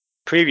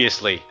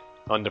Previously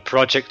on the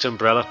Project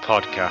Umbrella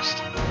podcast.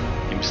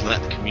 You must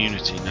let the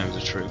community know the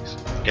truth.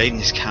 Gain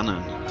this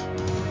cannon.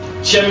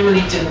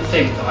 Genuinely didn't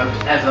think that I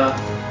would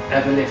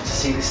ever live to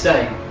see this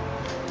day.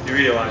 You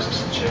realise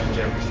this will change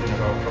everything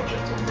about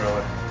Project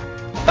Umbrella.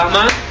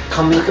 Batman,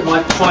 come look at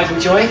my pride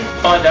and joy.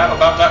 Find out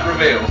about that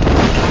reveal.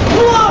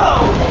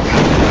 Whoa!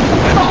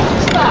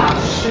 What's that?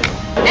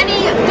 Any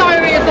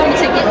diarrhea,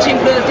 vomiting, itching,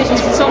 blurred visions,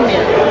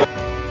 insomnia?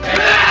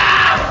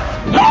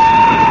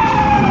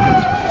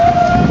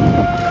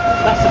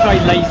 That's a very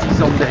lazy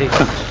zombie.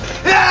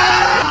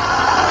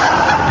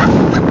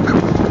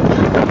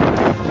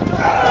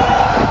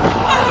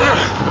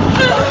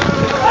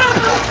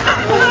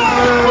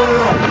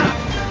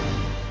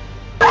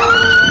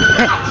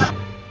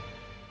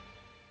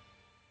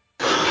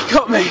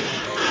 Got me!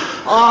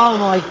 Oh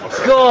my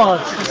god!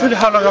 I wonder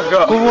how long I've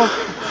got.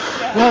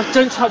 Well,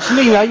 don't touch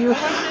me, now you.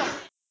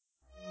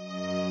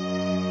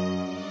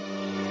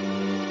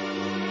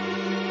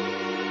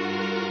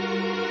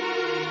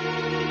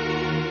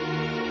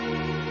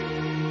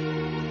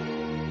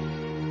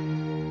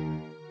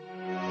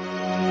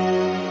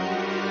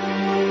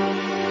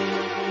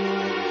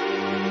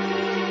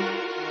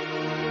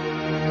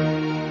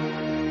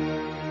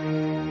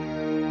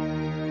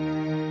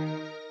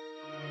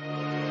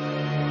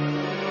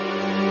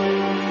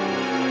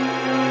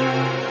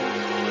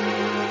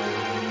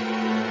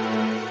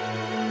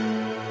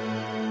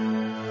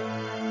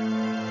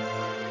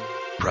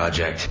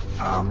 Project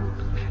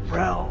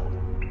Umbrella.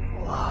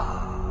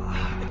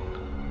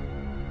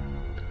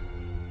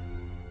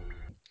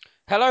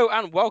 Hello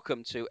and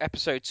welcome to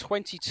episode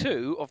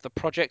 22 of the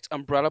Project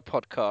Umbrella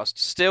podcast.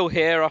 Still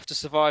here after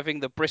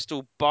surviving the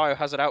Bristol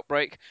biohazard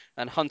outbreak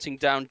and hunting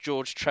down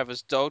George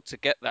Trevor's dog to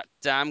get that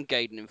damn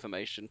Gaiden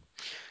information.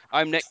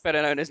 I'm Nick,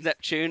 better known as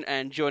Neptune,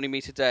 and joining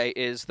me today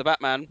is the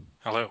Batman.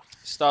 Hello.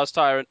 Stars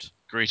Tyrant.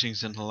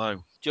 Greetings and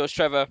hello. George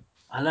Trevor.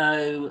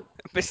 Hello.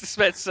 Mr.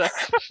 Spencer.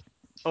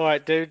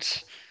 Alright,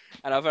 dudes.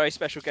 And our very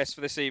special guest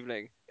for this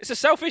evening. It's a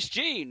selfish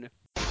Gene.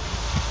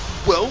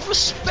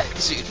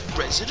 Well-respected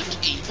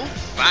Resident Evil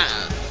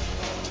fan.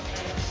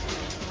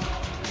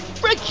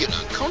 Regular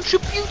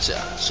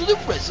contributor to the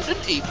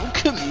Resident Evil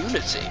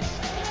community.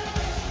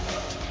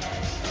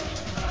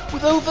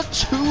 With over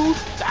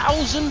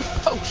 2,000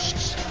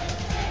 posts.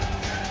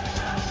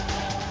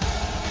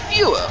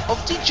 Viewer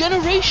of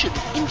Degeneration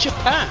in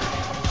Japan.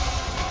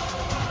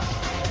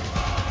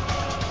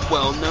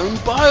 Well-known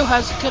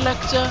biohazard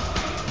collector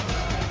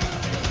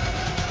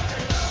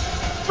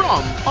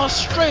from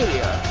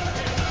Australia.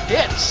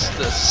 It's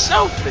the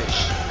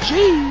Selfish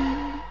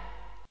Gene.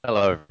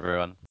 Hello,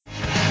 everyone.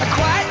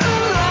 Quite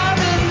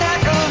alarming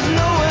knack of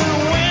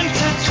knowing when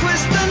to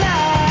twist the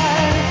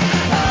knife.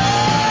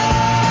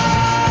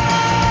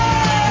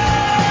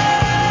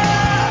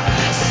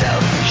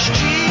 Selfish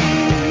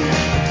Gene.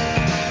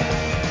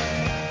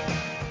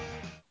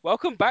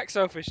 Welcome back,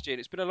 Selfish Gene.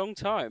 It's been a long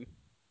time.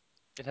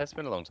 It has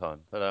been a long time,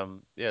 but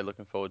yeah,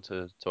 looking forward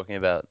to talking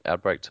about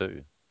Outbreak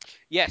 2.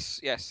 Yes.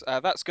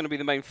 That's going to be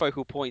the main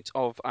focal point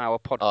of our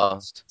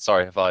podcast.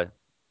 Sorry,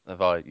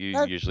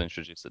 you usually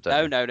introduce it,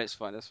 don't you? No, that's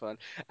fine. So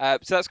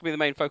that's going to be the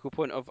main focal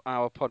point of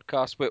our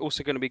podcast. We're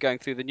also going to be going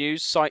through the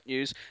news, site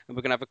news, and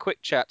we're going to have a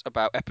quick chat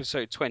about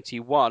episode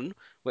 21,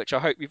 which I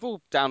hope you've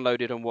all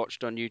downloaded and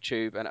watched on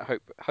YouTube, and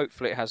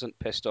hopefully it hasn't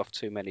pissed off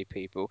too many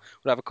people.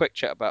 We'll have a quick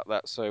chat about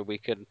that so we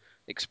can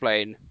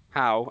explain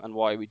how and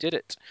why we did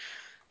it.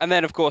 And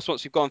then, of course,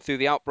 once we've gone through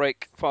the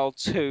Outbreak File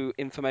 2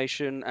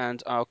 information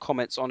and our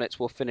comments on it,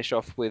 we'll finish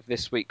off with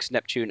this week's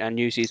Neptune and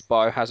Newsies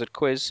Biohazard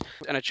quiz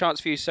and a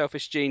chance for you,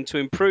 Selfish Gene, to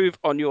improve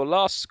on your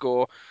last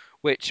score,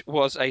 which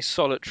was a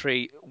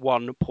solitary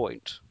 1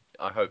 point.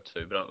 I hope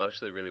to, but I'm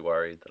actually really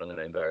worried that I'm going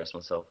to embarrass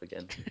myself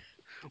again.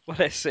 Well,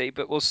 let's see.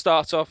 But we'll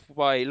start off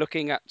by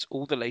looking at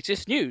all the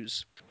latest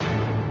news.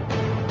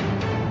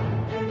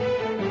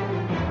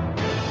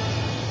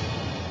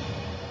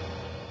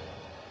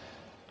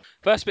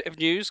 First bit of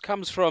news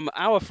comes from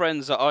our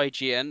friends at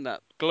IGN,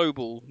 that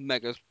global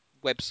mega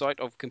website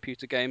of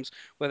computer games,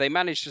 where they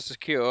managed to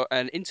secure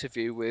an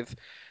interview with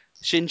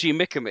Shinji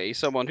Mikami,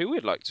 someone who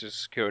we'd like to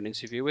secure an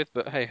interview with,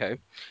 but hey-ho.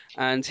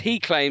 And he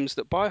claims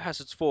that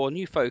Biohazard 4's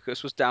new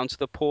focus was down to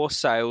the poor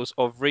sales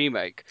of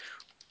Remake.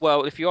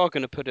 Well, if you are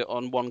going to put it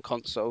on one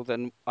console,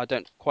 then I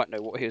don't quite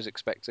know what he was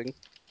expecting.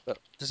 But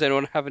does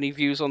anyone have any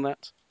views on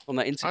that? On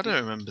that interview? I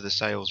don't remember the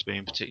sales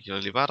being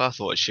particularly bad. I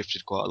thought it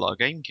shifted quite a lot of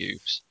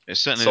GameCubes.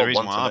 It's certainly Sold the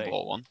reason one why to I me.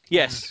 bought one.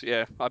 Yes,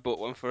 yeah, I bought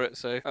one for it,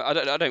 so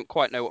I don't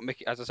quite know what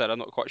Mickey. As I said, I'm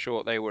not quite sure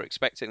what they were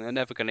expecting. They're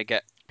never going to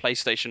get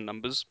PlayStation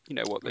numbers. You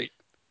know what they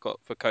got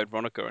for Code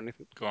Veronica or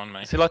anything. Go on,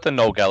 mate. Is he like the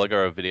Noel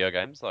Gallagher of video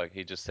games? Like,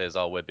 he just says,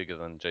 oh, we're bigger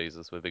than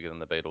Jesus, we're bigger than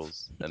the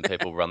Beatles, and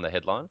people run the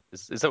headline?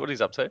 Is that what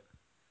he's up to?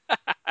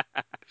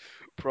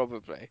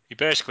 Probably. He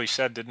basically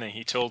said, didn't he?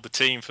 He told the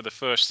team for the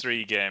first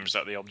 3 games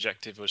that the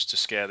objective was to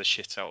scare the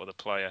shit out of the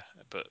player,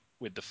 but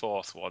with the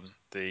 4th one,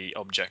 the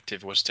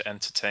objective was to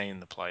entertain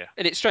the player.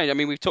 And it's strange. I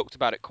mean, we've talked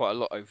about it quite a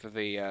lot over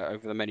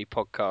the many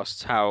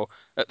podcasts. How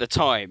at the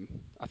time,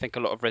 I think a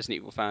lot of Resident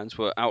Evil fans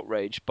were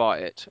outraged by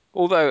it.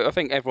 Although I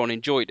think everyone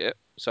enjoyed it,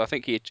 so I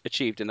think he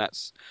achieved in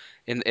that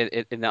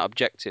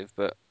objective.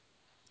 But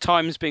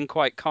time's been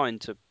quite kind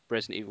to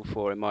Resident Evil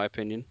 4, in my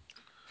opinion.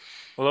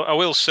 Well, I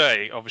will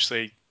say,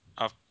 obviously,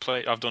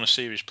 I've done a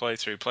series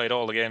playthrough, played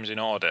all the games in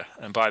order,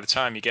 and by the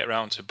time you get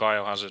around to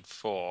Biohazard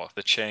 4,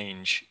 the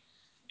change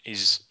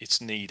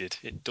it's needed.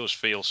 It does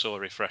feel so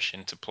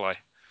refreshing to play,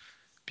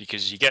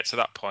 because you get to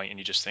that point and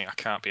you just think, I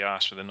can't be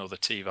arsed with another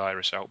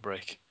T-virus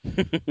outbreak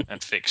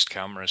and fixed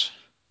cameras.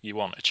 You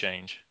want a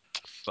change.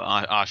 But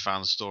I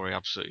found the story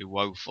absolutely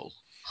woeful.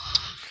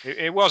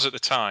 It was at the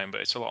time, but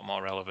it's a lot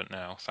more relevant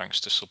now,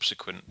 thanks to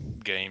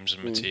subsequent games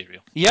and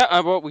material. Yeah,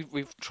 well,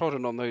 we've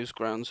trodden on those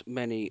grounds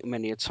many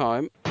a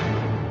time.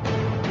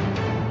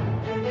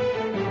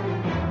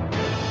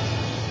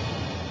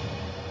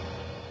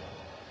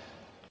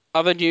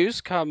 Other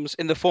news comes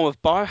in the form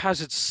of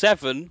Biohazard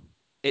 7.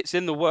 It's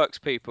in the works,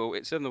 people.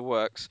 It's in the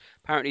works.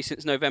 Apparently,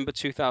 since November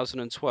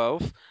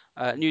 2012.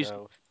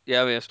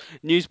 Yes.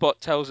 Newsbot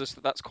tells us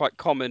that that's quite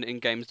common in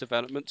games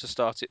development to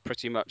start it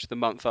pretty much the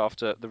month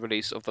after the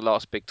release of the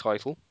last big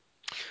title.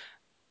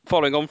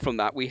 Following on from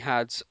that, we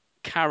had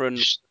Karen.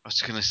 I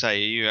was going to say,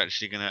 are you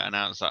actually going to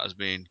announce that as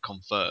being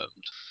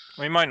confirmed?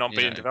 Well, it might not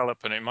be in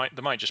development.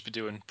 They might just be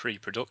doing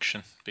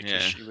pre-production,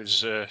 because she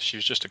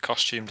was just a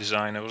costume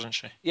designer, wasn't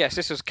she? Yes,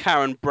 this was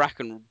Karen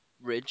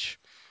Brackenridge.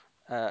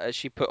 As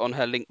she put on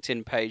her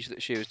LinkedIn page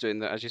that she was doing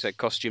that, as you said,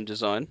 costume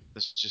design.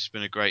 There's just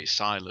been a great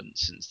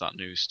silence since that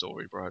news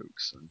story broke.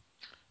 So.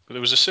 But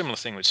there was a similar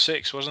thing with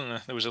 6, wasn't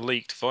there? There was a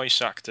leaked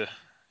voice actor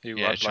who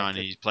had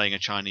playing a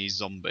Chinese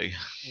zombie.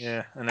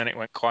 Yeah, and then it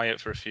went quiet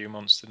for a few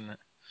months, didn't it?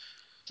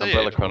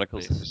 Umbrella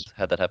Chronicles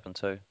had that happen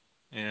too.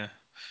 Yeah,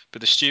 but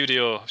the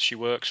studio she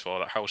works for,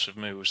 that House of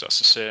Moves, that's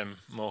the same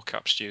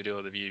mocap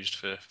studio they've used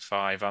for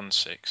 5 and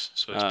 6,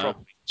 so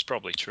it's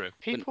probably true.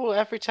 People,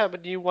 every time a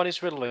new one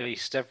is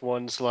released,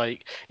 everyone's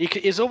like,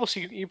 it's almost,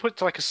 you put it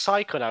to like a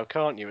cycle now,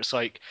 can't you? It's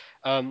like,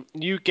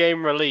 new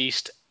game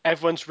released,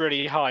 everyone's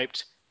really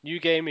hyped, new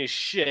game is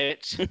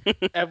shit,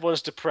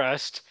 everyone's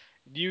depressed,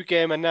 new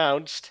game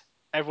announced,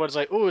 everyone's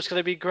like, oh, it's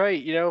going to be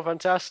great,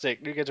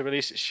 fantastic, new game's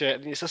released, it's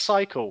shit, and it's a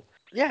cycle.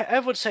 Yeah,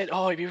 everyone's saying,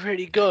 oh, it'd be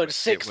really good,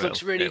 6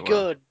 looks really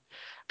good.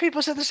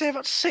 People said the same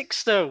about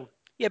 6, though.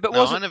 Yeah, but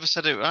I never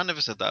said it. I never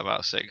said that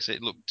about 6.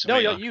 It looked to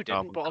me like you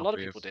didn't, but a lot of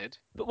people did.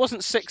 But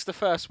wasn't 6 the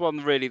first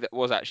one really that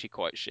was actually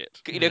quite shit?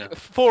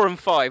 4 and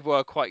 5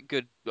 were quite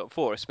good.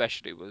 4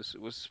 especially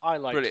was. I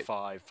liked brilliant.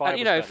 5.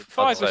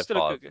 5 was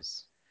still good.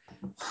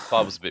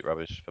 5 was a bit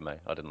rubbish for me.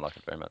 I didn't like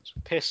it very much.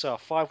 Piss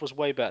off. 5 was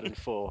way better than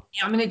 4.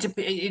 Yeah, I mean, it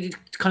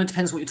kind of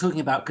depends what you're talking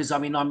about, because I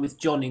mean, I'm with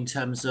John in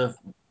terms of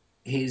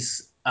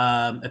his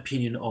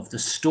opinion of the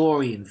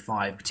story in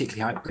 5,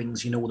 particularly how it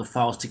brings all the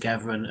files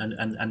together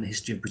and the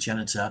history of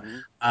Progenitor.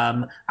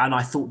 And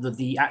I thought that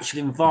the actual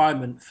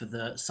environment for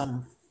the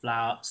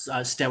sunflower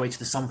stairway to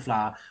the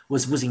sunflower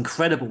was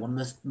incredible, one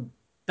of the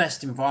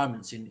best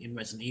environments in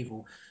Resident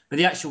Evil. But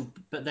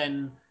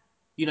then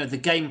the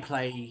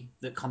gameplay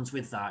that comes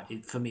with that,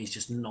 for me, is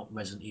just not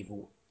Resident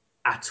Evil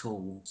at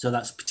all. So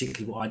that's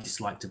particularly what I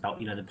disliked about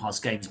the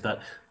past games.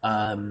 But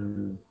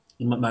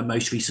my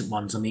most recent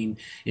ones, I mean,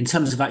 in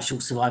terms of actual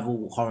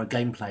survival horror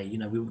gameplay,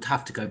 we would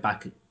have to go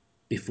back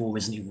before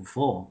Resident Evil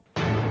 4.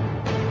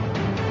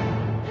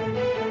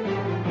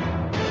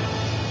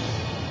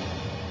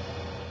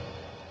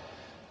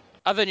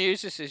 Other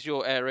news, this is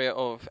your area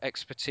of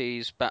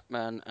expertise,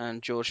 Batman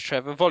and George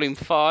Trevor. Volume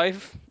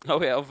 5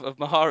 of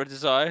Mahara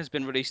Desire has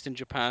been released in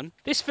Japan.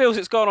 This feels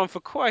it's gone on for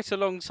quite a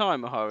long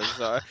time, Mahara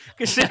Desire.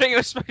 Considering it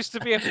was supposed to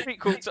be a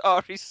prequel to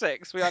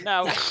RE6, we are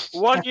now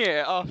 1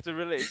 year after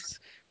release,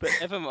 but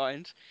never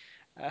mind.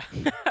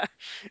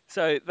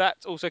 So that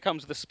also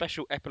comes with a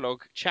special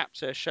epilogue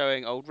chapter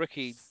showing old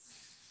Ricky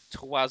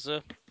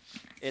Tawaza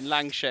in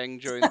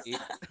Langsheng during the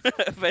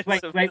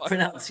events of... Great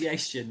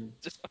pronunciation.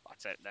 I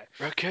don't know.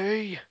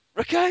 Ricky,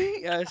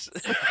 yes.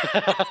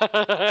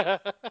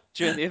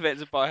 During the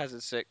events of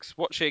Biohazard 6,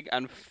 watching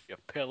and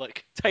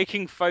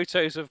taking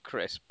photos of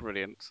Chris.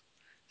 Brilliant.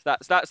 So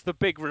that's the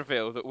big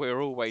reveal that we're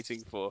all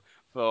waiting for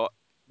what,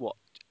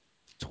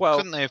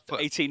 12 to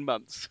 18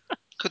 months.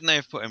 Couldn't they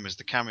have put him as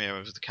the cameo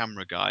of the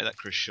camera guy that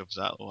Chris shoves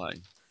out the way?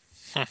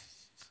 That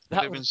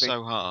would have been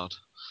so hard.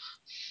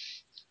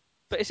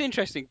 But it's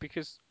interesting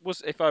because,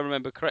 if I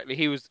remember correctly,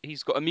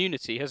 he's got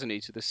immunity, hasn't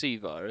he, to the C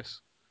virus?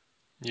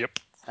 Yep.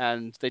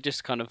 And they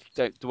just kind of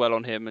don't dwell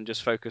on him and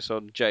just focus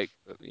on Jake.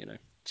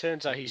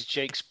 Turns out he's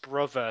Jake's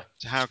brother.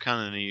 So how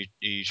canon are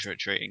you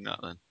treating that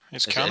then?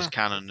 It's canon. As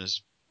canon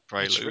as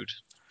Prelude.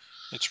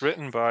 It's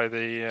written by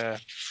the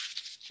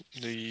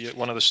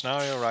one of the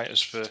scenario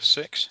writers for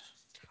 6.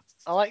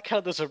 I like how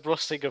there's a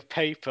rustling of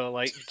paper.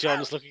 Like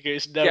John's looking at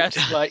his notes,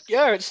 Yes. like,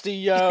 yeah, it's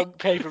the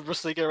paper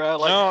rustling around.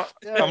 Like, No,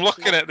 yeah, I'm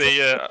looking at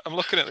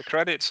the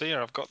credits here.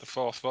 I've got the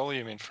 4th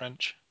volume in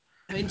French.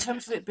 In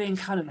terms of it being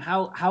canon,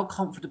 how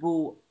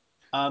comfortable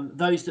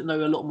those that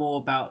know a lot more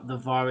about the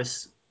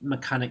virus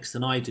mechanics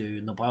than I do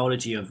and the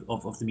biology of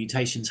the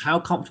mutations, how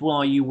comfortable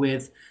are you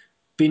with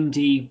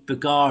Bindi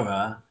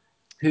Bagara,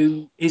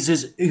 who's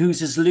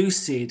as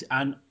lucid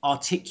and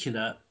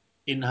articulate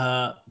in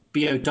her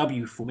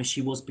BOW form as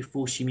she was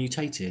before she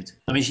mutated?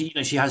 I mean,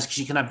 she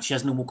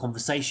has normal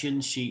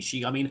conversations.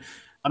 I mean,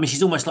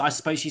 she's almost like, I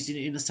suppose she's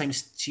in the same.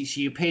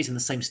 She appears in the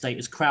same state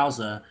as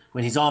Krauser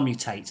when his arm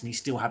mutates, and he's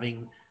still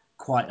having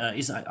quite.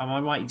 Am I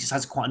right? He just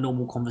has quite a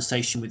normal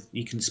conversation with.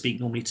 He can speak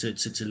normally to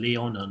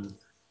Leon and.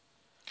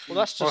 well,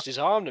 that's Well, just his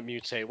arm that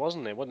mutated,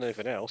 wasn't it? Wasn't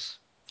anything else.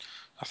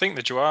 I think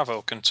the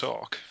Juavo can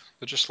talk.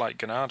 They're just like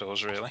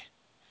Ganados, really.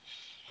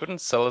 Couldn't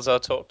Salazar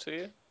talk to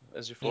you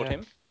as you fought Yeah.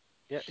 him?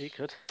 Yeah, he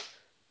could.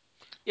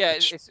 Yeah,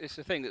 It's- it's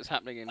a thing that's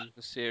happening in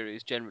the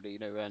series generally,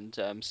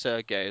 and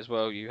Sergei as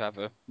well. You have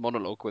a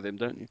monologue with him,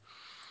 don't you?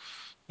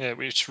 Yeah,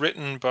 it's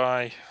written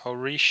by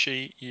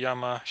Horishi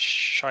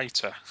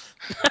Yamashita,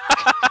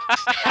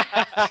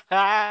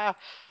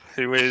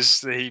 who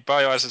is the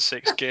Biohazard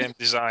 6 game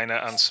designer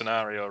and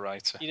scenario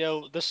writer. You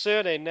know, the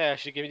surname there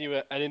should give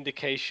you an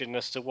indication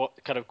as to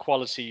what kind of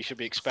quality you should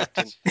be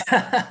expecting.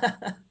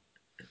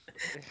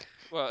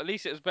 Well, at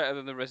least it was better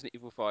than the Resident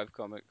Evil 5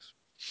 comics.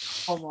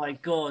 Oh my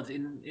god! BOWs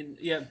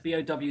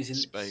in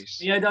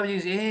Space.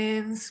 BOWs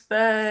in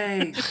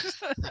space.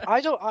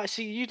 I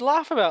see. You'd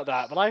laugh about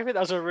that, but I think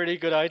that was a really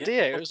good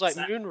idea. It was like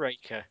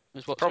Moonraker. Is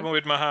The what, sorry? problem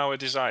with Mahawa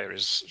Desire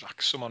is,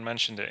 like someone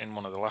mentioned it in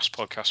one of the last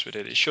podcasts we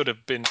did, it should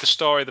have been, the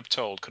story they've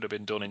told could have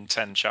been done in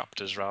 10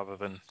 chapters rather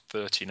than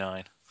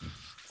 39.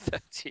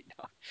 39.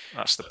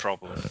 That's the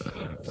problem.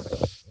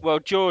 Well,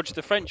 George,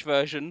 the French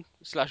version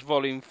 /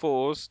 Volume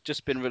 4's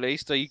just been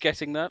released. Are you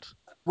getting that?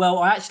 Well,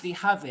 I actually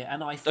have it,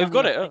 and They've funnily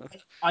got enough,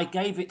 it. Oh. I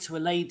gave it to a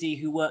lady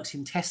who works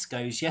in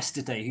Tesco's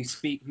yesterday,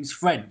 who's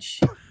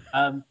French,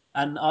 and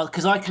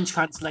because I can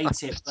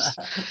translate it, but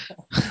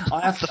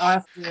I have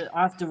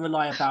to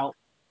rely about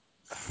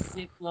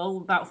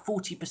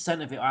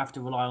 40% of it I have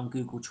to rely on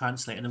Google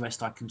Translate, and the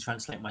rest I can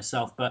translate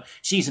myself. But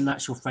she's a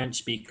natural French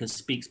speaker,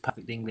 speaks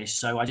perfect English,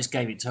 so I just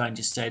gave it to her and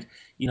just said,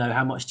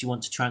 how much do you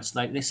want to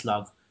translate this,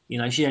 love?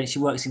 She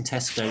works in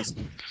Tesco's.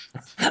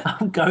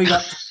 I'm going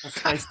up to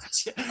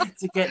Tesco's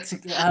to get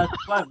her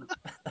quote.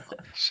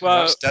 See,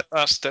 Well,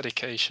 that's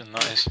dedication,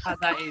 that is.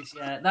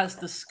 That's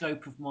the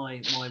scope of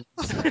my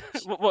research.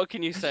 what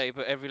can you say?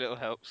 But every little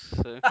helps.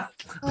 So.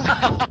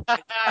 Nice.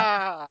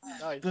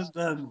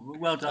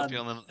 Well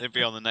done. It'd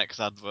be on the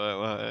next advert,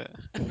 won't it?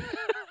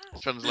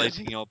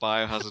 Translating your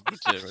biohazard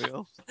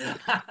material.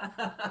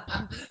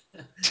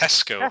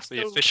 Tesco,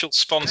 the official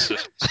sponsor,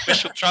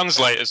 official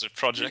translators of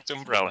Project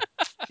Umbrella.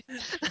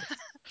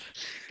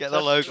 Get the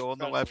logo on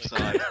the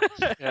website.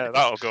 Yeah,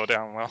 that'll go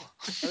down well.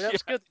 I mean,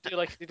 that's good.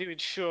 They do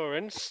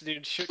insurance,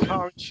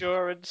 car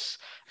insurance,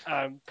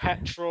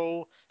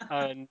 petrol,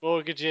 and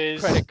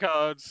mortgages, Credit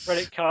cards.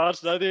 credit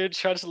cards. Now they're doing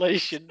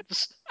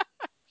translations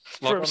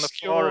Log for on the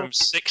obscure. forum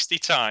 60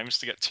 times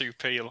to get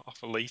 2p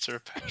off a litre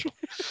of petrol.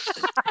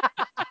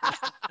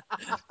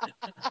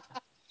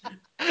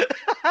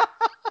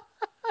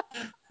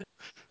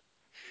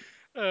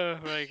 Oh,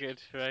 very good,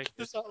 very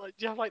good. Is that like,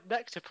 do you have like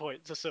nectar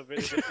points or something?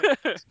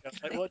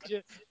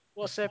 Like,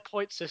 what's their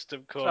point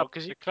system Club, called?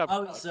 Because the club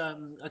Oh, card. it's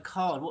a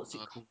card. What's it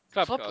called?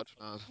 Club club, card.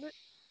 isn't it?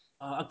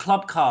 A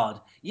club card.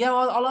 Yeah,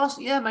 I'll ask.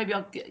 Yeah, maybe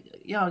I'll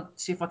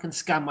see if I can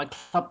scan my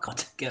club card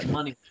to get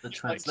money for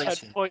the Like 10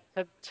 translation. point,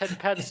 10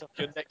 pence off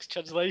your next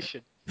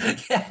translation.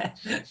 Yeah.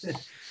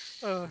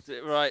 Oh,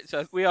 right.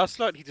 So we are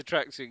slightly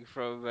detracting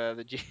from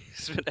the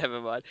news, but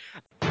never mind.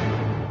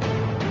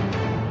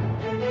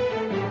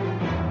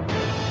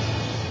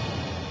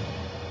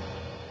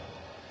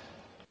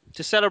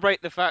 To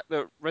celebrate the fact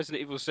that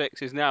Resident Evil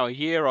 6 is now a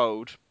year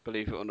old,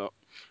 believe it or not,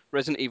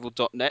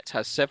 ResidentEvil.net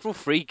has several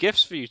free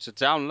gifts for you to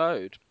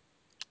download.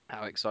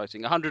 How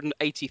exciting.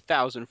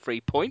 180,000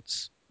 free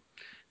points.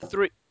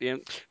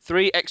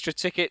 Three extra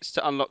tickets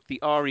to unlock the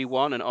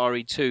RE1 and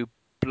RE2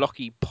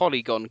 blocky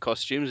polygon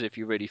costumes if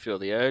you really feel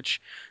the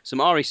urge. Some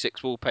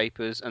RE6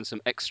 wallpapers and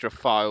some extra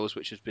files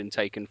which has been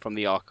taken from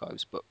the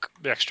archives book.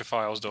 The extra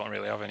files don't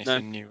really have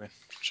anything new in.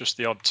 Just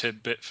the odd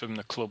tidbit from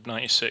the Club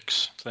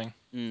 96 thing.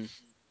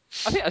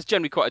 I think that's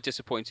generally quite a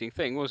disappointing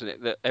thing, wasn't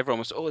it? That everyone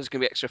was, there's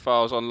going to be extra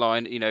files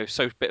online,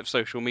 bit of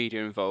social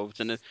media involved,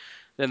 and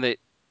then they,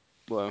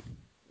 well,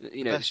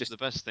 it's just The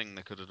best thing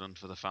they could have done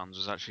for the fans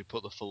was actually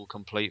put the full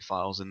complete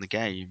files in the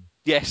game.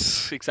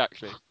 yes,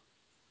 exactly,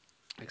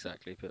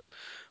 but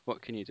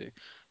what can you do?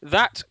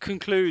 That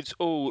concludes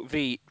all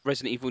the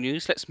Resident Evil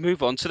news. Let's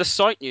move on to the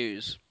site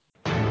news.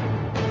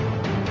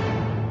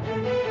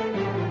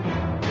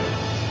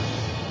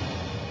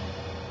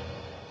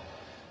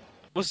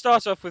 We'll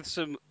start off with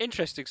some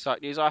interesting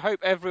site news. I hope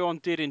everyone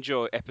did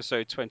enjoy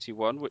episode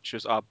 21, which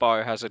was our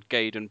Biohazard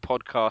Gaiden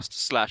podcast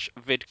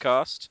 /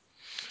 vidcast.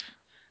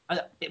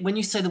 when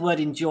you say the word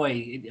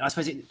enjoy, I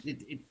suppose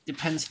it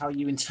depends how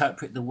you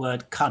interpret the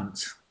word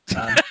cunt.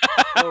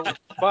 Well,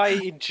 by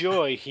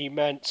enjoy, he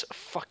meant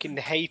fucking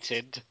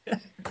hated.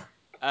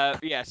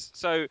 Yes.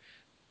 So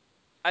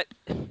a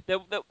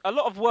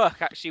lot of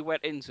work actually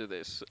went into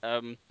this.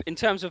 In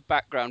terms of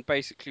background,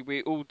 basically,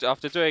 we all,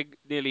 after doing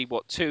nearly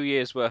 2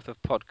 years worth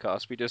of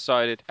podcasts, we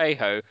decided, hey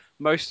ho,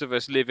 most of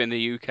us live in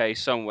the UK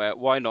somewhere.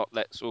 Why not?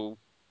 Let's all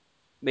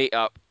meet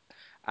up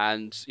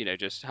and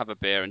just have a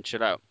beer and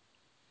chill out.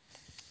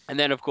 And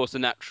then, of course, the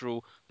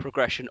natural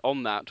progression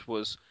on that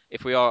was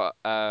if we are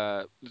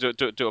do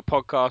a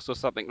podcast or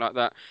something like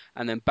that.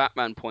 And then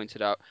Batman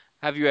pointed out,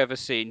 have you ever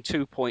seen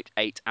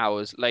 2.8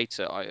 hours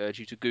later? I urge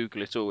you to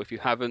Google it all if you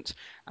haven't.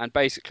 And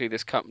basically,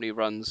 this company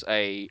runs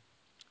a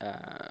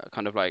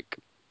kind of like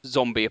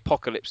zombie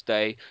apocalypse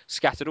day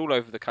scattered all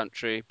over the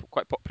country,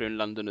 quite popular in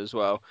London as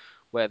well,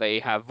 where they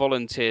have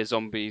volunteer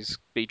zombies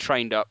be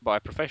trained up by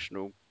a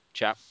professional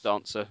chap,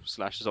 dancer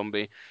slash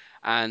zombie.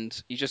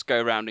 And you just go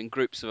around in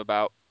groups of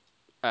about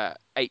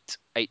eight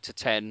to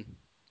 10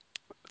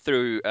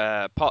 through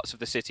parts of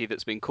the city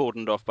that's been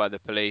cordoned off by the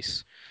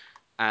police.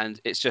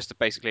 And it's just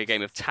basically a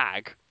game of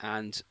tag.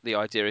 And the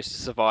idea is to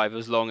survive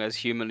as long as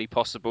humanly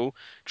possible,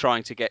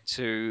 trying to get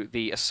to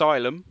the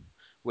asylum,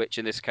 which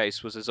in this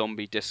case was a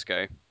zombie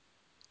disco.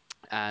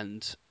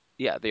 And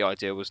yeah, the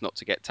idea was not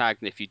to get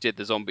tagged. And if you did,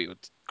 the zombie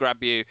would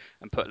grab you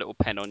and put a little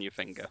pen on your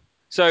finger.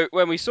 So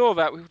when we saw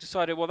that, we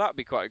decided, well, that'd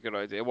be quite a good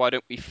idea. Why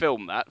don't we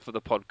film that for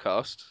the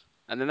podcast?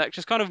 And then that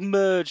just kind of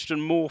merged and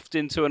morphed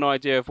into an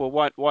idea of,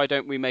 well, why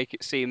don't we make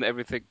it seem that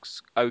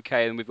everything's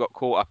okay and we've got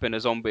caught up in a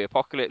zombie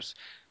apocalypse,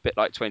 a bit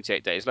like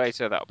 28 Days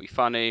Later, that'll be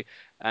funny.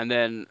 And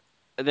then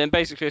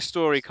basically a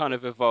story kind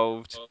of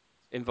evolved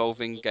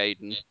involving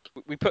Gaiden.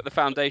 We put the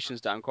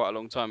foundations down quite a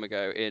long time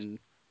ago in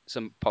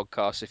some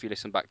podcasts, if you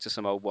listen back to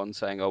some old ones,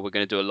 saying, oh, we're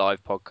going to do a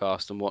live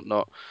podcast and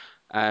whatnot.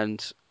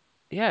 And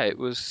yeah, it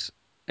was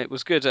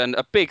good. And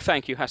a big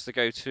thank you has to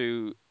go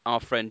to our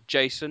friend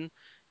Jason.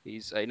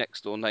 He's a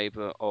next door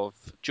neighbour of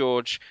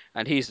George,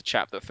 and he's the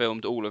chap that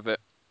filmed all of it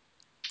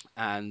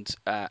and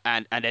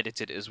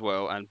edited it as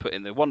well, and put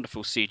in the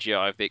wonderful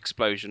CGI of the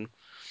explosion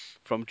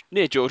from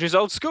near George's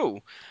old school.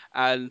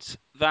 And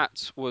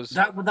that was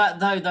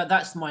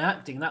that's my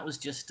acting. That was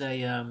just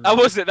a oh,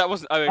 was it? That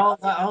wasn't.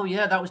 Oh,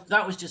 yeah, that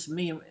was just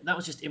me. That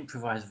was just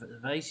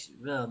improvisation.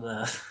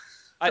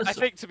 I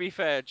think, to be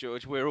fair,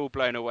 George, we're all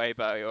blown away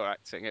by your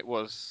acting. It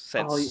was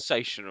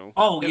sensational.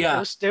 Oh There yeah,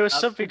 was, there was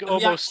something the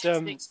almost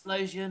reaction to the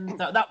explosion.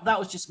 That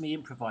was just me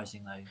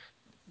improvising though.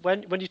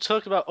 when you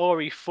talk about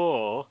Ori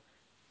 4,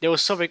 there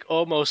was something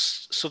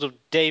almost sort of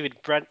David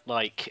Brent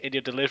like in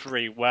your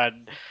delivery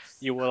when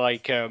you were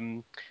like,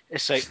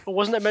 it's like, "Oh,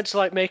 wasn't it meant to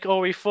like make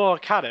Ori 4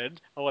 canon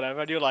or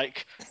whatever?" And you're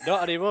like,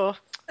 not anymore,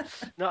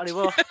 not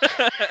anymore.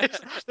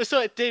 There's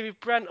sort of David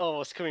Brent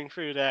almost coming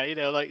through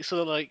there, like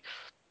sort of like,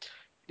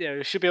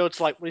 you should be able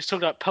to like when he's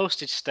talking about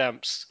postage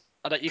stamps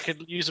and that you can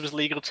use them as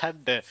legal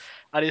tender,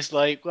 and he's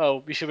like,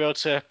 well, we should be able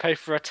to pay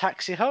for a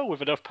taxi home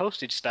with enough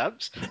postage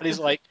stamps, and he's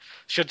like,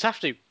 shouldn't have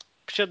to,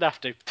 shouldn't have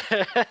to.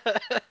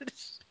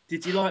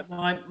 Did you like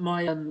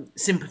my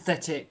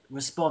sympathetic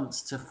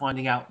response to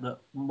finding out that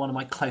one of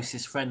my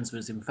closest friends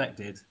was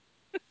infected?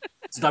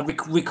 So I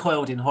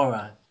recoiled in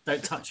horror.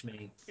 Don't touch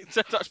me.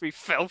 Don't touch me,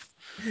 filth.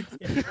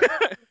 You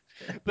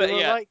But were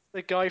yeah, like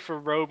the guy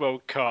from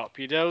RoboCop,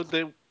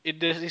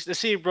 the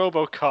scene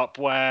RoboCop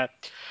where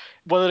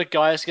one of the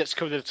guys gets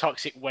covered in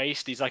toxic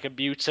waste. He's like a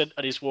mutant,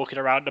 and he's walking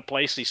around the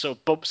place. And he sort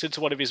of bumps into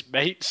one of his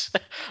mates,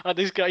 and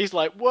this guy's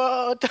like,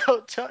 "Whoa,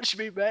 don't touch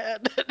me,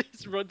 man!" And he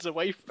just runs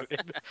away from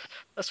him.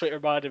 That's what it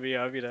reminded me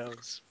of,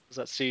 was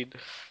that scene.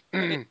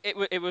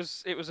 it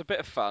was a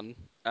bit of fun,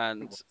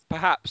 and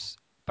perhaps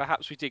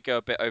we did go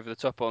a bit over the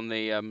top on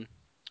the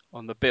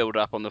build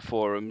up on the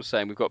forums,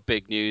 saying we've got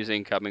big news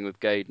incoming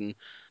with Gaiden.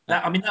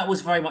 That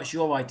was very much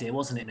your idea,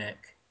 wasn't it,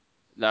 Nick?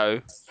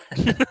 No.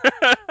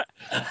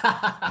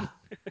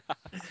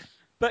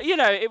 But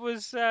it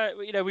was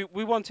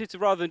we wanted to,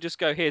 rather than just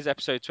go, here's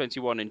episode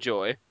 21,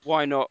 enjoy.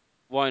 Why not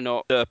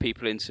lure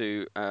people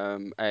into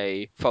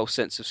a false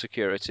sense of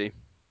security,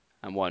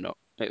 and why not?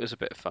 It was a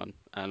bit of fun,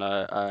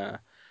 and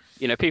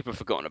people have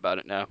forgotten about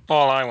it now.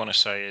 All I want to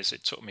say is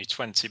it took me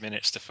 20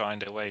 minutes to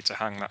find a way to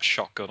hang that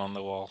shotgun on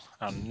the wall,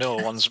 and no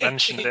one's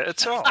mentioned it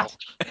at all.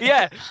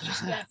 Yeah,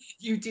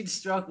 you did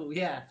struggle,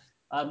 yeah.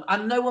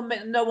 And no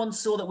one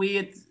saw that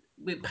we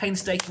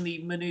painstakingly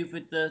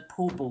manoeuvred the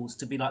pool balls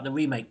to be like the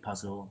remake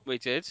puzzle. we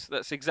did.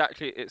 It's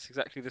exactly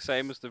the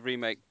same as the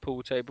remake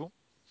pool table.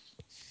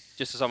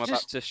 Just as I'm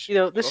about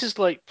to. This is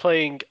like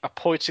playing a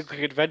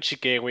point-and-click adventure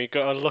game where you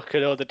got to look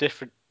at all the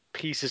different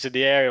pieces in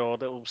the area or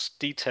little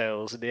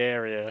details in the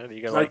area, and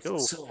you go like, "Oh."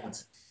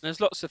 There's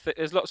lots of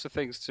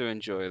things to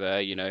enjoy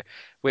there.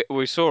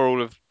 We saw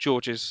all of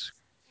George's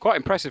quite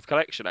impressive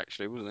collection,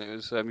 actually, wasn't it? It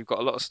was, we've got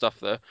a lot of stuff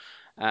there,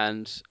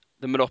 and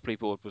the Monopoly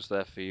board was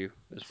there for you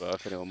as well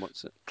if anyone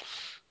wants it.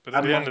 But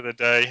at the end of the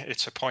day,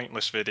 it's a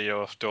pointless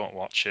video. Don't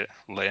watch it,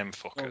 lame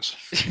fuckers.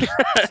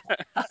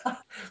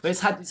 But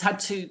it's had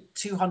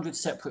 200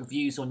 separate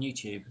views on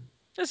YouTube.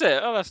 Is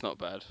it? Oh, that's not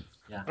bad.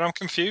 But I'm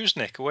confused,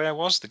 Nick. Where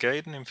was the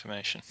Gaiden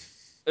information?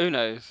 Who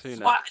knows? Who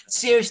knows?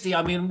 Seriously,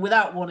 I mean,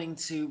 without wanting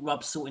to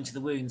rub salt into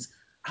the wounds,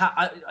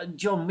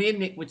 John, me and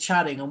Nick were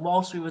chatting, and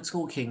whilst we were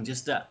talking,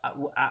 just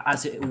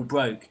as it all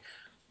broke,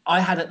 I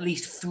had at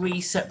least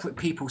 3 separate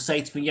people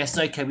say to me, "Yes,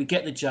 okay, we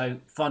get the joke,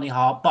 funny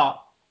hard,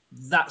 but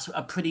that's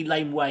a pretty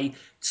lame way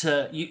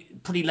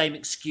pretty lame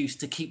excuse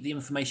to keep the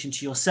information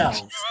to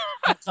yourselves."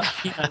 Now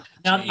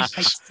that you've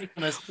Jesus.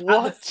 taken us,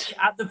 What?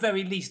 at the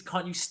very least,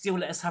 can't you still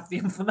let us have the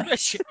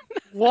information?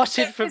 What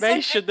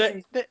information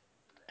that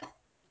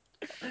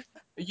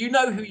You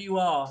know who you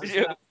are.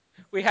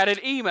 We had an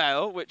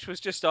email which was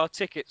just our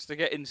tickets to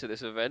get into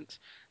this event,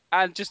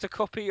 and just a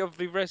copy of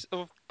the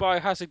of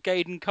Biohazard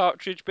Gaiden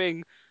cartridge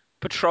being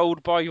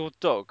patrolled by your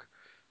dog.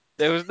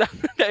 There's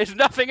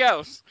nothing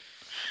else.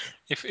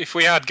 If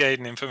we had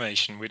Gaiden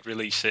information, we'd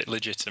release it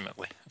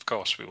legitimately. Of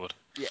course we would.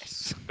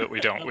 Yes. But we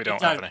don't. No, we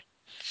don't have any.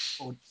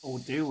 Or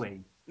do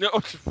we? No.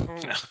 I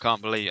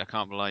can't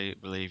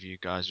believe you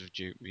guys have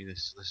duped me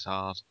this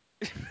hard.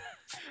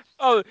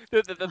 Oh,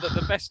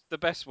 the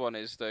best one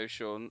is though,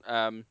 Sean.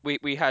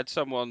 We had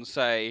someone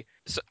say,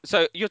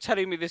 so you're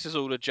telling me this is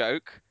all a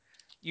joke?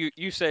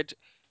 You said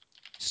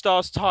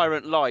Stars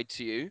Tyrant lied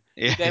to you.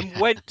 Yeah. You then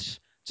went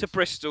to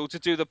Bristol to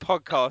do the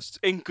podcast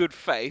in good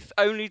faith,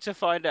 only to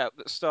find out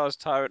that Stars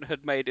Tyrant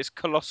had made this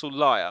colossal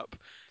lie up.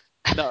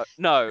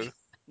 No,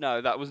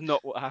 that was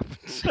not what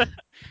happened.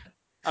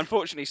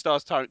 Unfortunately,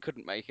 Stars Tyrant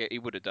couldn't make it. He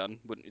would have done,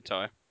 wouldn't you,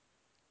 Ty?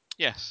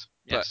 Yes,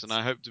 But and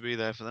I hope to be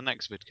there for the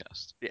next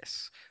vidcast.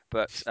 yes,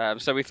 but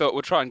so we thought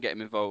we'll try and get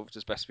him involved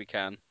as best we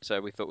can. So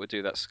we thought we'd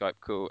do that Skype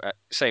call.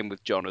 Same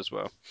with John as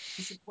well.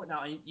 We should point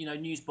out,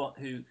 Newsbot,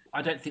 who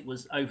I don't think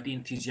was overly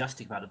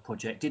enthusiastic about the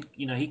project,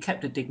 he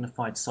kept a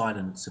dignified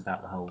silence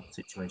about the whole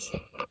situation.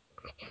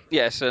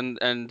 Yes,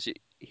 and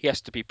he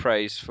has to be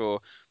praised for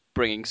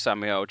bringing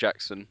Samuel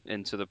Jackson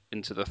into the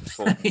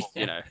fore.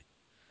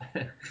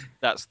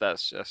 That's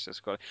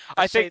just quite.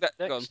 I think that.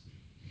 Go on.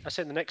 I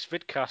say the next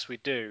vidcast we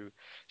do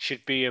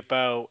should be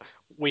about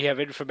we have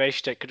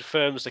information that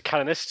confirms the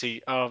canonicity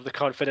of the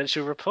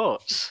confidential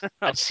reports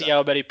and see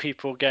how many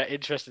people get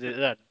interested in it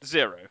then.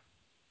 0.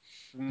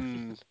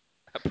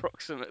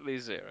 Approximately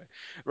 0.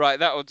 Right,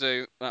 that'll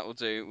do.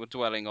 We're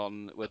dwelling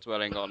on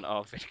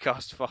our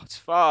vidcast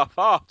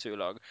far too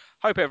long.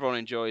 Hope everyone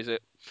enjoys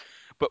it.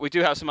 But we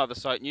do have some other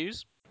site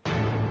news.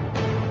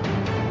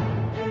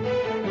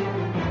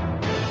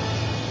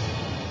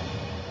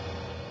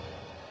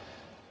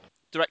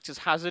 Director's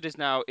Hazard is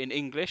now in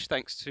English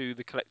thanks to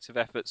the collective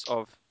efforts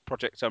of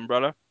Project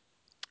Umbrella.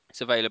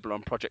 It's available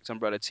on Project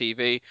Umbrella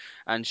TV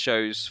and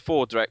shows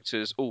 4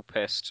 directors all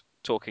pissed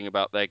talking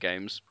about their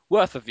games.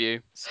 Worth a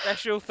view.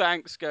 Special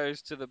thanks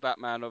goes to the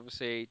Batman,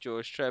 obviously,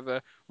 George Trevor,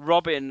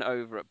 Robin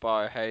over at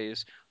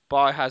Biohaze,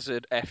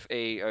 Biohazard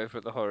FE over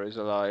at The Horrors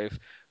Alive,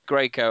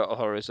 Greyco at The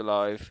Horrors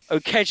Alive,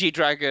 Okeji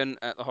Dragon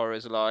at The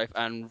Horrors Alive,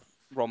 and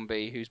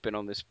Romby, who's been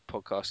on this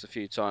podcast a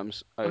few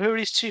times. Well, who are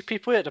these 2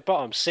 people here at the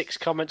bottom? 6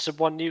 comments and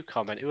 1 new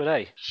comment. Who are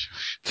they?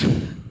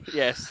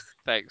 Yes,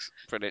 thanks.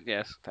 Brilliant.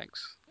 Yes,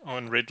 thanks. Oh,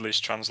 and Ridley's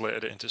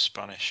translated it into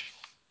Spanish.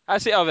 I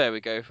see. Oh, there we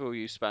go. For all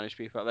you Spanish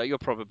people out there, you're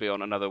probably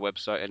on another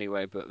website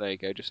anyway, but there you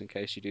go, just in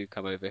case you do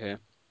come over here.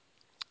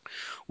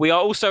 We are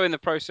also in the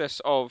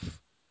process of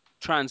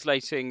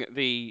translating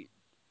the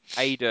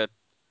Ada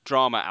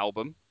drama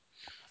album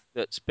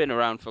that's been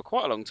around for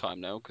quite a long time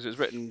now, because it was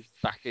written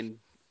back in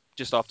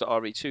just after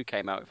RE2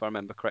 came out, if I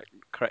remember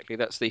correctly.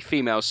 That's the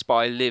Female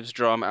Spy Lives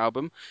drama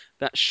album.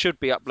 That should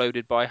be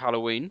uploaded by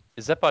Halloween.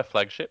 Is that by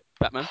Flagship?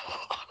 Batman.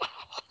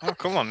 Oh,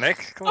 come on,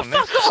 Nick. Come on,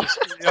 Nick.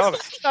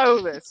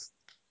 Know this.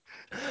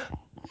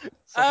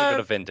 Someone got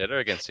a vendetta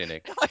against you,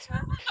 Nick.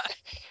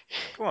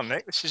 Come on,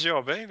 Nick. This is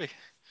your baby.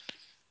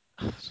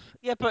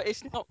 Yeah, but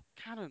it's not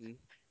canon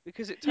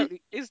because it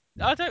totally is.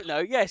 I don't know.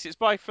 Yes, it's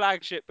by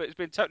Flagship, but it's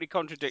been totally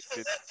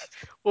contradicted.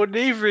 Well,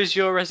 neither is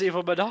your Resident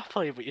Evil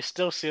Monopoly, but you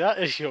still see that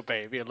as your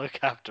baby and look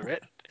after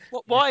it.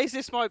 Why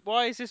is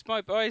Why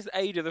is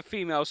Ada the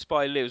female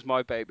spy lives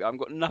my baby? I've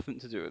got nothing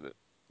to do with it.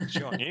 It's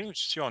your news.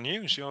 It's your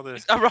news. You're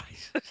the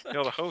right.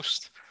 You're the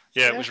host.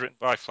 Yeah, it was written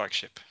by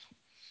Flagship.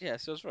 Yeah,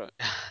 so I was right.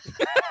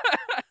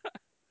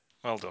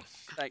 Well done.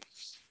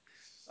 Thanks.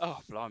 Oh,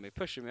 blimey,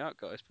 pushing me out,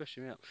 guys,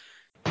 pushing me out.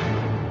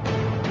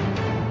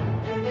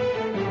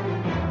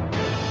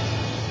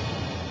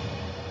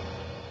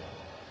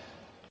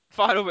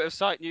 Final bit of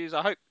site news.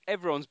 I hope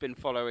everyone's been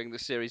following the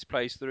series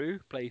playthrough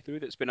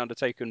that's been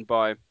undertaken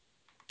by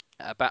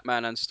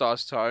Batman and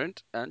Stars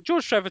Tyrant and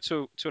George Trevor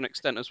to an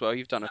extent as well.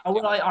 You've done it.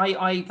 Well,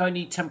 I've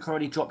only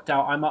temporarily dropped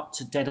out. I'm up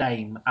to Dead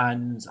Aim,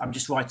 and I'm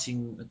just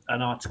writing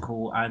an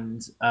article.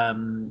 And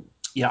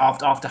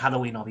after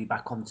Halloween, I'll be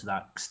back onto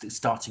that,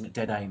 starting at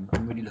Dead Aim.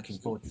 I'm really looking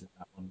forward to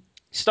that one.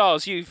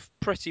 Stars, you've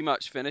pretty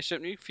much finished,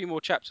 haven't you? A few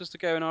more chapters to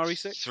go in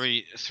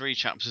RE6. Three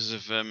chapters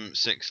of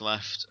 6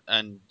 left,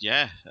 and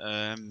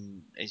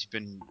it's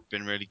been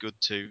really good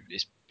too.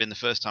 It's been the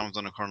first time I've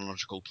done a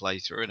chronological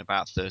playthrough in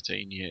about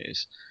 13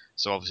 years.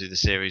 So obviously the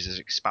series has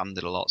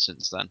expanded a lot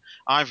since then.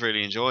 I've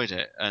really enjoyed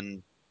it,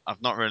 and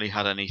I've not really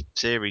had any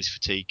series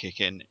fatigue kick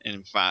in.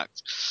 In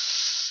fact,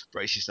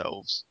 brace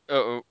yourselves.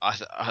 Uh-oh.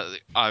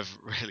 I've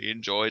really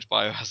enjoyed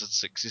Biohazard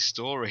 6's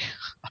story.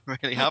 I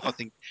really have. I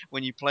think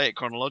when you play it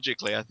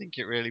chronologically, I think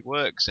it really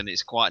works, and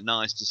it's quite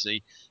nice to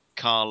see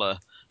Carla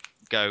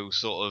go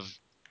sort of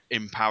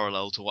in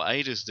parallel to what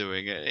Ada's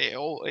doing. It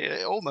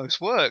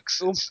almost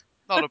works. Oh. It's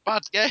not a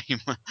bad game.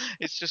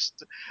 It's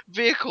just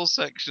vehicle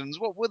sections.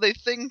 What were they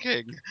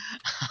thinking?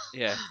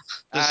 Yeah.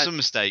 There's some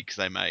mistakes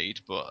they made,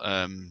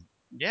 but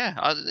yeah,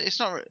 it's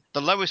not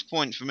the lowest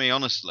point for me.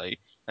 Honestly,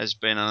 has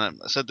been, and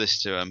I said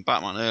this to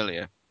Batman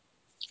earlier.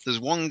 There's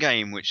one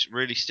game which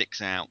really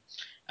sticks out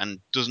and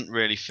doesn't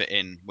really fit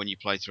in when you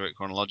play through it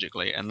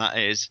chronologically, and that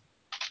is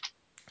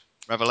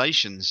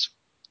Revelations.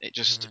 It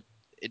just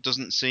it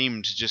doesn't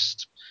seem to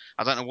just.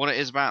 I don't know what it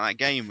is about that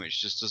game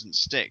which just doesn't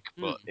stick,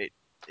 but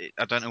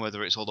I don't know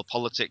whether it's all the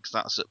politics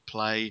that's at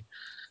play.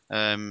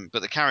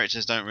 But the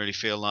characters don't really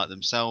feel like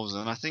themselves,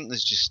 and I think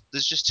there's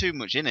just too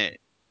much in it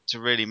to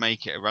really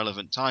make it a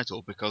relevant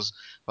title. Because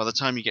by the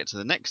time you get to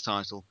the next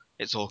title,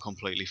 it's all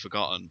completely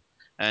forgotten.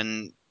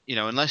 And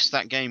unless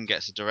that game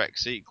gets a direct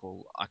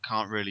sequel, I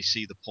can't really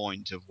see the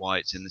point of why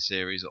it's in the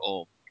series at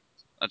all.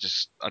 I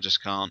just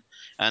can't.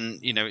 And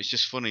it's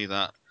just funny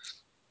that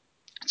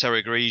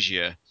Terra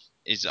Grigia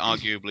is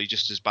arguably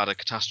just as bad a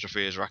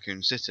catastrophe as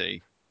Raccoon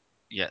City,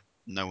 yet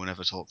no one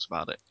ever talks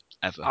about it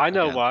ever I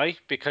know again. why,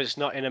 because it's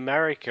not in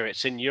America,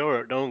 it's in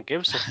Europe. No one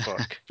gives a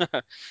fuck.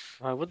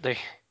 Why would they?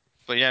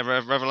 But yeah,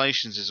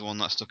 Revelations is the one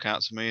that stuck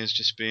out to me as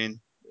just being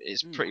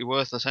it's pretty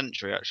worthless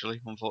entry actually,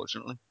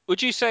 unfortunately.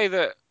 Would you say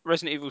that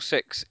Resident Evil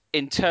 6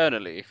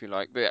 internally, if you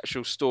like, the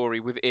actual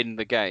story within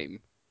the game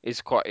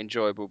is quite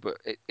enjoyable, but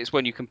it's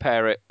when you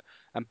compare it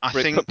and I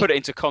think put it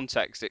into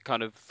context, it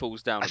kind of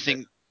falls down I a bit.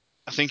 think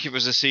I think if it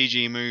was a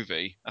CG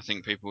movie, I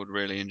think people would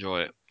really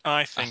enjoy it.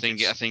 I I think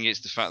think it's I think it's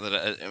the fact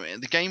that I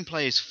mean, the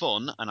gameplay is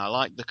fun and I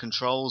like the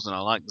controls and I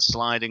like the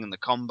sliding and the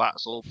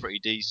combat's all pretty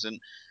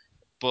decent,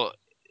 but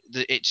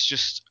it's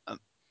just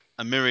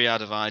a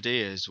myriad of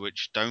ideas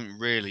which don't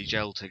really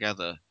gel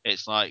together.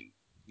 It's like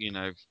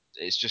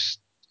it's just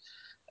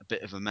a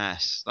bit of a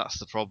mess. That's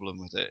the problem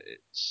with it.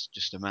 It's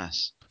just a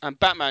mess. And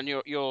Batman,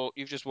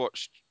 you've just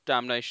watched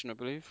Damnation, I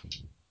believe.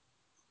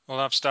 well,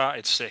 I've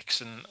started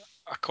 6, and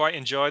I quite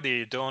enjoy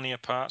the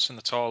Edonia parts and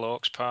the Tall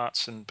Oaks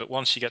parts, but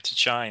once you get to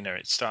China,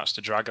 it starts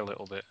to drag a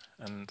little bit.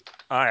 And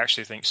I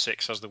actually think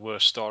 6 has the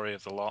worst story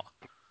of the lot.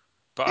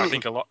 But I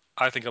think a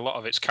lot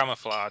of it's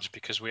camouflage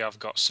because we have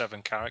got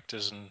 7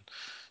 characters and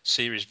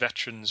series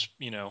veterans,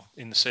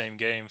 in the same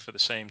game for the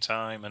same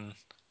time, and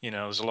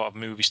there's a lot of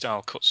movie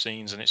style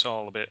cutscenes, and it's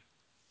all a bit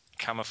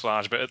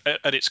camouflage. But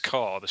at its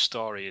core, the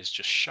story is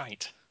just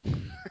shite.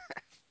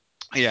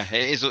 Yeah,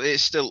 it is.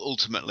 It's still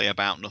ultimately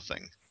about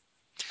nothing,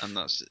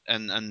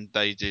 and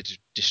they did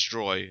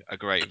destroy a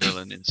great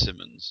villain in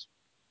Simmons.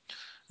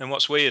 And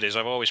what's weird is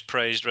I've always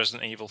praised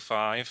Resident Evil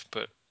 5,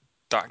 but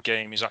that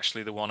game is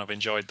actually the one I've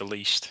enjoyed the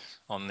least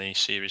on the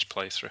series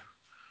playthrough.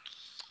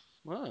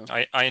 Wow.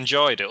 I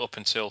enjoyed it up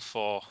until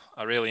 4.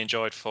 I really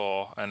enjoyed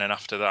 4, and then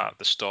after that,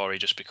 the story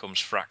just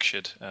becomes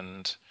fractured,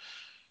 and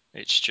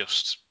it's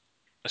just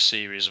a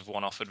series of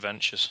one-off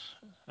adventures.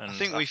 I And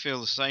think we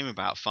feel the same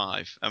about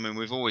 5. I mean,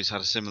 we've always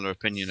had a similar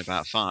opinion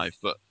about 5,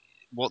 but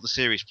what the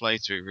series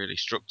playthrough really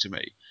struck to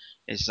me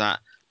is that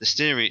the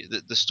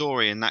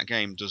story in that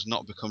game does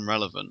not become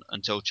relevant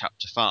until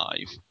chapter 5,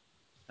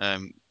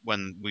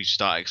 when we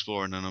start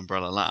exploring an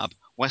Umbrella Lab.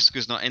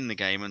 Wesker's not in the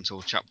game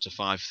until chapter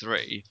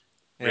 5-3.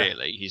 yeah,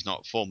 Really, he's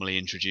not formally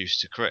introduced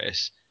to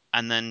Chris,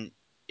 and then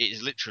it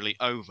is literally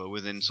over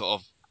within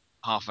sort of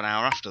half an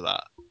hour after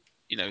that.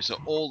 So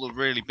all the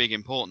really big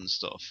important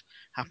stuff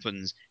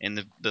happens in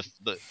the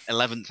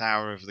 11th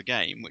hour of the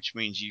game, which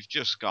means you've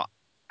just got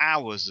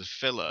hours of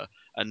filler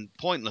and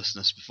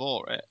pointlessness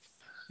before it.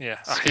 yeah,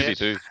 Scooby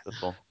Doo's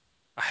before.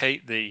 I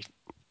hate the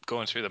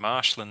going through the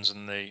marshlands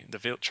and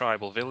the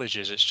tribal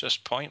villages. It's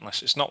just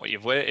pointless. It's not what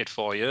you've waited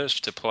 4 years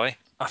to play.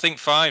 I think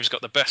 5's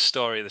got the best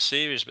story of the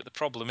series, but the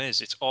problem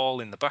is it's all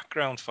in the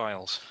background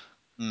files.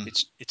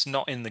 It's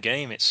not in the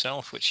game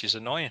itself, which is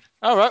annoying.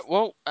 All right.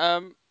 Well,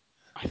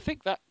 I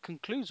think that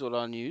concludes all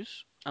our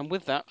news, and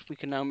with that, we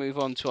can now move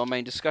on to our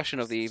main discussion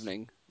of the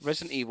evening: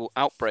 Resident Evil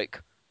Outbreak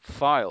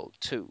File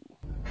 2.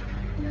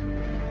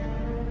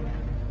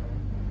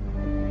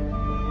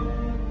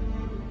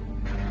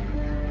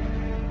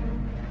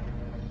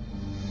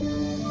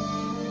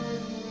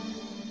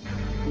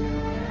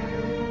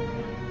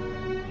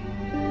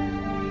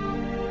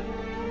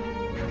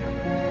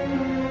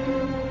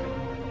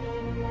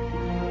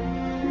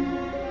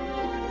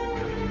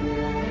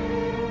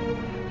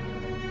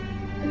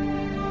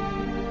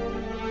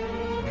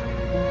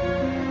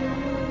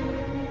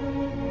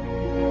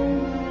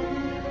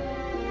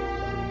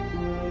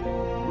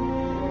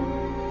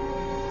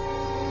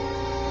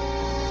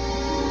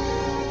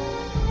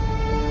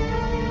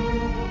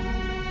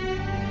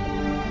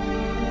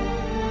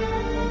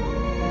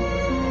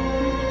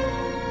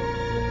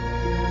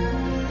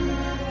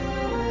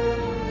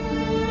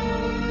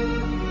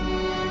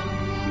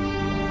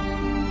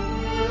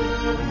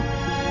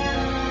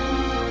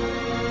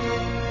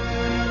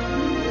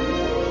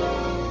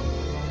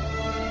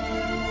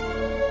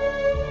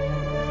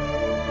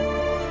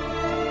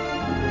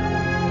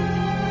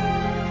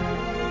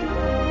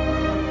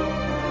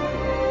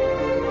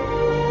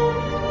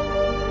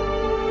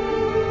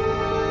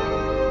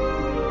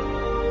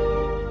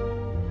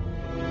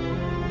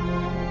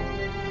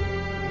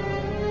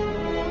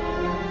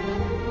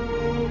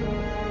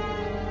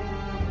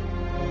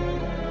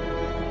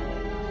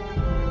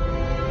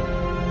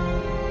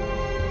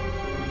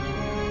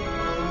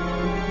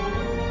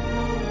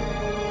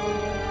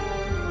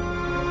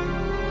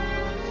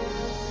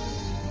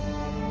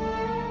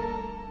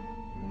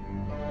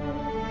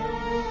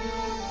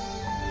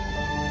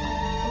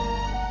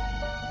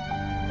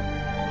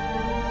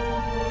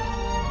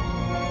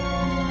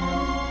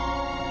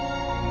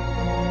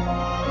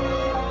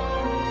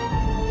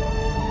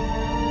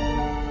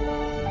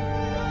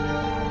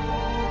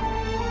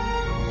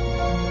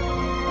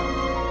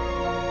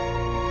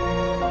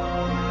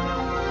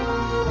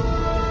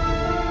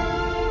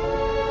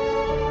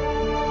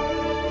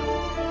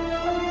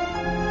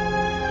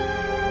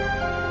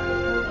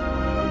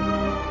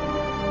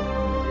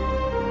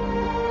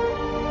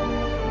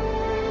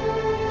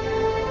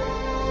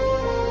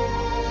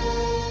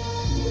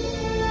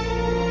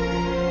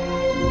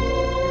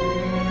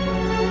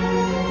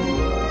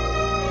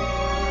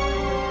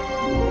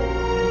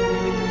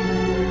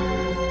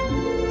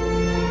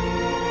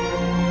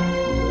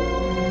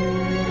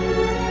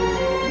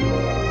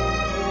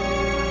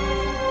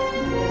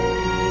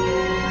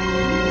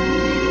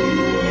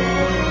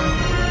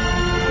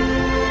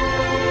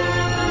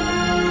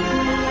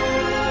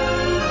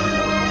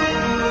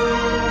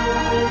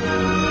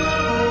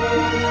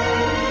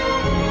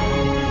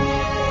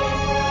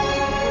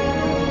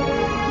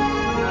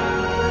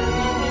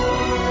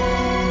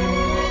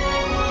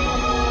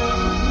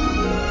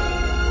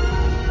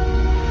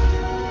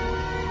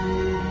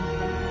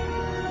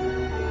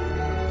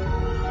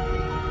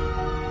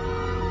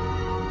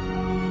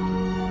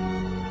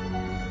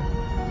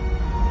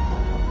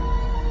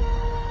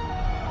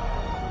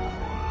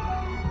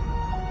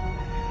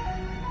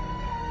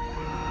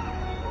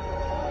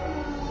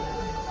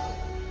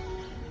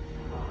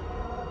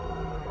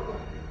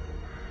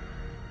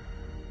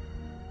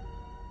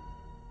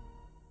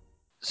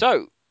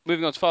 So,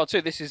 moving on to File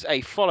 2, this is a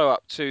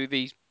follow-up to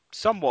the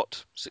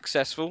somewhat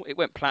successful, it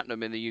went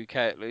platinum in the UK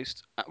at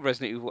least,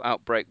 Resident Evil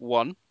Outbreak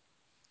 1.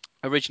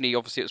 Originally,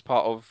 obviously, it was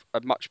part of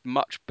a much,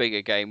 much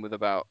bigger game with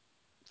about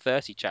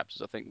 30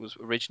 chapters, I think, was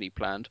originally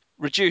planned.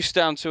 Reduced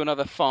down to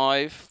another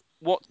 5.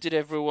 What did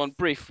everyone,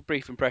 brief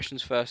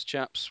impressions first,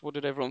 chaps, what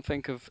did everyone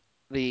think of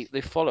the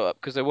follow-up?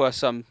 Because there were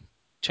some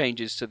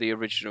changes to the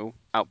original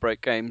Outbreak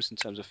games in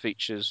terms of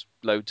features,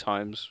 load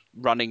times,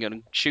 running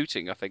and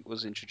shooting, I think,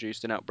 was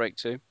introduced in Outbreak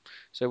 2.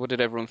 So what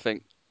did everyone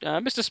think?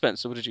 Mr.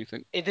 Spencer, what did you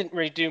think? It didn't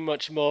really do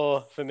much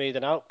more for me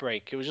than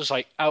Outbreak. It was just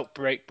like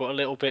Outbreak, but a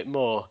little bit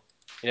more.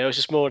 It was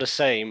just more the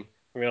same,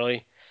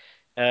 really.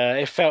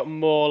 It felt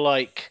more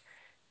like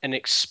an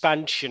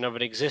expansion of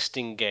an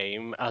existing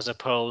game as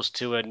opposed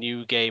to a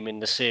new game in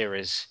the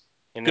series.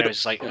 Good,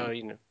 It's like,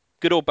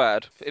 good or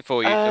bad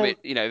for you? I Um, mean,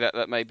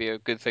 that may be a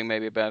good thing,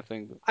 maybe a bad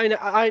thing.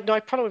 But... my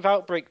problem with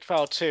Outbreak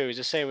File 2 is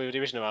the same with the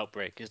original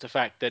Outbreak, is the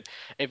fact that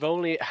it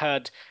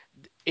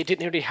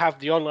didn't really have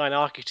the online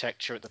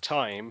architecture at the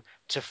time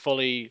to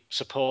fully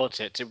support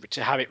it,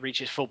 to have it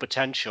reach its full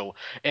potential.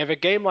 If a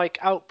game like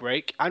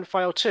Outbreak and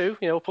File 2,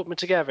 put them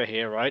together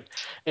here, right?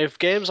 If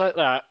games like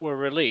that were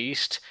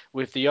released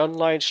with the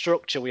online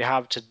structure we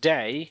have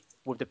today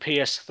with the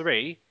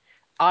PS3,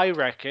 I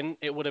reckon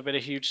it would have been a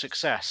huge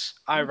success.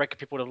 I reckon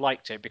people would have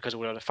liked it because it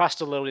would have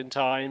faster loading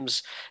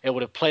times, it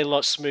would have played a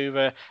lot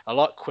smoother, a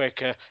lot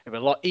quicker, it would be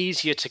a lot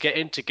easier to get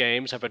into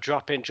games, have a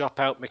drop in, drop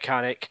out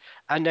mechanic,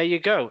 and there you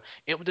go.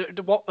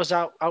 What was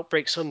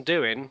Outbreak's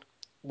undoing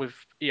with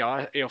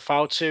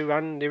File 2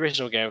 and the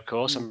original game, of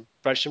course, and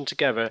bunch them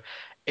together,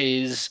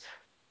 is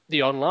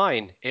the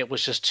online. It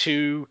was just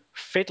too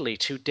fiddly,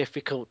 too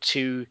difficult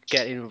to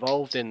get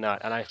involved in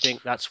that, and I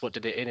think that's what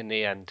did it in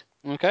the end.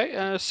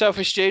 Okay,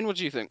 Selfish Gene, what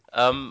do you think?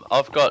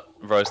 I've got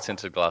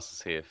rose-tinted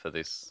glasses here for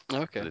this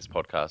Okay.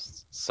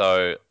 podcast,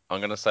 so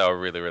I'm going to say I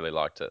really, really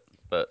liked it.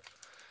 But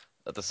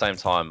at the same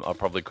time, I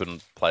probably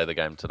couldn't play the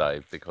game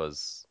today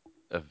because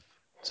of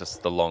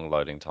just the long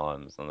loading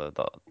times and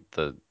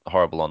the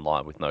horrible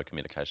online with no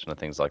communication and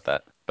things like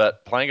that.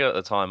 But playing it at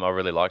the time, I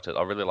really liked it.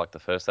 I really liked the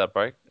first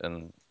Outbreak,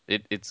 and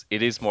it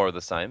is more of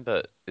the same,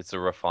 but it's a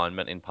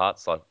refinement in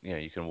parts, like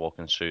you can walk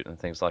and shoot and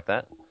things like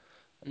that.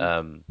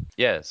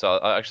 So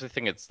I actually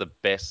think it's the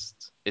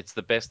best. It's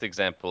the best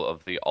example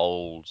of the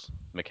old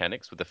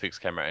mechanics with the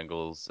fixed camera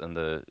angles and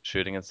the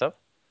shooting and stuff.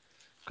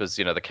 Because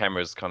the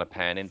cameras kind of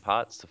pan in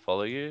parts to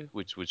follow you,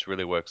 which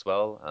really works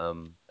well.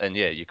 And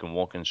yeah, you can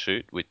walk and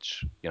shoot,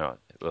 which well,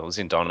 it was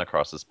in Dino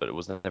Crisis, but it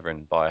was never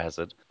in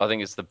Biohazard. I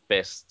think it's the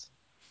best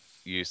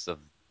use of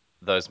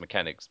those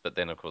mechanics. But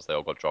then of course they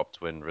all got dropped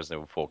when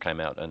Resident Evil 4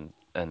 came out,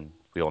 and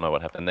we all know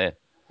what happened there.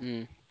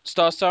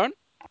 Star Stone?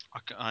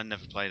 I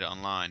never played it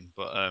online,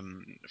 but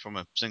from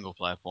a single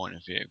player point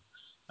of view,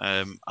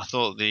 I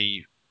thought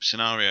the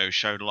scenario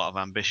showed a lot of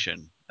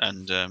ambition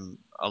and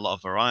a lot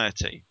of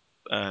variety.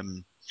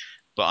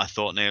 But I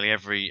thought nearly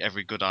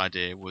every good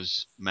idea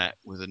was met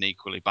with an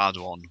equally bad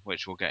one,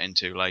 which we'll get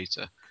into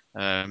later.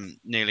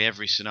 Nearly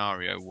every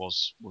scenario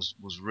was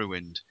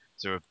ruined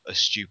through a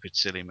stupid,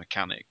 silly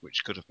mechanic,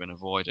 which could have been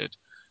avoided.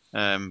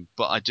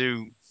 But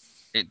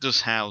it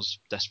does house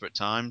Desperate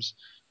Times,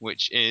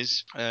 which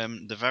is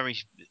the very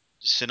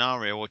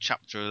scenario or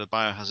chapter of the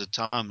Biohazard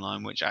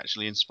timeline which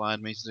actually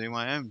inspired me to do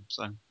my own.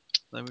 So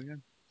there we go.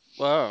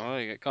 Well,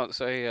 I can't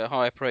say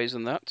higher praise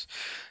than that.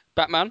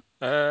 Batman?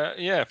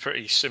 Yeah,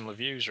 pretty similar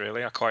views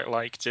really. I quite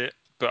liked it,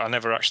 but I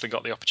never actually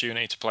got the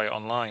opportunity to play it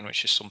online,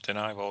 which is something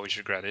I've always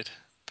regretted.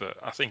 But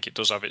I think it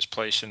does have its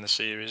place in the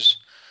series.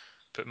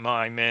 But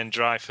my main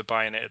drive for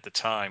buying it at the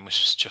time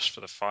was just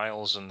for the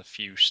files and the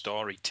few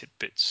story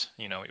tidbits,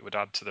 it would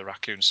add to the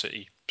Raccoon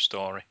City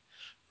story,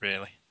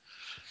 really.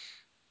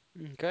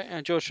 Okay,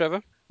 and George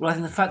Trevor? Well, I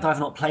think the fact that I've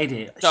not played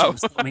it shouldn't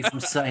stop me from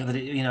saying that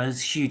it's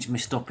a huge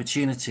missed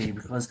opportunity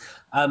because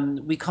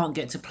we can't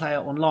get to play it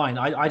online.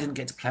 I didn't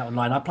get to play it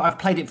online. I've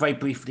played it very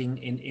briefly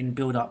in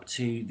build up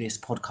to this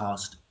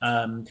podcast,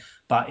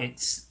 but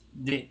it's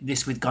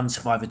this with Gun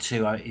Survivor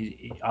 2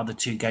 are the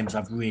two games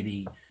I've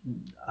really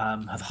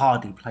have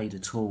hardly played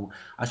at all.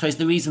 I suppose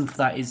the reason for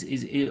that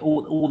is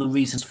all the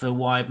reasons for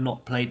why I've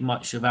not played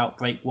much of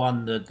Outbreak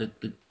 1,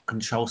 the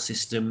control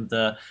system,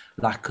 the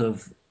lack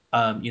of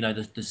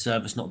the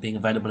service not being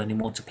available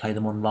anymore to play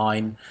them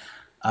online.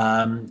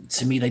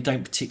 To me, they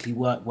don't particularly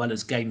work well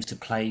as games to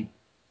play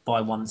by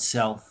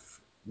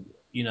oneself,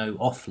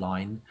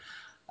 offline.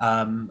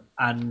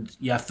 And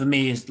yeah, for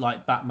me, it's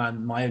like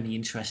Batman. My only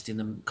interest in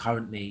them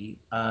currently,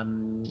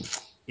 in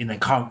their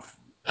current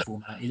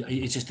format,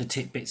 is just the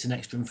tidbits and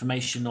extra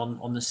information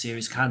on the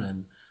series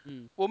canon.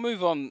 We'll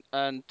move on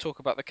and talk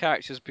about the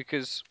characters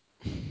because,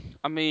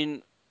 I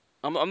mean,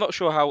 I'm not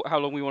sure how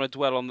long we want to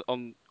dwell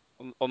on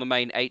the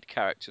main 8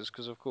 characters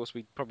because of course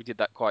we probably did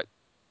that quite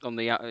on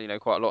the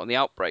quite a lot on the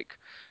Outbreak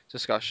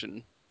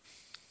discussion,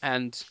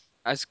 and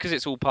because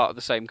it's all part of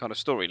the same kind of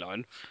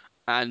storyline,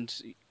 and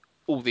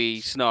all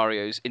the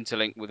scenarios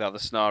interlink with other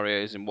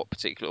scenarios in what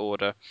particular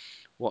order,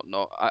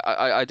 whatnot.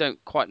 I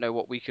don't quite know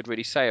what we could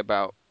really say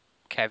about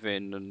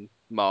Kevin and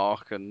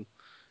Mark and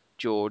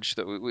George,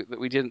 that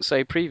we didn't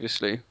say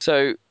previously.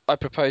 So I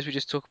propose we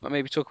just talk about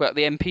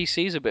the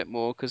NPCs a bit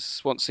more,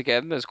 because once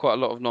again, there's quite a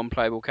lot of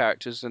non-playable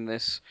characters in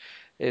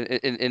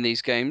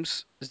these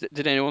games.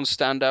 Did anyone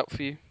stand out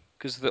for you?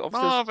 Because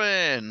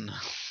Marvin.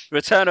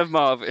 Return of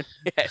Marvin,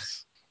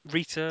 yes.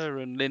 Rita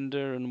and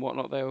Linda and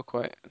whatnot, they were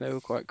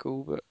quite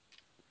cool. But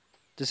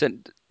does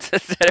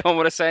anyone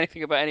want to say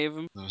anything about any of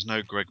them? There was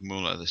no Greg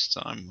Muller this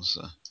time, was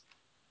there?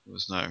 There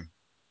was no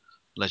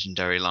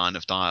legendary line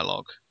of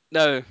dialogue.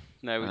 No,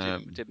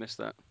 we did miss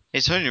that.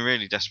 It's only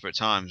really Desperate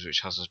Times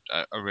which has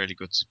a really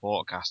good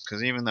support cast,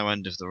 because even though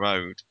End of the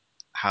Road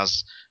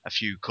has a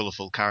few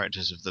colourful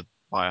characters of the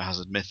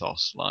Biohazard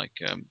mythos, like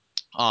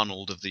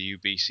Arnold of the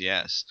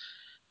UBCS,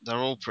 they're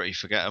all pretty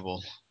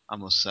forgettable, I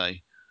must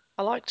say.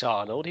 I liked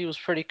Arnold. He was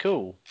pretty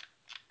cool.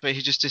 But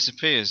he just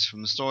disappears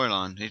from the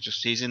storyline.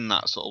 He's in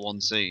that sort of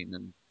one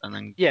scene and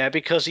then Yeah,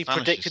 because he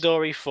vanishes. predicted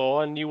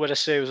RE4 and knew where the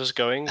series was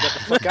going. Get the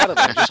fuck out of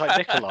there, just like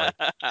Nikolai.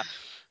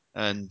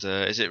 And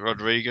is it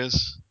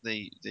Rodriguez,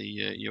 the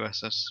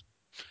USS?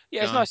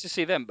 Yeah, it's guy? nice to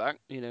see them back.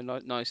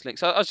 Nice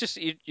links. I was just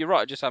you're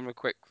right. Just having a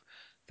quick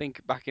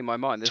think back in my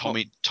mind.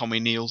 Tommy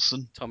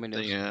Nielsen. Tommy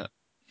Nielsen. Yeah,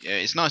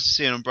 it's nice to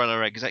see an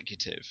Umbrella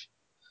executive.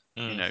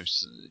 Mm.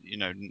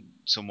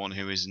 Someone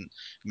who isn't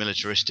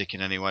militaristic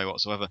in any way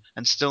whatsoever,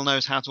 and still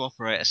knows how to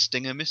operate a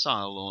Stinger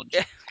missile launcher.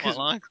 Yeah, Quite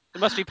like. It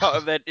must be part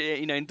of their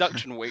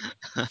induction week.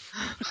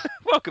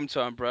 Welcome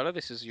to Umbrella.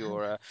 This is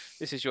your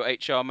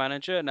HR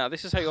manager. Now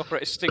this is how you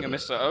operate a Stinger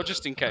missile,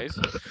 just in case.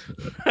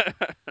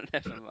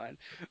 Never mind.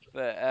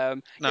 But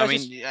No, I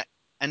mean,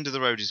 End of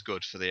the Road is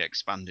good for the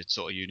expanded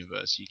sort of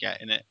universe you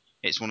get in it.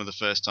 It's one of the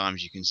first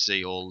times you can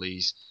see all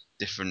these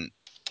different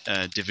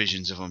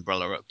divisions of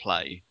Umbrella at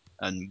play,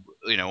 and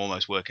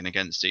almost working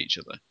against each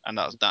other, and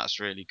that's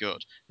really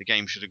good. The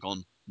game should have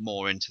gone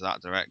more into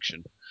that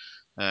direction.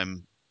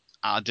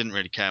 I didn't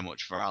really care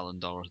much for Al and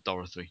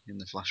Dorothy in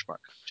the flashback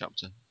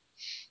chapter.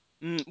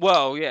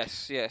 Well,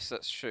 yes,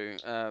 that's true.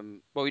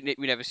 Well, we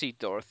never see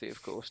Dorothy,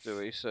 of course, do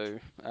we? So,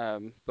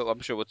 but I'm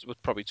sure we'll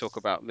probably talk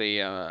about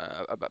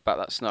about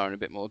that scenario in a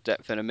bit more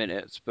depth in a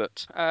minute.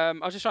 But I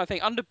was just trying to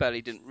think.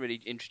 Underbelly didn't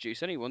really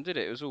introduce anyone, did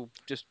it? It was all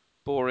just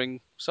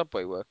boring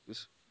subway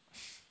workers.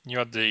 You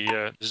had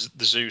the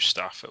zoo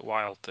staff at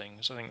Wild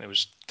Things. I think there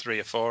was 3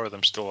 or 4 of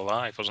them still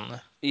alive, wasn't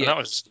there? Yeah.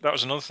 And that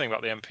was another thing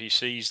about the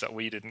NPCs that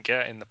we didn't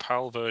get in the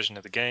PAL version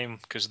of the game,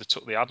 because they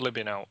took the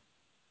ad-libbing out.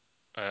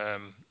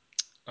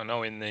 I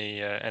know in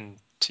the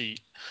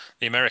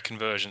the American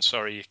version,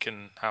 you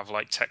can have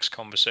like text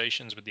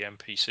conversations with the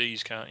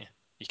NPCs, can't you?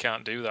 You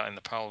can't do that in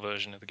the PAL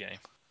version of the game.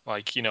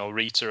 Like,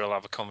 Rita will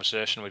have a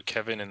conversation with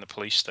Kevin in the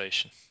police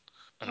station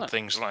and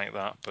things like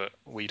that, but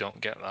we don't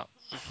get that.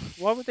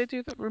 Why would they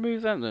do that?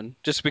 Remove them then?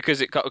 Just because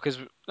we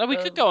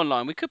could go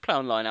online. We could play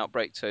online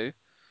Outbreak 2.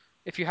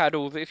 If you had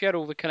all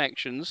the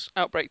connections,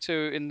 Outbreak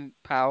 2 in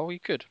PAL, you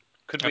could.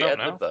 Could I we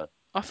don't add know. that?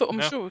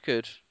 I'm sure we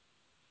could.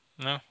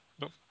 No.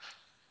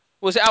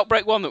 Was it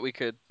Outbreak 1 that we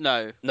could?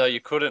 No. No,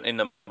 you couldn't in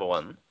number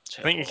 1.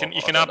 I think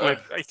you can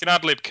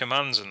ad lib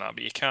commands and that,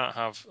 but you can't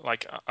have,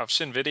 like, I've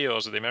seen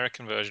videos of the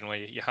American version where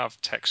you have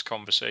text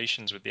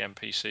conversations with the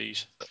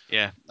NPCs.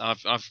 Yeah,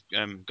 I've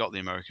got the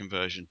American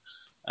version,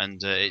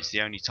 and it's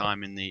the only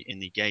time in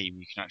the game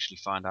you can actually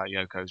find out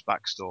Yoko's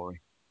backstory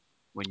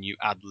when you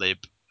ad lib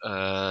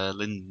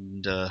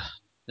Linda.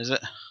 Is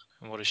it?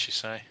 And what does she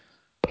say?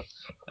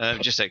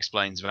 It just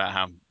explains about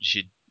how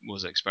she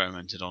was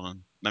experimented on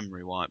and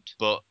memory wiped.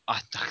 But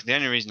the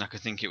only reason I could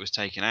think it was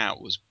taken out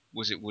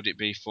would it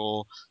be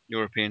for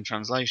European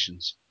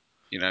translations?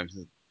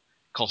 The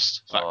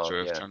cost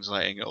factor of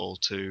translating it all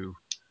to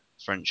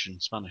French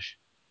and Spanish.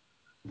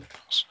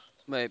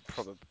 Maybe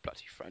probably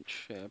bloody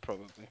French. Yeah,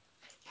 probably.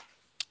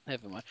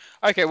 Never mind.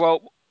 Okay,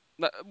 well,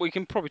 we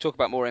can probably talk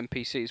about more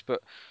NPCs,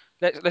 but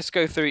let's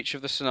go through each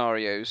of the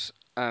scenarios.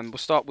 We'll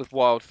start with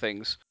Wild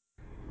Things.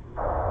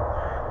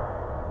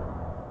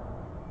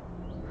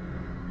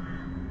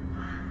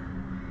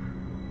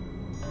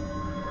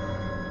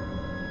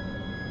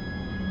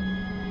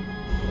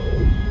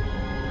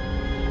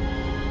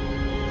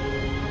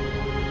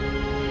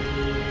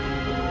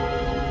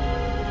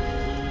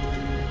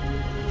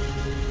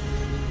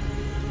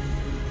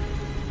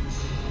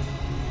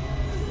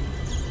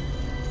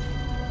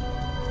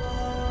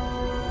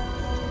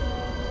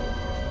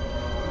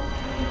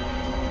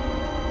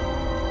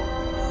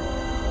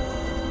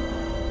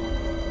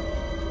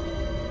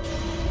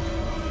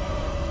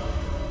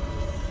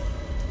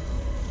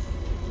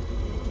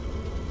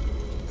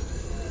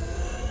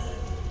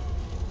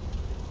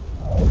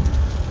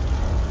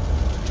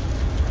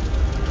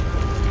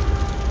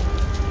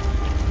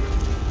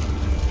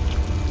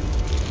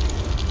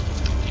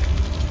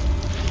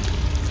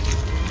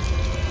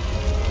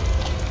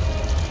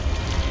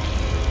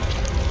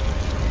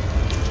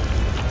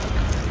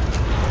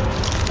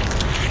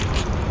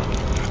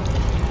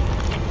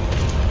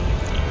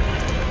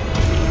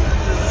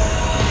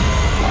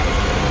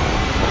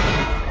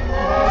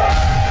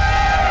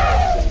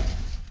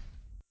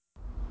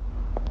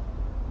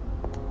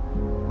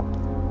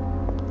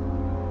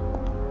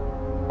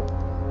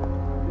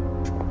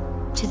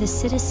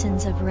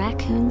 citizens of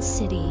Raccoon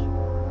City.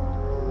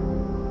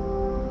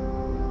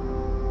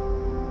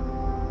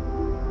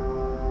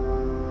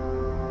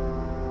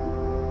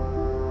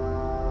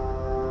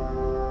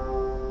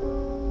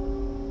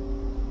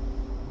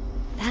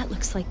 That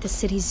looks like the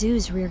city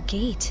zoo's rear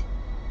gate.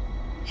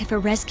 If a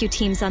rescue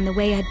team's on the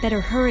way, I'd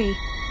better hurry.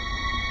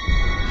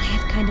 I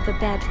have kind of a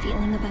bad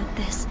feeling about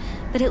this,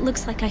 but it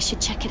looks like I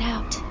should check it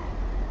out.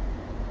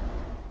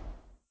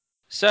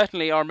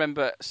 Certainly, I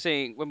remember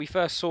seeing when we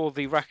first saw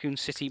the Raccoon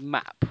City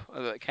map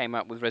that came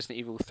out with Resident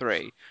Evil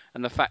 3,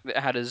 and the fact that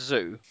it had a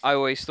zoo. I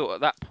always thought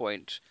at that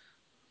point,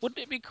 wouldn't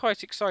it be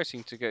quite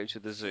exciting to go to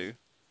the zoo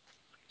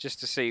just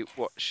to see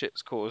what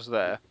shit's caused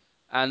there?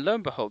 And lo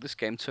and behold, this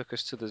game took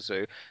us to the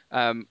zoo.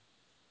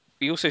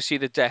 We also see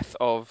the death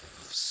of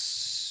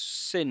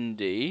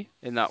Cindy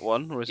in that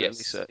one, or is it Yes.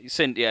 Lisa?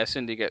 Cindy, yeah,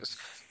 Cindy gets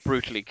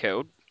brutally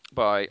killed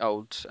by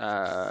old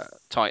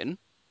Titan,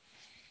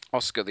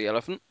 Oscar the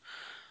elephant.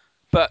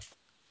 But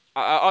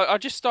I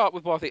just start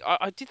with what I think.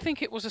 I did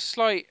think it was a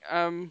slight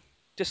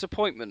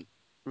disappointment,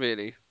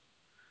 really,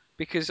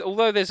 because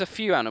although there's a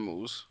few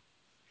animals,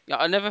 yeah,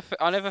 I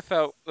never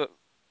felt that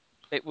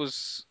it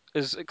was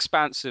as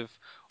expansive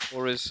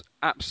or as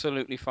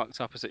absolutely fucked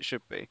up as it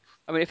should be.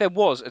 I mean, if there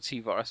was a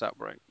T-virus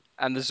outbreak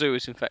and the zoo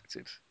is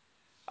infected,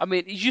 I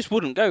mean, you just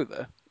wouldn't go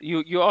there.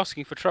 You're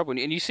asking for trouble,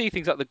 and you see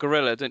things like the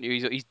gorilla, don't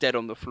you? He's dead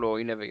on the floor.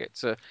 You never get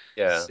to.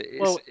 Yeah.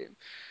 Well,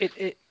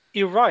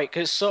 you're right,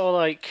 because it's sort of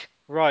like,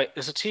 right,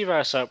 there's a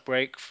T-virus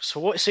outbreak, so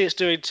what see it's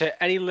doing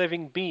to any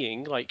living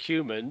being, like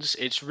humans,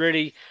 it's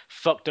really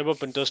fucked them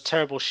up and does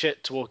terrible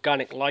shit to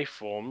organic life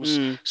forms.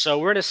 Mm. So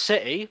we're in a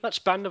city, that's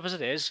bad enough as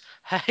it is.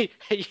 Hey,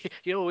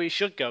 you know where we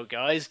should go,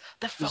 guys?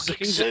 The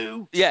fucking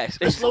zoo! Yes.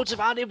 There's loads of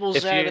animals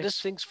If there, you but this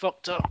thing's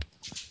fucked up.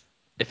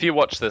 if you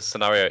watch the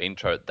scenario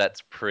intro,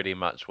 that's pretty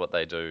much what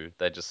they do.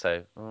 They just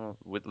say, "Oh,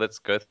 let's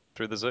go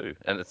through the zoo,"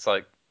 and it's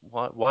like,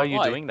 why are you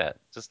Why? doing that?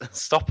 Just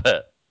stop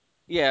it.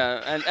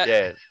 Yeah, and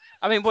Yeah,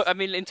 I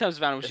mean, in terms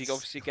of animals, you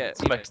obviously get,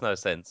 it makes no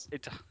sense.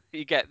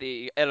 you get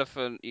the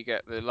elephant, you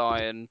get the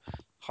lion,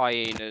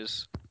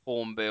 hyenas,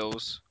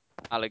 hornbills,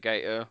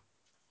 alligator.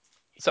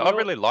 So You I know,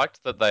 really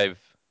liked that they've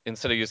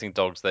instead of using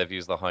dogs, they've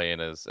used the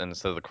hyenas, and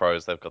instead of the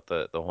crows, they've got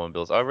the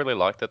hornbills. I really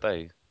like that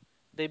they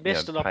they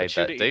missed an paid that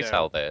opportunity,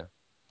 detail though, there.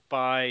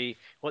 by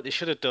what they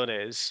should have done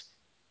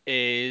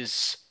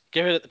is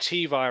given that the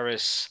T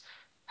virus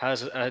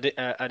has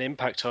an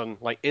impact on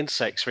like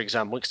insects, for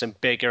example, makes them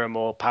bigger and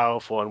more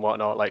powerful and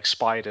whatnot, like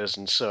spiders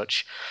and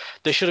such.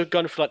 They should have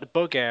gone for like the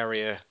bug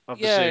area of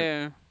the Yeah, zoo,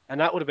 yeah. and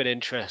that would have been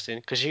interesting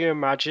because you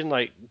imagine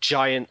like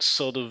giant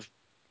sort of,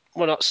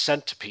 well, not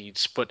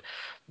centipedes, but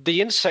the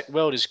insect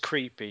world is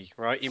creepy,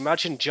 right?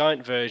 Imagine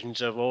giant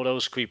versions of all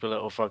those creepy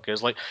little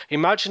fuckers. Like,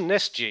 imagine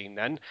this, Gene,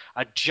 then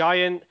a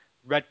giant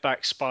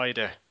redback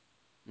spider.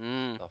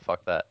 Mm. Oh,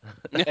 fuck that.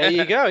 There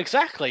you go,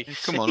 exactly.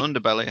 Come on, See?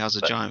 Underbelly has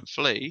a But giant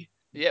flea.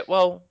 yeah,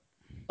 well,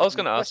 I was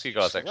going to ask That's you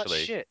guys useful. That's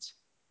actually, shit.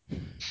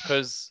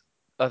 because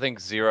I think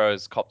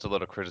Zero's copped a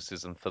lot of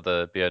criticism for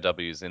the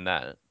BOWs in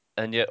that,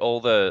 and yet all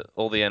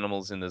the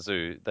animals in the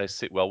zoo they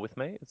sit well with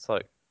me. It's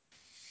like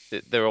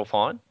they're all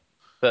fine,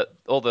 but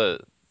all the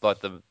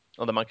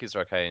monkeys are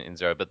okay in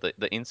Zero, but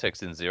the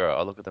insects in Zero,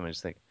 I look at them and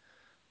just think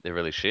they're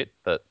really shit.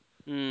 But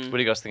Mm. what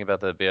do you guys think about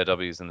the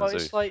BOWs in the Well, zoo?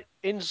 it's like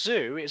in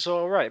zoo, it's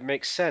all right. It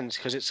makes sense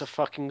because it's a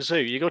fucking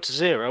zoo. You go to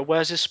Zero,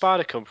 where's this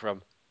spider come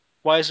from?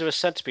 Why is there a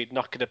centipede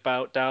knocking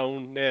about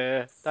down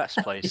near that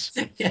place?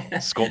 Yeah.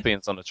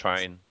 Scorpions on a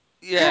train.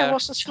 Yeah, Yeah.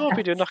 what's the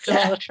scorpion doing knocking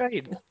about on the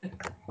train?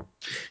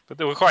 But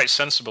they were quite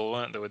sensible,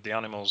 weren't they, with the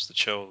animals they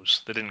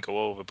chose? They didn't go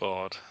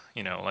overboard.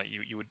 You know, like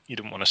you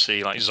didn't want to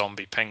see like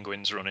zombie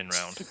penguins running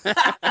around.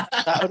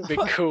 That would have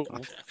been cool.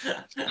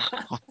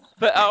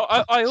 But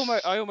I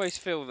almost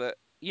feel that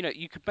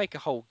you could make a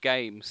whole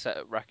game set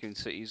at Raccoon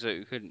City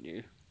Zoo, couldn't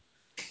you?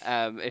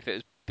 If it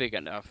was big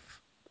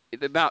enough,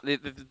 the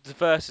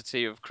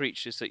diversity of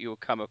creatures that you'll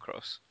come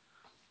across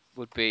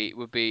would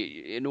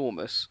be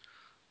enormous.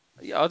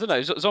 Yeah, I don't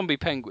know. Zombie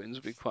penguins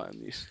would be quite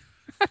amusing.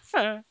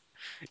 You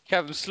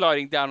have them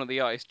sliding down on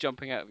the ice,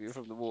 jumping out of you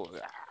from the water.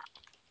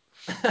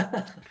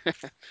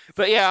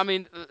 But yeah, I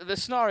mean, the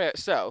scenario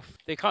itself,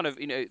 they kind of,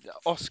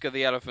 Oscar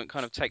the elephant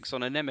kind of takes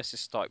on a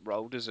nemesis type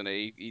role, doesn't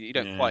he? You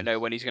don't Yeah. quite know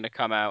when he's going to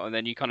come out, and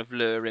then you kind of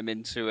lure him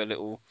into a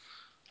little,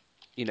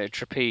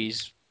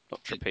 trapeze,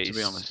 not To be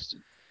trapeze. honest,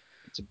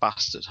 it's a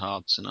bastard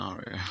hard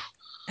scenario.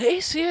 It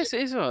is, yes,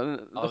 it is. Say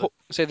the I was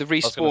going to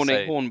respawning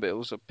say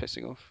hornbills are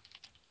pissing off.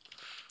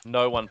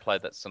 no one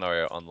played that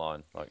scenario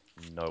online. Like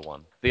no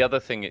one. The other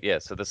thing, yeah.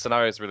 So the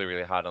scenario is really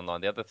really hard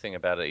online. The other thing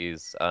about it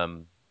is,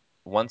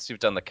 once you've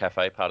done the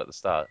cafe part at the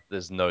start,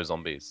 there's no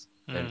zombies,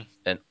 Mm. and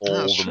That's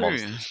all the true. Yeah.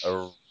 monsters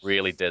are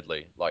really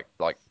deadly. Like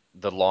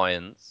the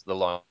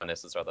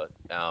lionesses rather,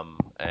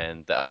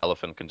 and the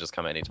elephant can just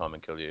come anytime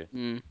and kill you.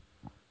 Mm.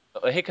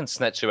 He can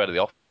snatch you out of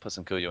the office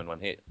and kill you in one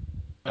hit.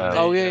 And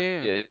Oh yeah, the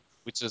yeah. Yeah,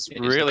 which is the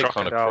really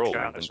kind of crocodile cruel.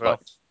 can as And well. like,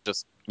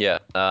 just yeah,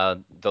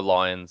 the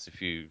lions,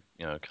 if you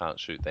can't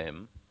shoot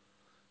them,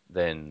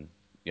 then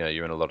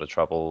you're in a lot of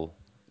trouble.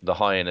 The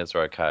hyenas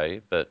are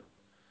okay, but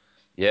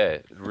Yeah,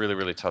 really,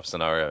 really tough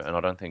scenario, and I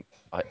don't think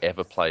I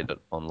ever played it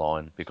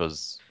online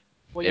because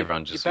Well,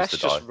 everyone you just used best to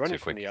just die run too it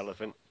from quick. the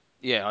elephant.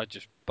 Yeah, I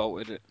just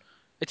bolted it.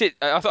 It did.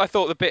 I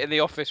thought the bit in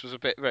the office was a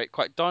bit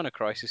quite Dino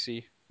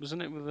Crisis-y,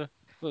 wasn't it? With The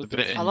the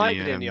bit I in liked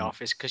it in the the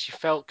office because you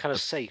felt kind of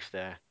the, safe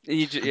there.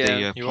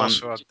 yeah. You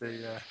plant also had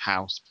the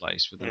house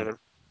place with yeah the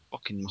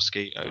fucking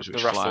mosquitoes the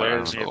which fly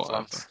around Rafflesia or whatever.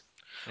 plant.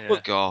 Yeah,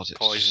 Well, God, it's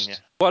poison you.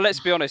 just Well, let's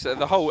be honest.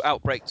 The whole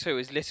Outbreak 2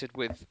 is littered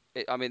with.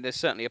 I mean, there's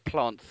certainly a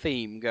plant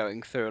theme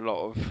going through a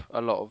lot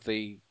of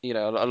the a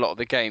lot of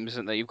the games,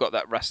 isn't there? You've got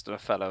that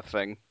Rastafeller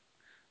thing,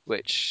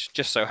 which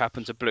just so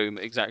happened to bloom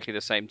at exactly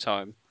the same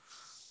time,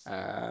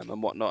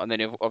 and whatnot. And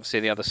then obviously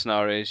in the other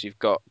scenarios, you've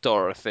got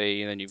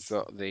Dorothy, and then you've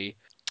got the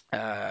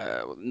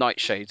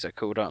nightshades. They're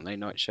called, aren't they?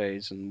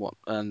 Nightshades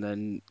and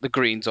then the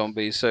green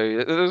zombies.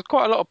 So there's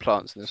quite a lot of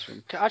plants in this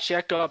one. Actually,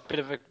 I got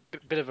a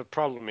bit of a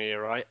problem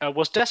here, right?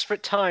 Was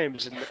Desperate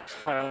Times in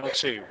File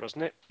 2,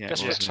 wasn't it? yeah, it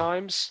Desperate was. Yeah.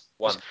 Times.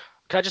 One.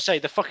 Can I just say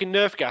the fucking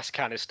Nerf gas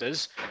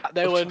canisters?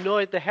 They were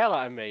annoyed the hell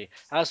out of me.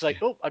 I was like,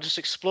 oh, I just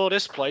explore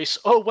this place.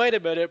 Oh, wait a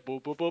minute, boom,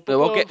 boom, boom, boom,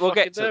 We'll boom, we'll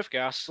fucking get to Nerf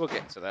gas.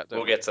 that. Don't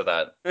We'll get to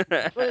that.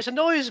 Well, it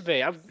annoys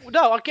me.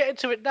 No, I'll get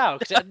into it now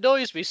because it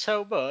annoys me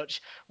so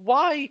much.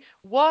 Why?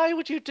 Why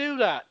would you do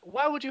that?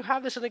 Why would you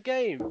have this in a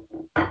game?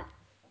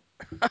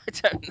 I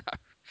don't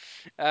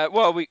know.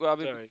 Well, I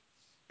mean, Sorry.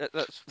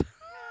 that's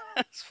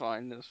that's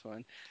fine. That's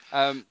fine.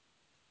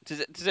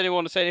 Does anyone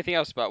want to say anything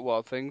else about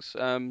Wild Things?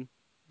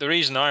 The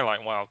reason I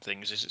like Wild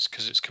Things is it's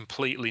because it's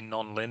completely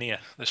non-linear.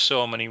 There's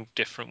so many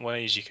different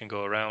ways you can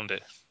go around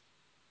it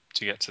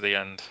to get to the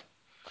end.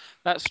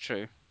 That's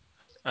true.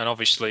 And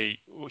obviously,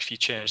 if you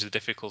change the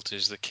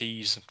difficulties, the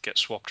keys get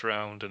swapped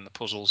around and the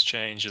puzzles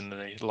change and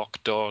the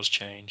locked doors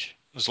change.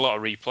 There's a lot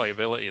of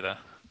replayability there.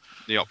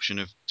 The option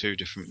of 2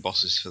 different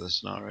bosses for the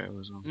scenario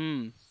as well.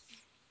 Mm.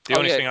 The Oh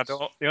only yeah.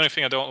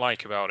 thing I don't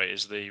like about it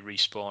is the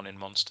respawning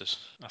monsters.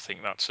 I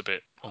think that's a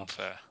bit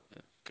unfair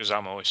because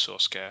ammo is so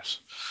scarce.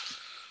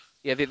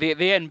 Yeah,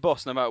 the end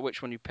boss, no matter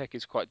which one you pick,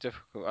 is quite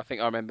difficult. I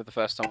think I remember the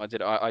first time I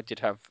did it, I did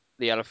have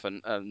the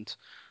elephant, and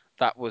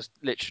that was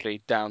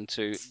literally down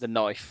to the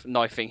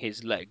knifing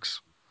his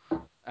legs,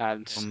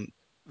 and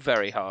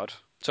very hard.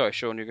 Sorry,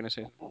 Sean, you're going to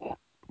say?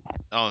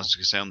 I was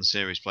going to say on the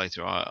series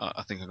playthrough,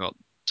 I think I got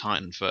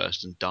Titan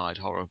first and died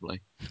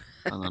horribly,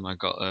 and then I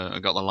got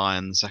the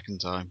lion the second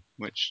time,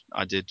 which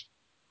I did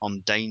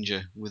on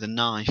danger with a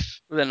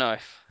knife. With a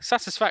knife.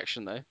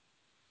 Satisfaction though.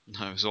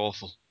 No, it was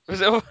awful. Was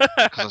it?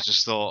 Because I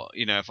just thought,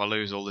 if I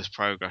lose all this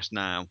progress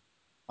now,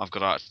 I've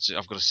got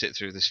to sit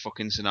through this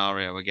fucking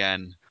scenario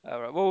again.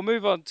 All right. Well, we'll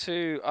move on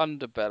to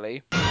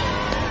Underbelly.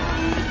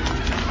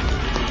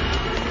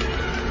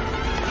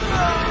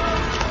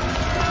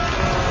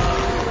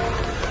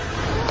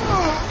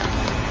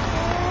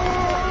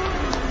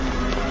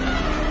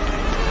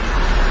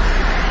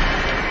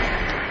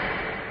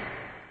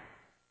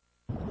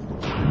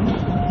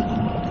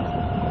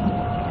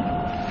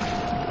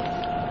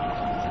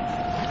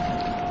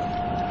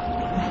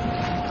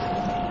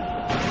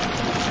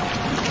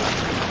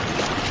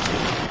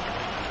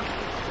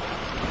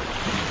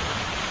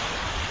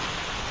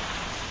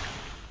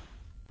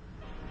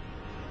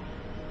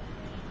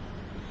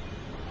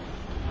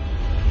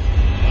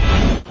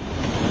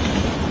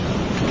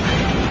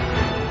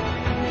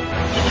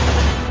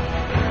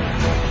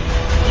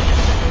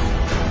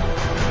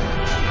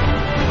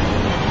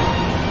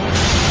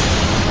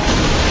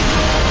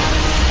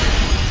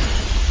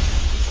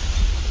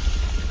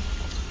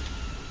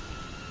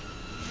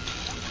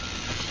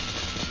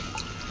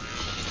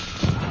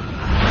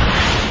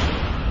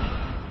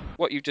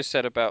 What you've just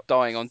said about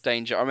dying on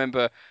danger, I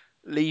remember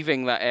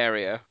leaving that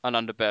area, an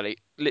Underbelly,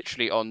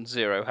 literally on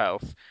 0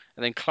 health,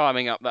 and then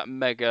climbing up that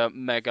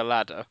mega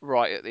ladder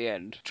right at the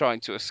end, trying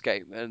to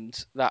escape,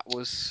 and that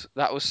was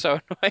so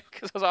annoying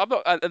because I was like, I'm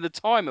not, and the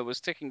timer was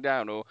ticking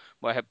down, or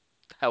my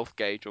health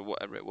gauge or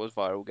whatever it was,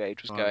 viral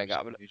gauge was going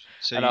Virus up, gauge.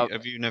 So and I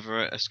have you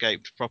never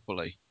escaped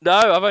properly? no,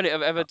 I've only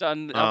ever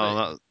done.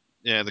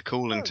 Yeah, the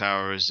cooling Oh.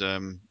 tower is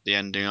the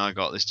ending I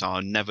got this time.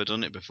 I've never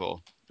done it before.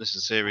 This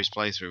is a series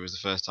playthrough. Was the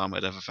first time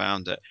I'd ever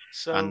found it,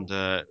 So and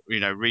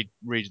read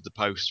the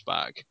post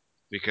back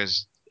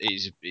because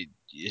it's a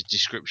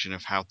description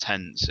of how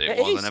tense it It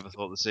was. I is. never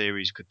thought the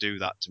series could do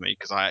that to me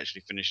because I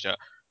actually finished it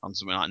on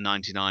something like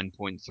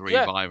 99.3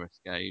 Yeah, virus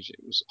gauge.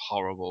 It was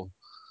horrible.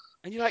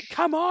 and you're like,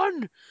 come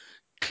on,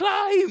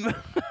 climb.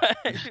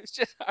 It's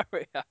just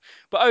hurry up.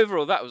 But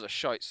overall, that was a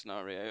shite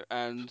scenario,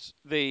 and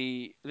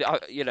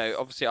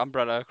obviously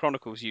Umbrella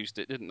Chronicles used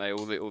it, didn't they?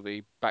 All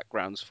the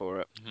backgrounds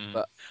for it.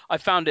 But I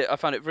found it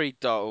very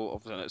dull,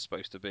 obviously than it's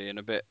supposed to be, and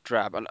a bit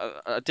drab. And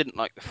I didn't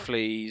like the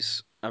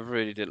fleas. I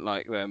really didn't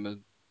like them.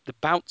 And the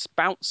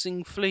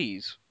bouncing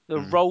fleas. The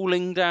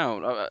rolling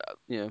down.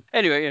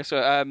 Anyway, yeah.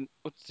 So,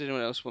 what did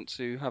anyone else want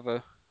to have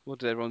a? What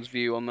did everyone's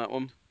view on that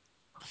one?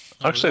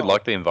 I actually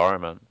like the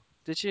environment.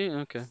 Did you?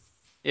 Okay.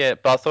 Yeah,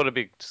 but I thought it'd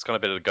be just kind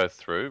of better to go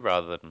through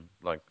rather than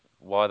like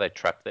why are they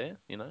trapped there?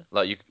 You know,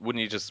 like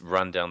wouldn't you just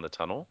run down the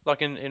tunnel?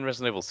 Like in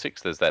Resident Evil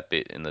 6, there's that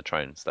bit in the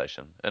train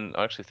station, and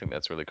I actually think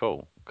that's really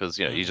cool because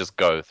you just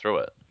go through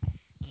it.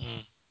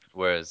 Mm.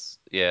 Whereas,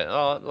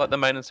 like the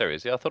maintenance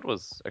areas, I thought it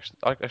was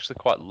I actually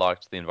quite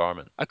liked the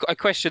environment. I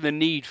question the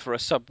need for a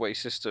subway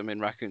system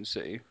in Raccoon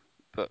City,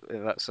 but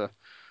that's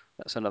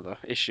another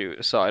issue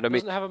aside. I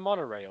mean, Doesn't it have a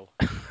monorail?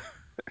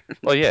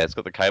 Well, yeah, it's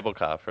got the cable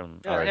car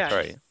from Yeah, yeah.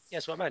 RE3. Yeah,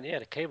 that's what I meant. Yeah,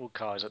 the cable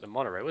car is at the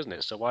monorail, isn't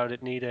it? So why would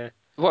it need a?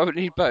 why would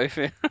it need both?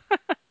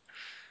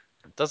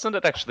 Doesn't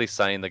it actually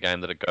say in the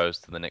game that it goes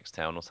to the next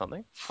town or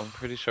something? I'm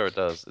pretty sure it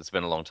does. It's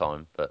been a long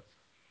time, but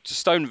To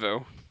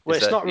Stoneville. Well,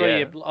 is it's that not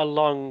really a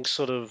long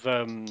sort of.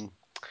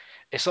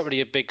 It's not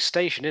really a big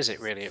station, is it?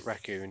 Really, at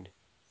Raccoon.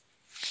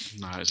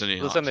 No, it's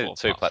only Well, there's like only 4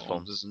 two platforms,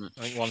 platforms. isn't it?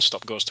 I think one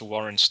stop goes to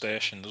Warren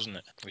Station, doesn't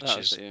it? Which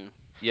That's is it,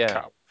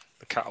 Yeah,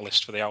 the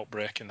catalyst for the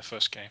outbreak in the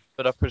first game.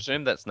 but I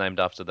presume that's named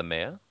after the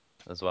mayor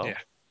as well, Yeah,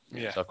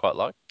 yeah. which I quite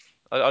like.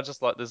 I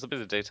just like there's a bit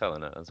of detail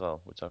in it as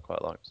well, which I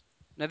quite liked.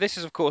 Now, this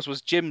is, of course,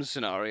 was Jim's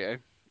scenario,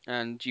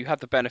 and you had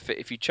the benefit,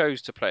 if you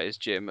chose to play as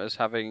Jim, as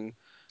having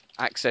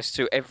access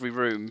to every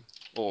room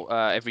or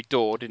every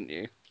door, didn't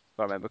you? If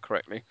I remember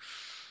correctly.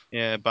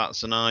 Yeah,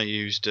 Bats and I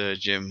used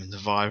Jim. The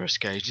virus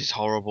gauge is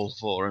horrible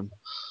for him.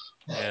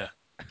 Yeah.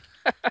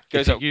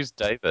 Goes If up. you use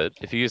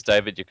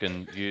David, you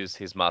can use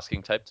his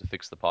masking tape to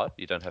fix the pipe.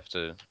 You don't have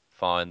to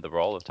find the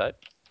roll of tape.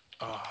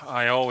 Oh,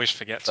 I always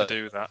forget to So,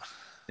 do that.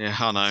 Yeah,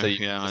 I know. so you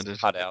can Yeah, I just did.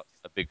 cut out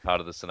a big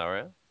part of the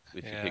scenario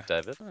if you Yeah. pick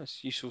David.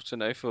 That's useful to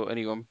know for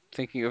anyone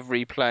thinking of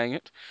replaying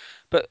it.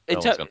 But in No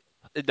one's terms,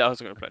 gonna. no, I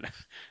was going to play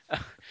it.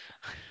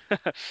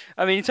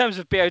 I mean, in terms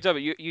of BOW,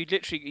 you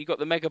literally you got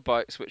the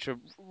megabytes, which are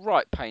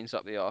right pains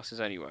up the arses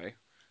anyway.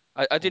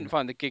 I didn't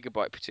find the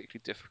gigabyte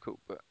particularly difficult,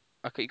 but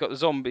okay, you got the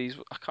zombies.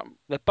 I can't.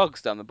 There are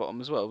bugs down the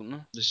bottom as well, isn't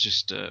there? There's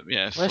just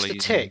Where's the fleas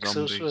and ticks?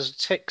 There's zombies.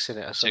 ticks in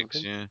it or Ticks,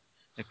 something. yeah.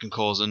 It can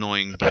cause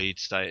annoying bleed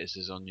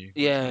statuses on you, which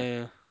Yeah, make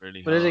yeah. it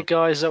really What are the hard.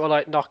 guys that were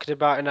like knocking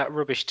about in that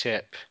rubbish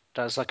tip?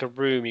 That's like a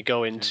room you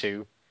go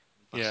into.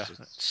 Yeah, Bastards.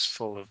 it's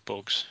full of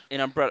bugs.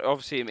 In Umbrella,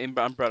 obviously in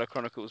Umbrella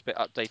Chronicles, a bit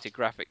updated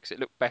graphics. It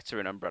looked better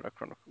in Umbrella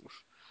Chronicles,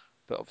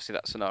 but obviously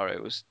that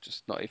scenario was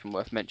just not even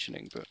worth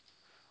mentioning. But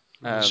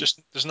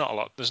There's not a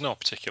lot. There's no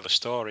particular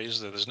story, is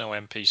there? There's no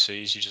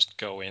NPCs. You just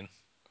go in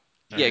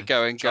yeah,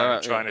 and go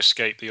out. try and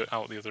escape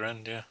out the other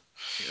end. Yeah.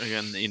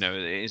 Again,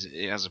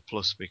 it has a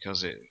plus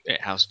because it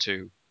has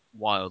two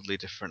wildly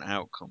different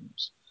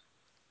outcomes.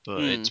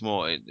 But it's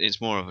more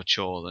of a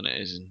chore than it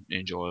is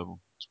enjoyable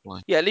to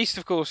play. Yeah, at least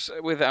of course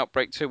with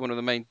Outbreak 2, one of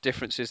the main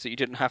differences that you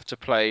didn't have to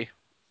play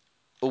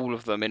all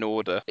of them in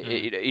order.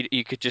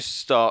 You could just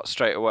start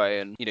straight away,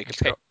 and you could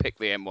pick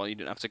the M1. You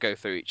didn't have to go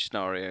through each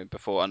scenario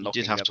before You did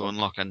unlocking have the to other one.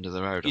 unlock End of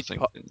the Road, I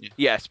think, didn't you?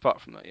 Yes, apart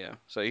from that, yeah.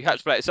 So you had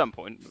to play it at some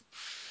point.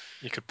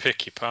 You could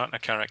pick your partner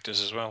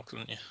characters as well,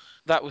 couldn't you?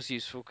 That was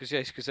useful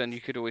because then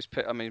you could always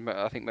pick. I mean,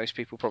 I think most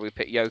people probably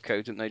pick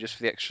Yoko, didn't they, just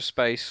for the extra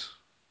space?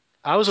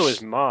 I was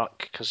always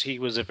Mark because he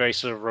was a very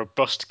sort of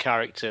robust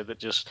character that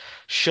just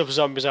shoves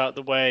zombies out of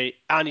the way,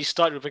 and he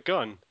started with a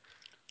gun.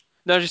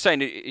 No, I'm just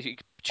saying you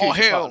could choose your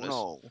hell partners.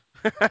 no!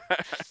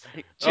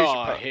 Choose your Oh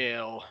partner.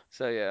 hell!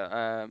 So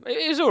yeah, it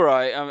is all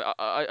right.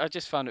 I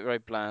just found it very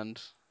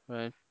bland.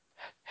 Right.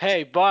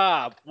 Hey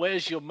Bob,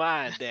 where's your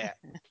mind at?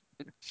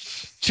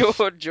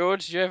 George, do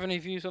you have any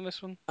views on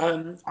this one?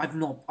 I've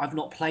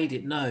not played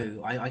it.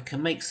 No, I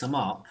can make some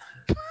up.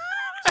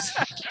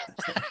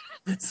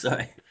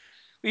 Sorry.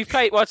 You've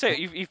played. Well, I tell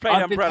you, you've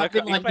played Umbrella. I've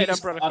been You've like played you.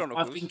 Umbrella I've been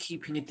Chronicles.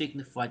 keeping a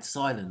dignified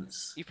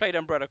silence. You've played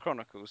Umbrella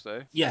Chronicles,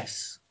 though.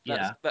 Yes.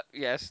 Yeah.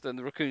 Yes. Then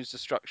the Raccoon's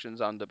Destruction's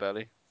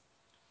Underbelly.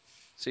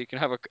 So you can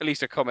have at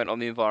least a comment on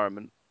the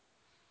environment.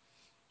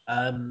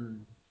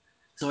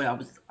 Sorry,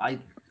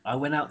 I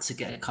went out to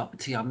get a cup of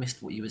tea. I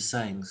missed what you were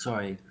saying.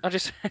 Sorry. I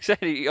just said,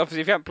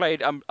 obviously, if you haven't played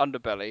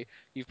Underbelly,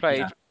 you've played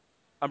Yeah.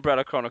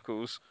 Umbrella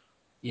Chronicles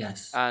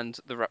Yes. and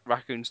the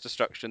Raccoon's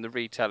Destruction, the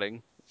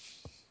retelling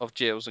of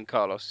Jill's and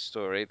Carlos'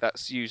 story.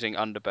 That's using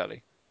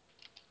Underbelly,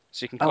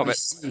 so you can Oh, I comment.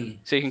 see.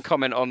 So you can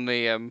comment on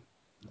the All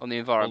of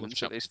environments at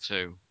Chapter least.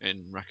 2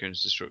 in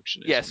Raccoon's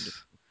Destruction is under.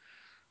 Yes.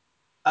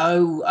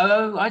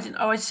 I didn't.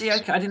 Oh, I see.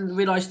 Okay, I didn't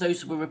realise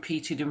those were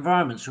repeated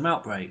environments from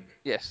Outbreak.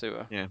 Yes, they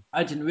were. Yeah.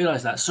 I didn't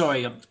realise that.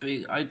 Sorry.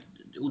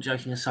 All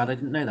joking aside, I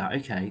didn't know that.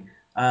 Okay.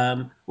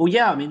 Well,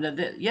 yeah. I mean,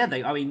 yeah.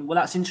 I mean, well,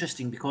 that's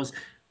interesting because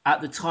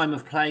at the time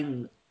of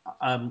playing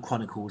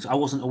Chronicles, I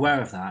wasn't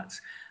aware of that,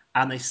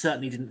 and they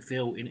certainly didn't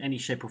feel in any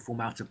shape or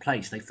form out of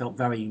place. They felt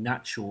very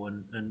natural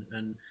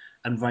and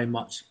very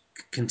much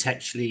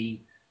contextually,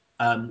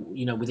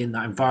 within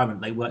that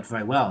environment. They worked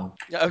very well.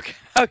 Yeah, okay.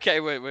 Okay.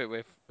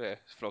 We're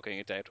flogging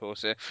a dead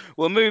horse here.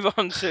 We'll move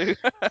on to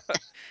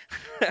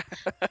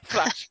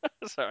Flash.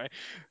 Sorry.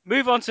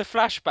 Move on to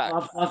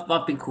Flashback.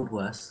 I've been called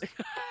worse.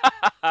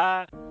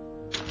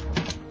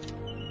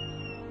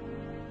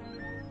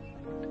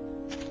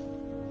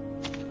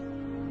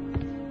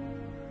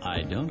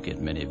 I don't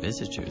get many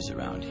visitors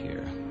around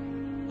here.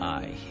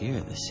 I hear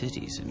the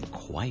city's in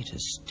quite a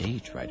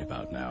state right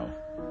about now.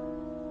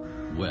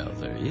 Well,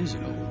 there is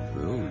an old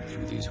road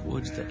through these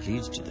woods that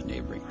leads to the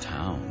neighboring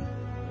town.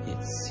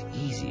 It's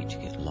easy to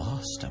get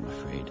lost, I'm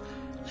afraid.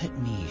 Let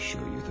me show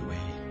you the way.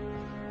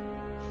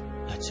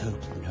 Let's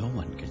hope no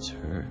one gets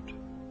hurt.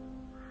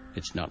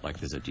 It's not like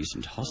there's a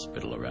decent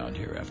hospital around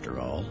here after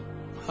all.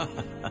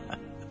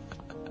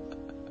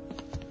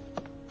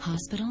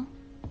 Hospital?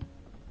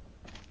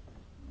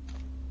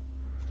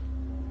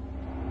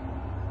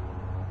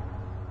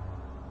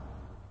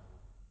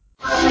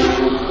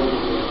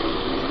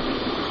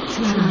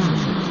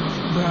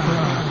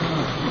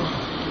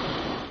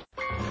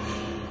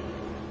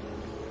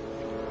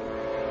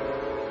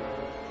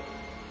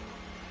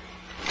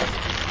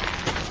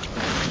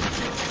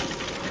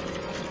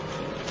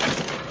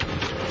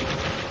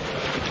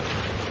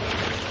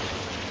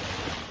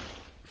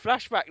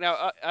 Flashback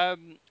now.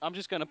 I'm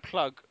just going to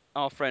plug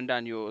our friend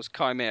and yours,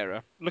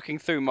 Chimera. Looking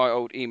through my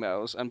old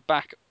emails, and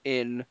back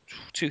in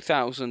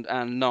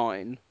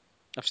 2009,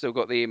 I've still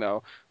got the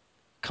email.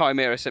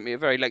 Chimera sent me a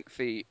very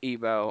lengthy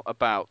email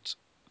about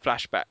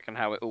Flashback and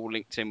how it all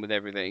linked in with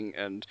everything,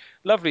 and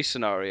lovely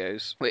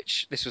scenarios.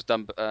 Which this was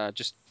done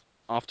just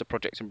after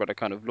Project Umbrella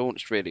kind of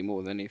launched, really,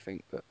 more than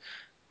anything. But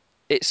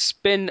it's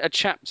been a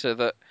chapter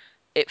that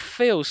it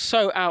feels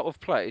so out of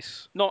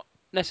place. Not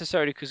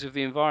necessarily because of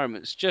the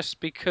environments,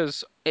 just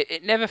because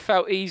it never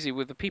felt easy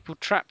with the people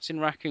trapped in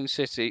Raccoon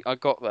City. I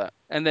got that.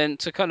 And then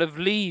to kind of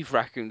leave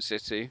Raccoon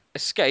City,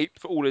 escape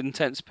for all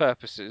intents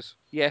purposes.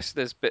 Yes,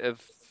 there's a bit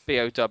of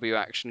BOW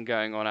action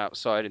going on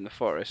outside in the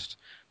forest,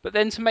 but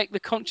then to make the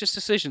conscious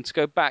decision to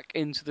go back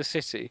into the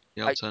city.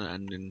 The alternate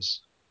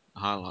endings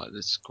highlight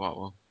this quite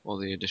well, or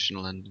the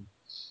additional ending.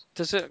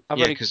 Does it?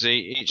 Yeah, because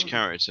each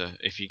character,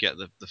 if you get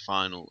the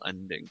final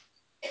ending,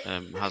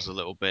 has a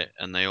little bit,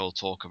 and they all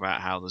talk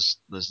about how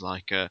there's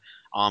like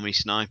army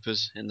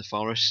snipers in the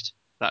forest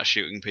that are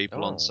shooting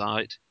people on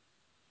sight,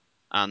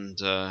 and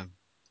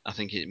I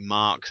think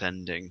Mark's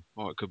ending,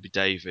 or it could be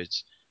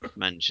David's,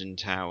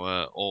 mentioned how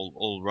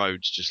all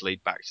roads just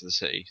lead back to the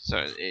city,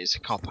 so it's a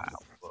cop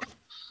out.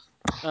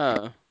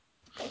 Oh.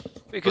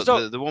 Because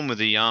But the one with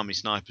the army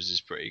snipers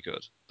is pretty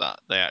good. That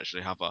they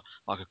actually have a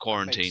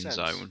quarantine sense.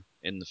 zone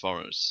in the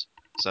forest,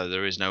 so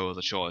there is no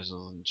other choice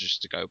other than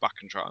just to go back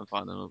and try and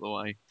find another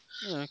way.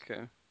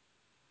 Okay,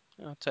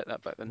 I'll take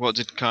that back then. What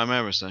did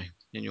Chimera say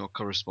in your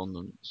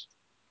correspondence?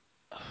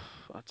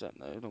 I don't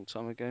know, a long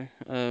time ago.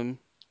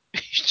 You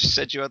just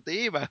said you had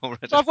the email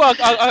already. Well,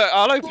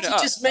 I'll open it You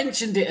up. just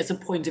mentioned it as a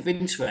point of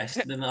interest,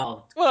 and then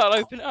Well, I'll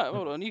open it up.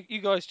 Hold on,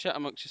 you guys chat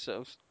amongst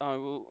yourselves. I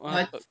will.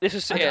 This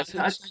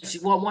is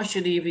why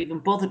should he have even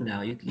bothered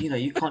now? You know,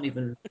 you can't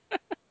even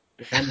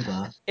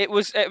remember. It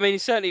was. I mean,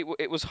 certainly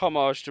it was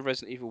homage to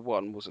Resident Evil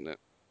 1, wasn't it?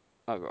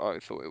 I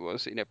thought it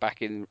was. You know,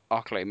 back in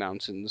Arklay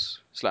Mountains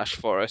 /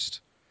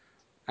 forest,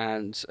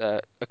 and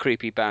a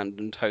creepy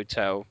abandoned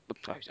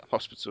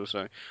hospital.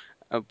 Sorry.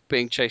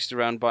 Being chased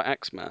around by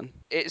Axeman.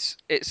 It's.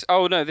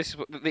 Oh no, this is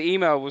what the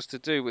email was to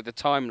do with the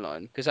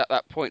timeline, because at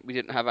that point we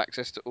didn't have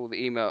access to all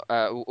the email,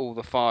 all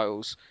the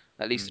files,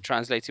 at least the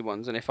translated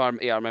ones. And if I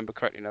remember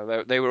correctly,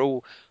 no, they were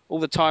all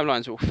the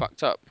timelines were all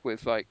fucked up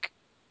with like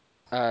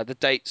the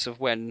dates of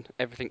when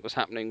everything was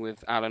happening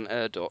with Alan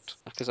Erdott,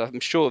 because I'm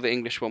sure the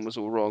English one was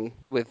all wrong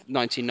with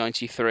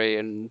 1993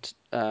 and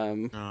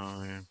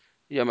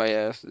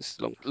yeah, it's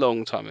a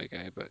long time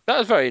ago, but that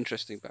was very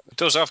interesting back then. It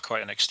does have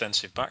quite an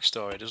extensive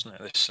backstory, doesn't it?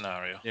 This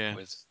scenario. Yeah,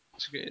 with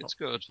it's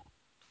good.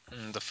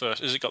 The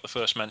first has it got the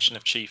first mention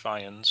of Chief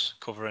Irons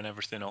covering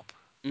everything up?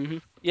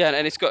 Yeah,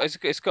 and it's got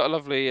a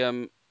lovely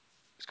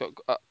it's got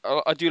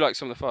I do like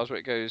some of the files where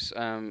it goes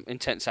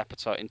intense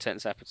appetite,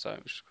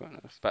 which is quite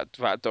nice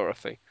about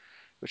Dorothy,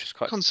 which is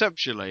quite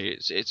conceptually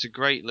it's a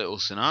great little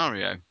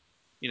scenario,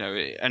 you know.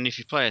 And if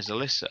you play as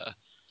Alyssa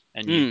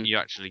and you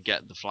actually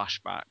get the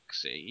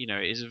flashbacks, you know,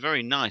 it is a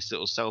very nice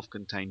little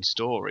self-contained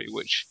story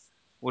which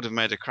would have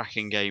made a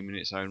cracking game in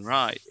its own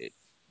right.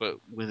 But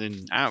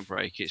within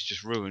Outbreak, it's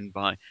just ruined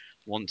by,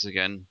 once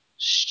again,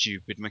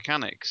 stupid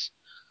mechanics.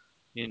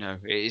 You know,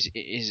 it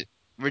is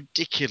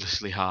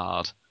ridiculously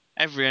hard.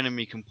 Every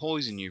enemy can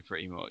poison you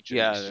pretty much,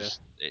 and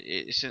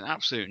it's an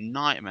absolute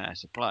nightmare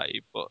to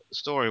play. But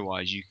story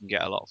wise, you can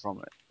get a lot from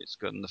it. It's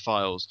good, and the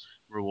files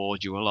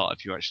reward you a lot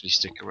if you actually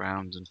stick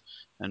around and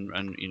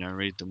you know,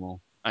 read them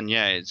all. And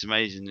yeah, it's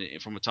amazing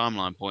from a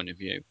timeline point of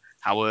view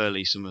how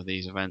early some of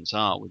these events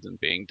are, with them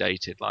being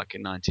dated like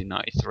in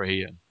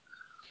 1993, and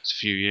it's a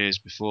few years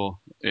before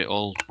it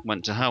all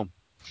went to hell.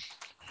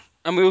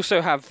 And we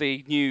also have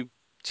the new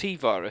T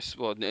virus,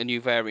 well, a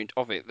new variant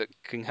of it that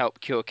can help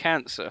cure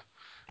cancer,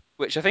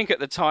 which I think at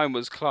the time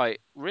was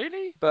quite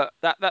really, but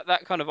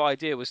that kind of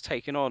idea was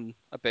taken on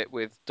a bit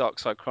with Dark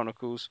Side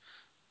Chronicles.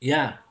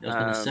 Yeah, I was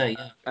going to say.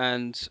 Yeah.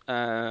 And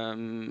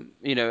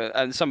you know,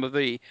 and some of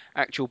the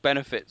actual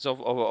benefits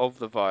of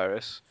the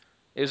virus.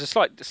 It was a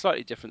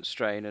slightly different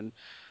strain, and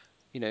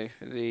you know,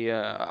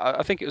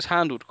 I think it was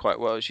handled quite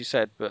well, as you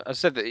said. But I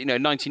said that, you know,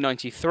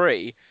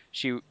 1993,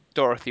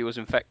 Dorothy was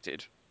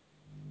infected,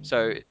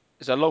 so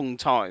it's a long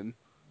time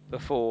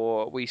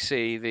before we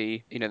see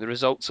the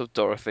results of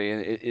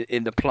Dorothy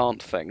in the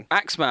plant thing.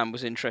 Axeman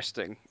was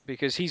interesting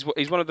because he's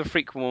one of the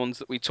frequent ones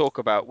that we talk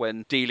about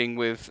when dealing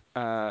with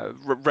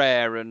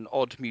rare and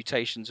odd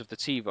mutations of the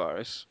T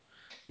virus.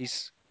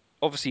 He's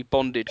obviously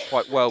bonded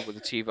quite well with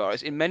the T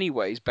virus, in many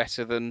ways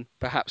better than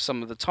perhaps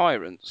some of the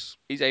tyrants.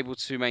 He's able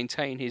to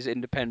maintain his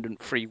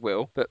independent free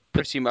will, but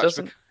pretty much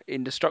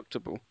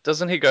indestructible.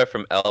 Doesn't he go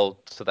from L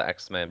to the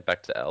Axeman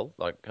back to L?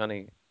 Like, can't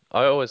he?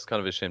 I always kind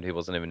of assumed he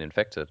wasn't even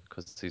infected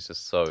because he's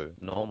just so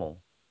normal.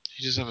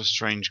 He does have a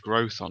strange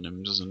growth on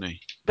him, doesn't he?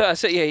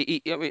 That's it.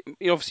 Yeah. I mean,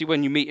 obviously,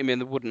 when you meet him in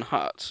the wooden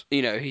hut,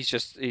 he's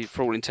just,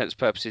 for all intents and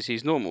purposes,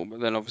 he's normal. But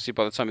then, obviously,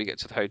 by the time you get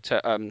to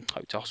the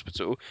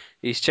hospital,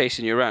 he's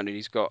chasing you around, and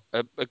he's got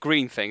a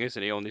green thing,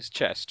 isn't he, on his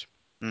chest?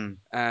 Mm.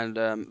 And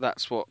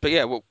that's what. But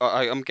yeah, well,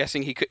 I'm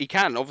guessing he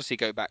can obviously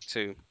go back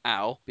to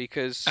Al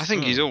because I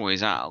think he's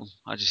always Al.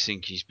 I just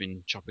think he's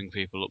been chopping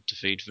people up to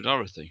feed for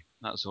Dorothy.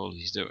 That's all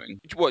he's doing.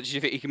 What do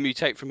you think he can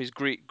mutate from his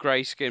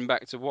grey skin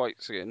back to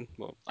white skin?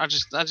 Well, I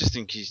just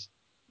think he's.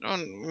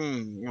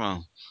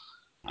 Well,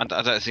 I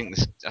don't think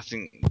this. I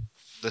think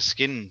the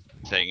skin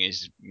thing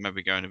is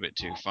maybe going a bit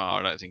too far.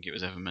 I don't think it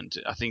was ever meant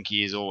to. I think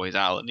he is always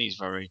Al, and he's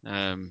very.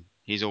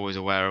 He's always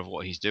aware of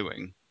what he's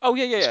doing. Oh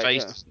yeah. His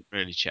face doesn't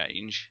really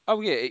change.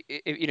 Oh yeah.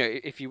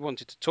 If you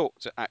wanted to talk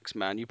to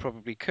Axeman, you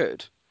probably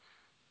could.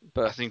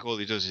 But I think all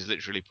he does is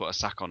literally put a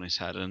sack on his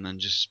head and then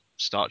just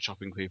start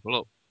chopping people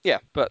up. Yeah,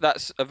 but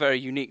that's a very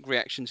unique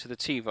reaction to the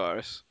T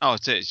virus. Oh,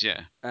 it is,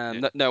 yeah.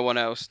 No one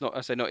else,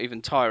 not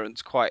even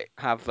tyrants, quite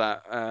have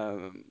that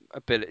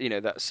ability,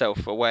 that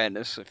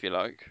self-awareness, if you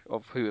like,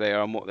 of who they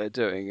are and what they're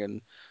doing,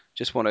 and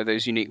just one of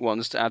those unique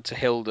ones to add to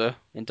Hilda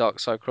in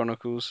Darkside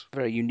Chronicles.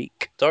 Very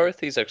unique.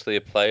 Dorothy's actually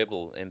a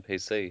playable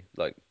NPC,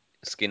 like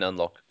skin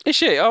unlock. Is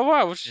she? Oh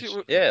wow.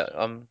 Yeah,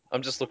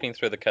 I'm just looking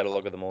through the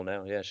catalogue of them all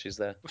now. Yeah, she's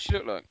there. What's she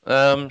look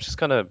like? She's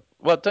kind of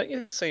don't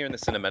you see her in the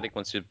cinematic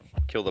once you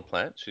kill the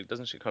plant?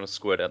 Doesn't she kind of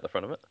squirt out the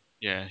front of it?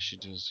 Yeah, she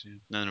does. Yeah.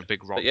 And then a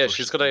big rock. But yeah,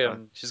 she's got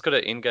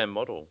an in-game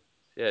model.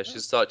 Yeah,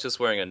 she's like just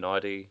wearing a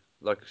nightie,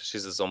 like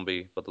she's a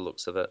zombie by the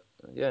looks of it.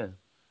 Yeah.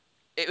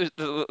 It was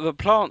the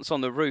plants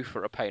on the roof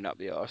are a pain up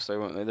the arse, though,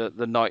 weren't they?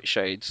 The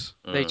nightshades.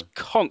 They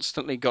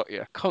constantly got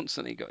you. I can't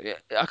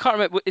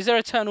remember. Is there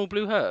eternal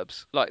blue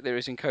herbs like there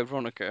is in Code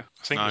Veronica?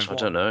 I think there's one.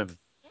 I don't know.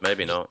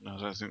 Maybe not.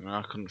 I don't think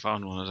I couldn't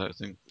find one. I don't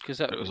think because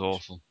it was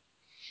awful.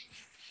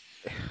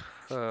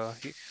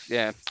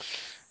 Yeah.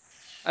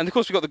 And of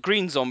course we got the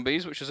green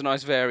zombies, which is a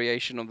nice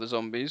variation of the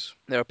zombies.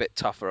 They're a bit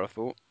tougher, I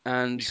thought.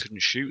 And you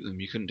couldn't shoot them.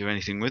 You couldn't do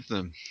anything with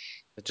them.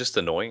 They're just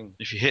annoying.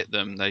 If you hit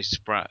them, they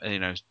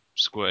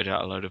squirted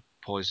out a load of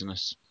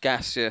poisonous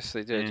gas. Yes,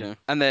 they did. Yeah.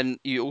 And then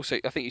you also,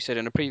 I think you said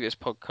in a previous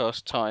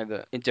podcast, Ty,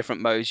 that in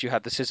different modes you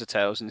had the scissor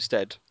tails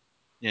instead.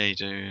 Yeah, you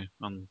do. Yeah.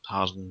 On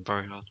hard and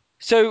very hard.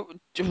 So,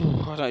 I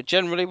don't know,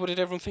 generally, what did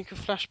everyone think of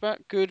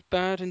Flashback? Good,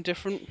 bad,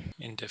 indifferent?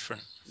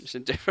 Indifferent. It's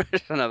indifferent.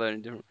 Another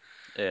indifferent.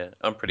 Yeah,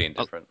 I'm pretty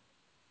indifferent.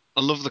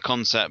 I love the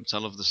concept. I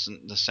love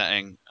the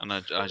setting, and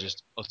I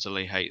just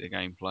utterly hate the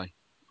gameplay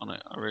on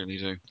it. I really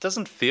do. It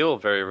doesn't feel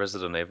very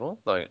Resident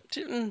Evil. Like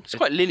it's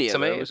quite linear,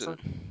 though, isn't it?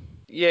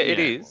 Yeah, it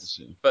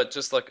is. But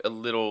just like a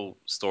little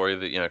story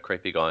that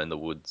creepy guy in the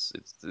woods.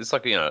 It's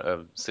like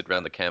a sit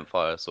around the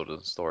campfire sort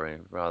of story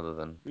rather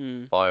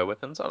than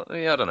bioweapons.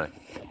 I don't know.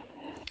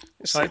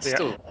 It's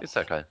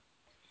okay.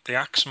 The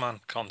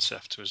Axeman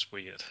concept was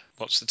weird.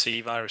 What's the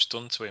T virus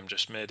done to him?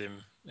 Just made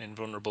him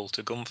invulnerable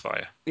to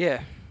gunfire.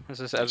 Yeah, as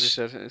you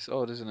said, it's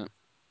odd, isn't it?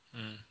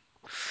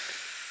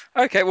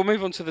 Okay, we'll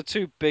move on to the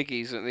two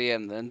biggies at the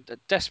end then.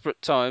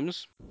 Desperate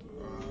Times.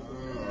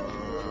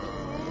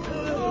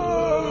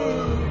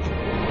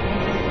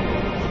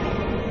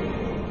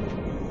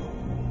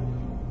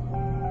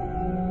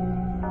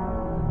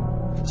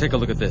 Take a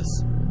look at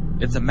this.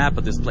 It's a map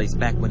of this place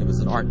back when it was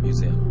an art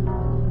museum.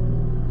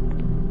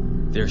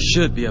 There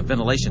should be a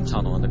ventilation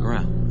tunnel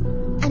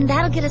underground. And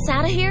that'll get us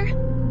out of here?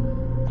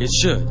 It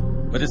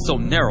should, but it's so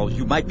narrow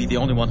you might be the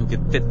only one who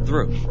can fit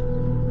through.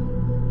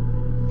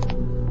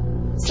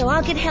 So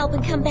I'll get help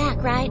and come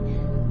back, right?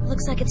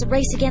 Looks like it's a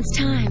race against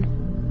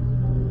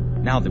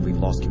time. Now that we've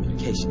lost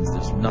communications,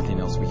 there's nothing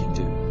else we can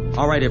do.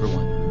 All right,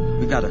 everyone.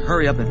 We've got to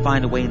hurry up and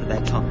find a way into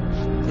that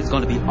tunnel. It's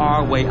going to be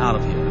our way out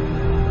of here.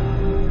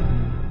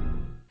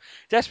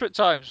 Desperate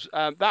Times,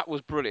 that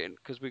was brilliant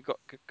because we got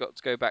to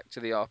go back to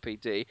the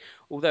RPD,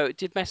 although it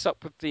did mess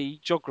up with the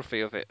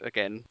geography of it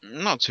again.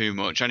 Not too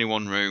much, only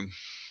one room.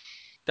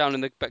 Down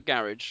in the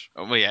garage.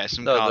 Oh, well, yeah,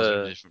 some cars are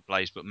in a different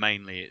place, but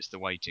mainly it's the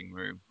waiting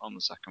room on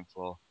the second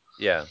floor.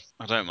 Yeah.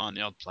 I don't mind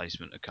the odd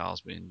placement of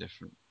cars being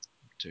different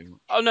too much.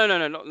 Oh, no,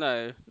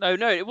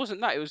 it wasn't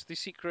that. It was the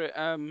secret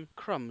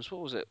crumbs. What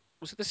was it?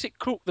 Was it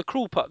the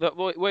crawl part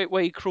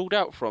where he crawled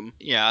out from?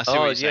 Yeah, I see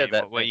what you're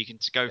saying, where you can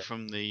go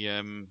from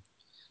the...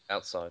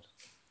 outside.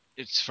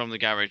 It's from the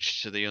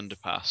garage to the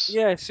underpass.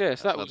 Yes,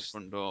 that was the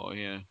front door.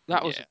 Yeah,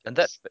 that was, and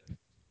that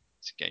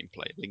it's a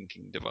gameplay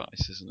linking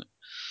device, isn't it?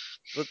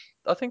 But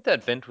I think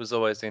that vent was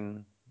always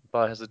in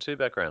Biohazard 2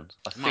 background.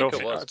 I think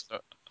it was.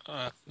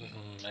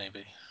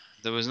 Maybe.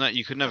 There was no.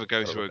 You could never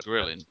go through a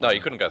grilling. No,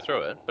 you couldn't go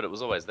through it, but it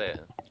was always there.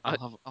 I'll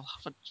have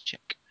a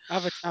check.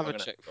 Have a gonna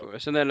check have a for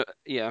us, and then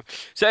yeah.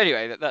 So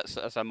anyway, that's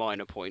a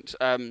minor point.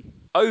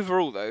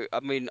 Overall, though, I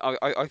mean,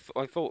 I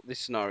thought this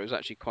scenario was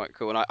actually quite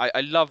cool, and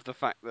I love the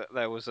fact that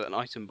there was an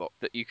item box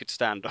that you could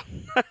stand on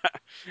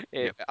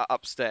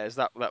upstairs.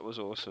 That was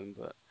awesome.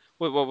 But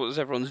what was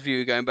everyone's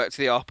view going back to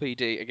the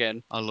RPD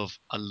again? I love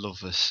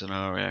this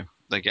scenario.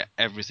 They get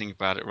everything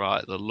about it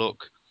right. The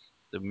look,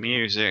 the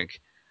music,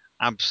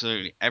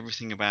 absolutely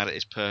everything about it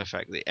is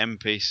perfect. The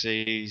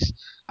NPCs,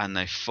 and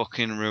they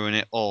fucking ruin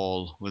it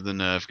all with the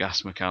nerve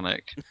gas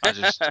mechanic.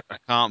 I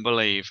can't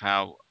believe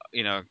how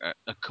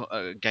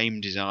a game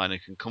designer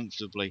can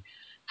comfortably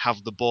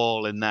have the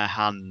ball in their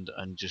hand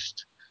and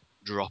just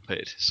drop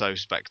it so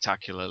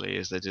spectacularly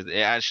as they did.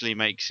 It actually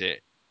makes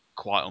it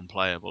quite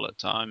unplayable at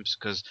times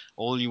because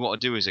all you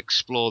want to do is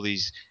explore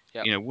these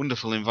Yep.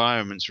 wonderful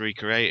environments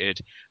recreated,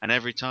 and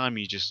every time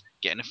you just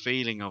getting a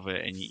feeling of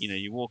it, and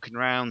you're walking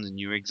around and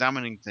you're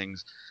examining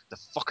things, the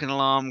fucking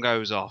alarm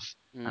goes off,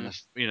 and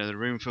the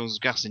room fills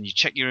with gas, and you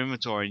check your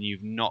inventory and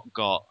you've not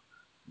got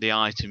the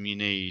item you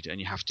need, and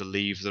you have to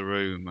leave the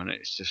room, and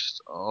it's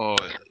just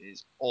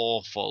it's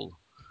awful.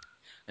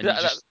 And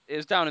It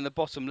was down in the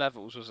bottom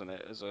levels, wasn't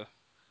it?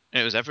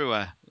 It was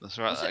everywhere. That's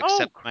right, Was it?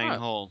 except Oh the main crap!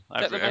 hall.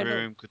 Except the main Every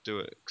hall. room could do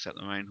it except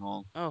the main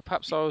hall. Oh,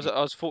 perhaps I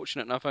was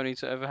fortunate enough only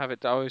to ever have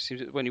it. I always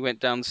seemed when you went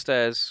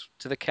downstairs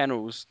to the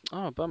kennels.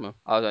 Oh, bummer.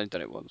 I've only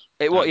done it once.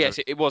 It was yes,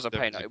 it was a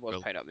pain. It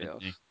was a pain up the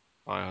arse.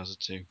 Biohazard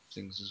 2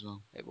 things as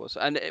well. It was,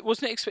 and it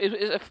wasn't.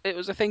 It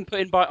was a thing put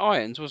in by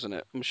Irons, wasn't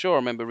it? I'm sure I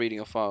remember reading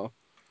a file.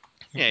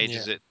 Yeah, he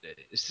does it.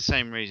 It's the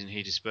same reason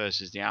he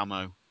disperses the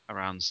ammo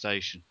around the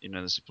station.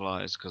 The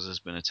suppliers, because there's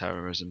been a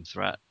terrorism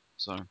threat.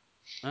 So.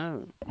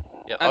 Oh.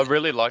 Yeah, I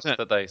really liked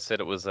that they said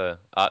it was a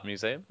art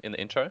museum in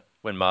the intro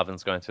when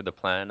Marvin's going through the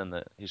plan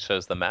and he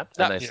shows the map,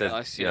 and they said,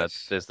 nice,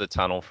 yes. there's the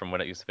tunnel from when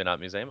it used to be an art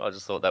museum. I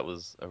just thought that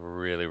was a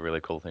really, really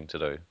cool thing to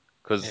do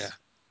because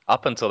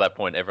up until that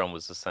point, everyone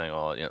was just saying,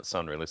 "Oh, it's so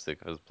unrealistic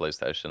if it was a police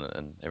station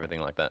and everything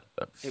like that."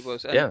 But it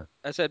was. And yeah,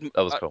 I said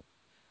that was cool.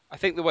 I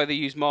think the way they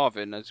used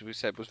Marvin, as we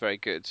said, was very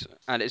good,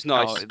 and it's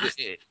nice.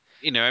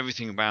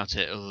 Everything about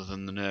it, other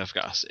than the nerve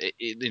gas,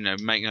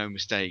 make no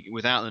mistake.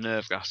 Without the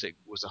nerve gas, it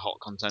was a hot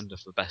contender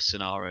for best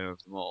scenario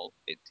of them all.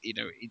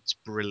 It's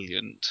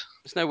brilliant.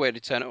 There's no way to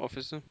turn it off,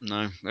 is there?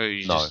 No,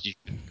 you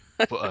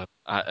put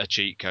a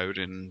cheat code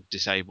and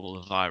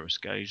disable the virus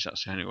gauge.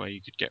 That's the only way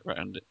you could get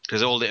around it.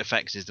 Because all it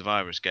affects is the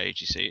virus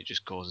gauge. You see, it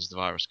just causes the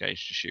virus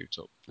gauge to shoot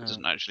up. It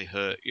doesn't actually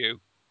hurt you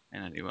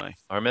in any way.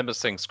 I remember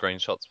seeing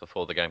screenshots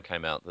before the game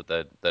came out that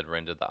they'd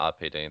rendered the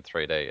RPD in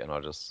 3D, and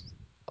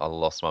I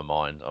lost my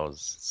mind. I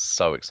was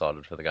so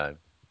excited for the game.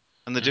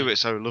 And they do it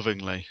so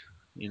lovingly.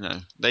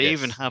 They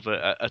even have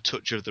a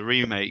touch of the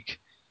remake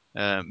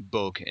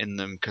bug in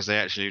them because they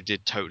actually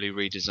did totally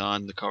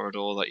redesign the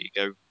corridor that you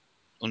go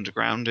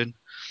underground in,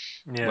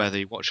 where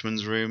the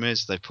watchman's room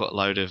is. They put a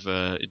load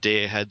of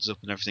deer heads up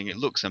and everything. It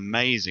looks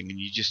amazing, and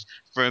you just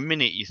for a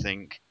minute you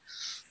think,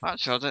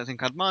 actually, I don't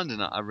think I'd mind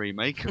a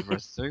remake of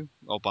Res 2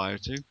 or Bio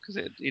 2 because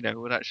it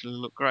would actually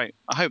look great.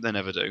 I hope they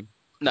never do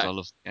because I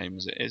love the game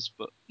as it is.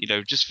 But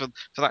just for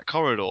that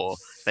corridor,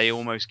 they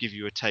almost give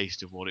you a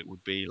taste of what it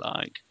would be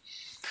like.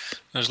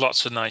 There's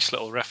lots of nice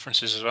little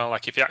references as well.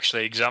 Like if you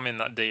actually examine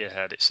that deer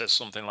head, it says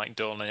something like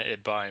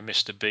donated by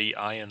Mr. B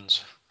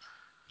Irons.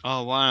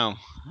 Oh wow!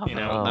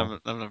 I've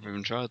never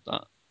even tried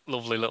that.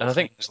 Lovely little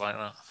things like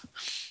that.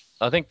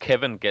 I think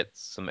Kevin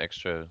gets some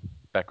extra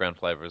background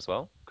flavor as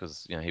well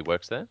because he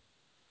works there.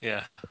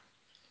 Yeah.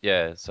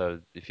 Yeah, so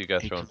if you go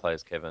through and play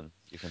as Kevin,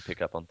 you can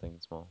pick up on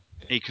things more.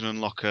 He can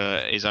unlock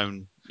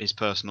his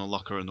personal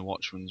locker in the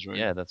watchman's room.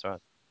 Yeah, that's right.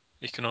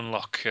 He can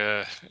unlock.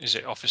 Is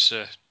it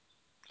Officer?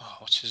 Oh,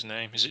 what's his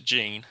name? Is it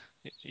Gene?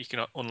 You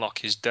can unlock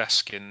his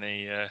desk in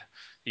the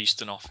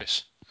Eastern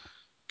office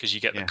because you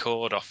get the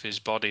cord off his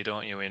body,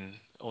 don't you, in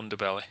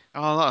Underbelly?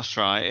 Oh, that's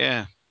right.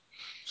 Yeah.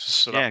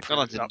 So God,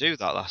 I didn't do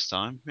that last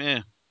time.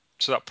 Yeah.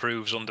 So that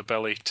proves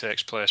Underbelly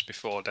takes place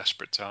before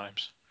Desperate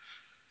Times.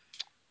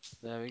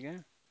 There we go.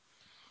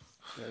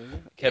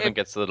 Kevin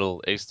gets a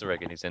little Easter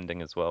egg in his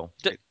ending as well.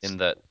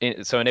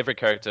 So in every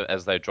character,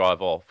 as they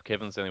drive off,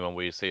 Kevin's the only one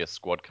where you see a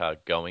squad car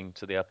going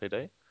to the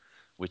RPD,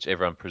 which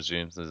everyone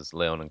presumes is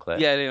Leon and Claire.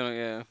 Yeah, Leon.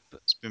 Yeah.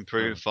 It's been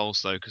proved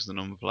false though because the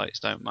number plates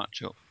don't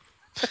match up.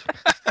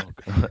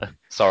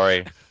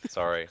 Sorry.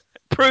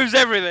 Proves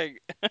everything.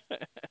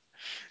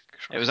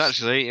 It was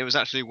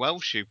actually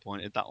Welsh who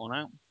pointed that one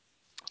out.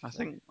 I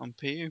think on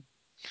PU.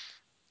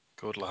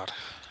 Good lad.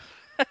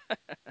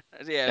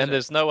 And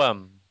there's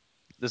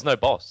no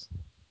boss,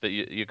 but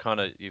you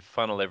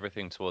funnel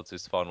everything towards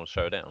this final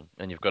showdown,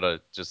 and you've got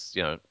to just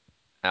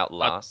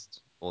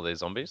outlast all these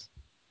zombies.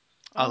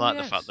 I like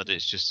the fact that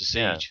it's just a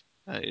siege.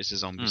 It's a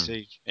zombie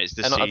siege. It's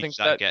the And I siege think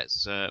that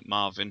gets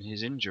Marvin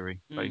his injury,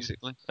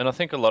 basically. And I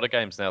think a lot of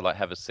games now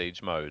have a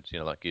siege mode,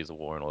 like Gears of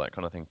War and all that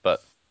kind of thing.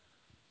 But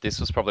this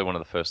was probably one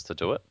of the first to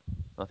do it,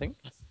 I think.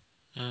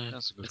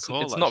 That's a good It's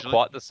call, not actually.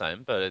 quite the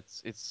same, but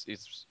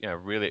it's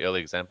really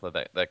early example of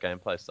that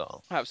gameplay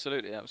style.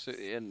 Absolutely,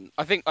 absolutely. And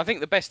I think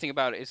the best thing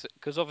about it is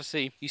because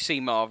obviously you see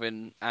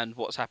Marvin and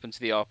what's happened to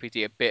the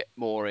RPG a bit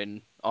more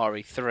in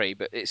RE3,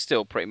 but it's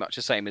still pretty much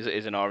the same as it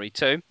is in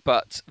RE2.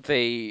 But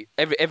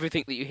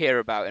everything that you hear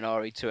about in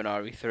RE2 and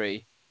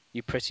RE3,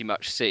 you pretty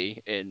much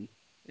see in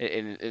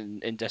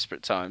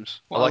Desperate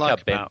Times. I like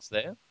how Ben's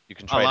there. You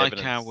can I trade like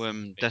evidence.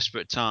 how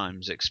Desperate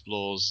Times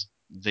explores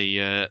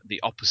the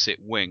opposite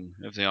wing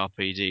of the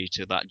RPD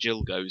to that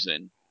Jill goes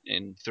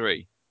in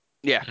 3.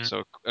 Yeah.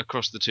 So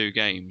across the 2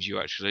 games, you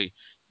actually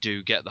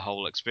do get the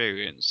whole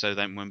experience. So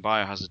then when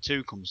Biohazard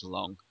 2 comes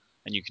along,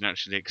 and you can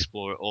actually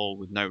explore it all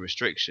with no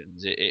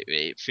restrictions,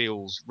 it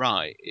feels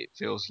right. It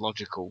feels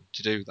logical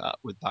to do that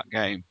with that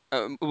game.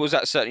 Was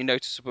that certainly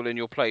noticeable in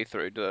your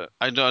playthrough?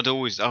 I've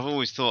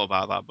always thought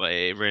about that, but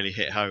it really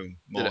hit home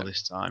more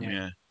this time.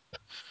 Yeah.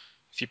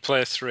 If you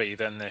play 3,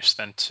 then this,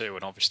 then 2,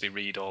 and obviously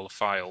read all the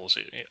files,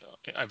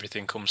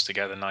 everything comes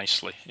together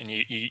nicely, and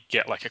you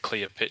get like a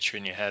clear picture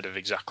in your head of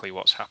exactly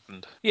what's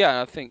happened.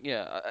 Yeah, I think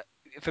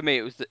for me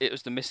it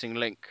was the missing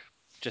link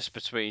just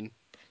between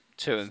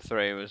 2 and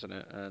 3, wasn't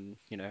it? And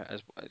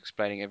as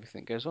explaining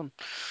everything goes on.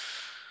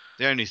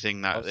 The only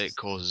thing that it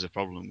causes a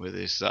problem with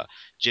is that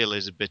Jill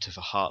is a bit of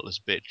a heartless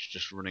bitch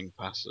just running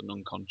past an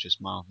unconscious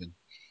Marvin.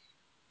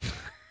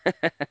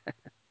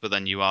 But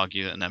then you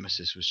argue that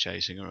Nemesis was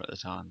chasing her at the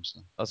time.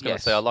 So. I was going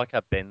to say, I like how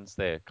Ben's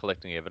there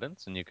collecting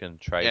evidence, and you can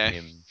trade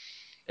him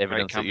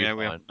evidence that you cameo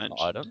we find haven't on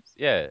mentioned. items.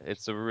 Yeah,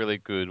 it's a really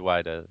good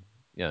way to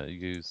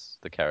use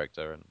the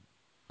character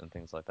and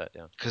things like that.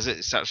 Yeah, because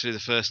it's actually the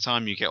first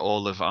time you get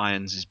all of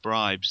Irons'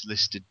 bribes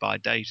listed by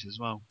date as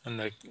well.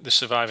 And the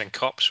surviving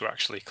cops were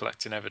actually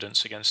collecting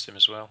evidence against him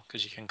as well,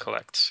 because you can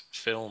collect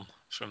film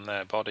from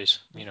their bodies,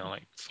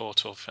 like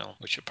photo film,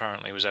 which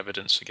apparently was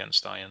evidence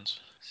against Irons.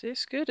 See,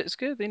 it's good.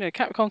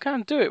 Capcom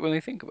can do it when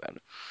they think about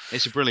it.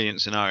 It's a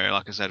brilliant scenario.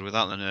 Like I said,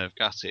 without the nerve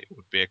gas, it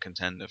would be a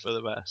contender for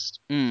the best.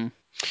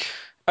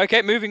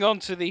 Okay, moving on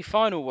to the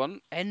final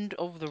one, End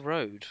of the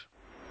Road.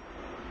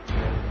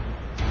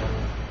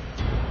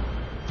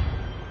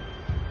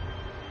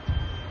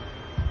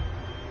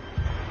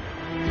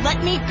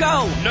 Let me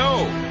go!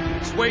 No!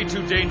 It's way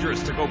too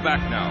dangerous to go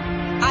back now.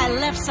 I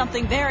left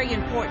something very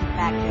important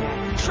back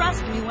there.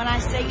 Trust me when I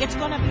say it's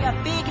gonna be a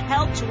big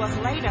help to us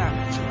later.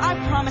 I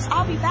promise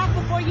I'll be back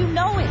before you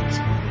know it.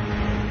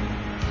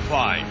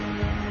 Fine,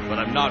 but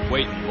I'm not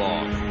waiting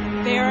long.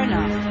 Fair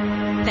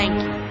enough.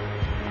 Thank you.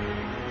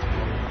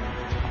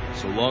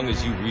 So long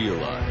as you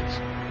realize,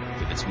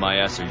 if it's my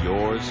ass or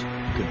yours,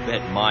 you could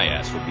bet my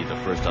ass will be the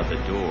first out the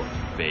door,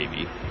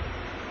 baby.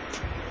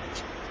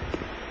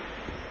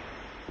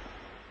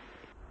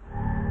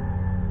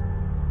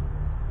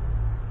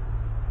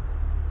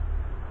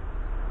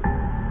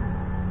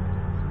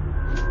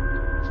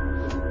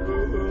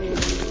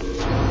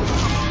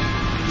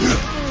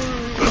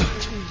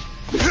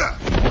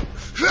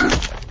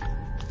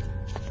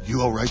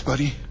 You all right,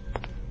 buddy?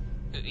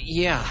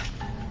 Yeah,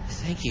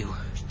 thank you.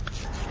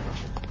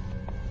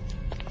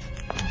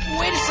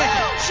 Wait a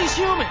second! She's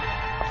human!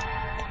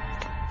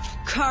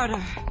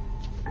 Carter.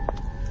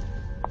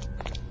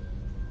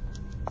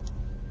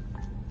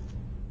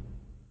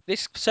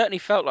 This certainly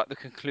felt like the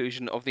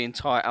conclusion of the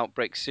entire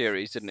Outbreak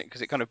series, didn't it?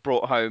 Because it kind of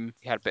brought home,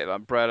 you had a bit of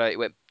Umbrella,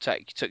 it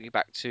took you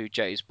back to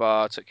Jay's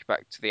Bar, took you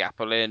back to the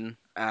Apple Inn,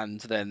 and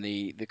then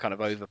the kind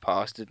of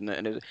overpass, didn't it?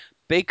 And it was a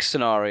big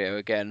scenario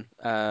again.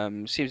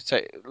 Seems to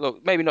take,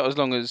 look, maybe not as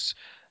long as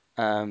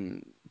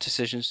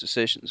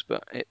Decisions,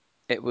 but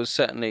it was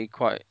certainly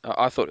quite,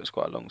 I thought it was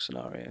quite a long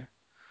scenario.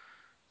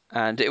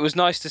 And it was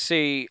nice to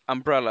see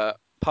Umbrella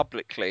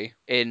publicly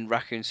in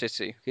Raccoon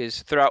City,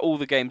 because throughout all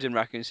the games in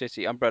Raccoon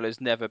City,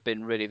 Umbrella's never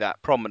been really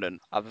that prominent,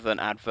 other than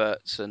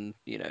adverts and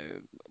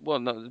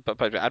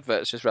not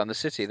adverts just around the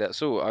city.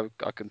 That's all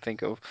I can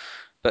think of.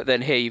 But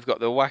then here you've got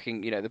the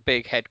the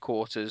big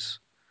headquarters,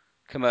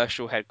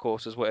 commercial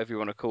headquarters, whatever you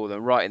want to call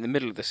them, right in the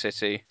middle of the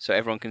city, so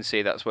everyone can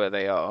see that's where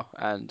they are.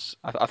 And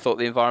I thought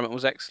the environment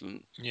was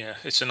excellent. Yeah,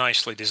 it's a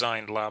nicely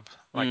designed lab.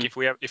 Like if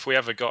we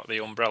ever got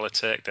the Umbrella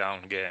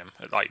Takedown game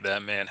at like their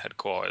main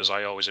headquarters,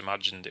 I always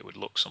imagined it would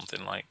look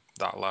something like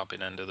that lab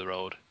in End of the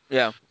Road.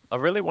 Yeah,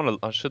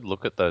 I should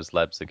look at those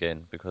labs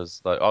again,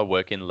 because I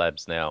work in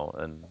labs now,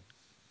 and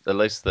at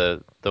least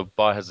the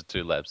Biohazard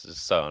 2 labs is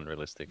so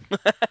unrealistic.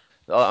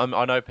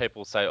 I know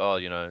people say,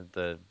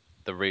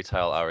 the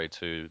retail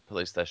RE2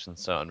 police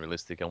station's so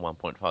unrealistic and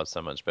 1.5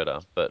 so much better,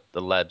 but the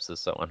labs are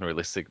so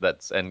unrealistic.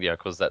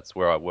 Because that's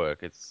where I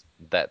work.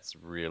 That's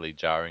really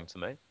jarring to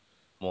me,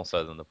 more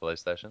so than the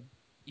police station.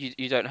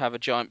 You don't have a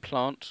giant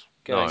plant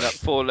going up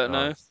four?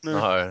 No.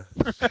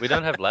 We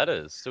don't have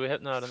ladders. Do we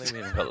have? No, I don't think we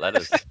even got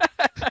ladders.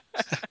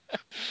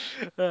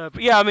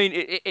 But yeah, I mean,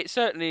 it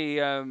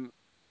certainly. I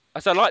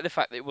like the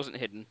fact that it wasn't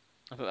hidden.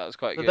 I thought that was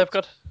quite But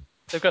good.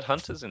 they've got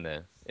hunters in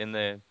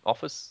their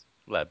office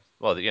lab.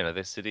 Well,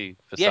 their city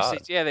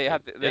facade. Yes, they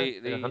had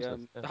the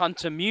the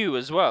Hunter Mew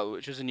as well,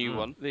 which was a new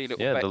one. The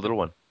little the little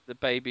one. the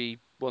baby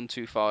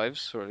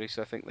 125s, or at least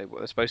I think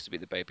they're supposed to be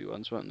the baby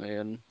ones, weren't they?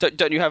 And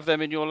don't you have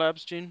them in your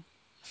labs, Gene?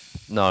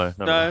 No,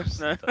 No,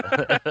 does. no.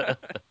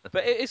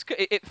 But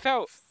it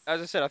felt, as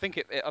I said, I think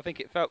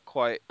it felt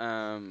quite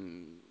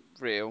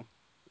real,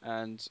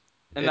 and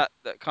that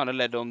kind of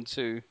led on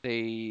to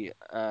the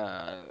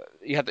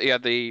you had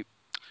the it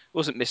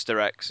wasn't Mr.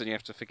 X, and you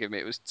have to forgive me.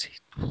 It was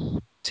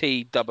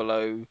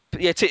T00.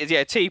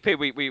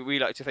 TP. We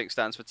like to think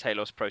stands for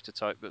Talos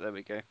prototype, but there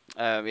we go.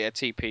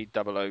 TP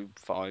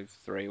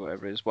 0053,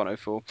 whatever it is,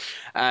 104,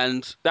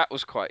 and that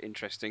was quite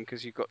interesting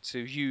because you got to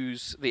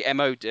use the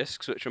MO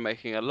discs, which are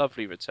making a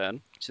lovely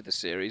return to the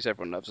series.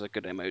 Everyone loves a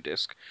good MO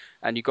disc,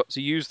 and you got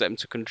to use them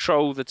to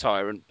control the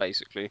Tyrant,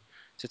 basically,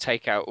 to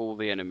take out all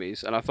the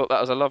enemies. And I thought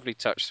that was a lovely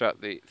touch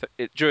throughout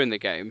during the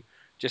game,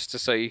 just to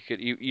so you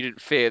didn't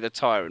fear the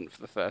Tyrant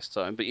for the first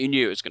time, but you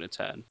knew it was going to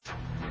turn.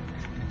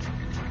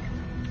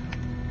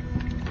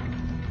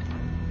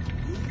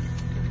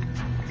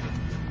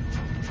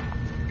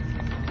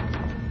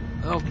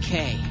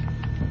 Okay.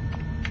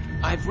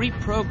 I've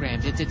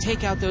reprogrammed it to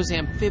take out those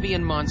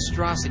amphibian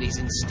monstrosities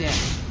instead.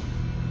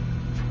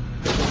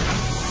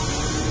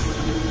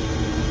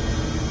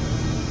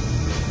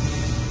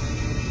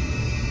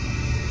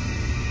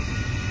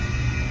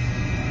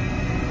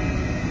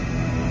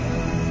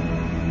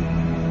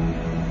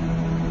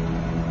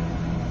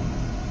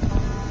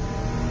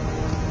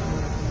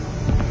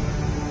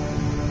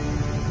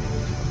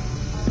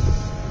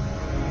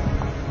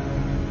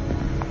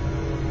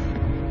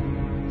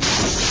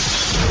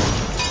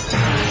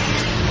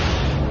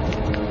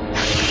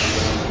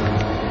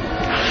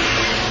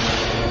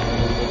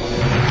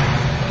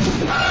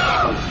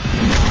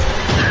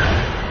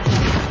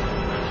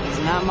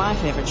 My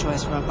favorite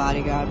choice for a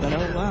bodyguard, but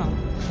oh well.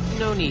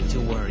 No need to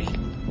worry.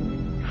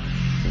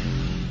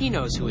 He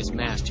knows who his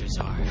masters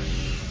are.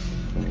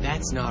 But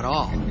that's not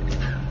all.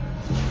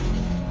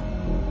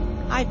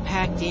 I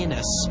packed in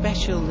a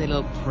special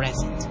little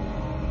present.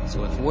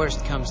 So if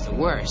worst comes to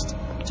worst,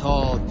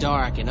 tall,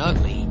 dark, and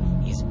ugly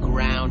is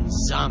ground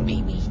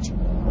zombie meat.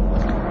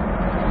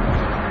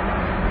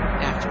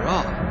 After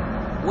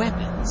all,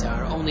 weapons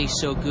are only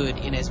so good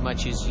in as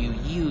much as you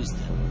use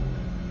them.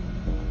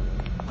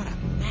 What a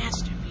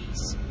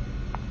masterpiece.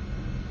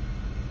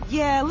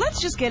 Yeah, let's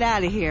just get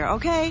out of here,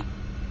 okay?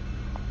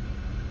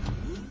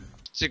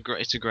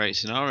 It's a great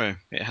scenario.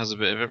 It has a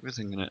bit of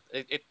everything in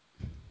it.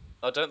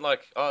 I don't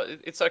like.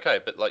 It's okay,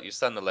 but like you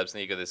stand in the labs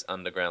and you go this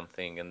underground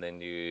thing, and then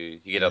you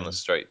get on the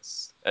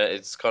streets.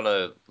 It's kind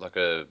of like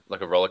a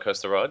roller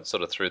coaster ride,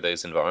 sort of through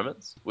these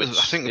environments. Which I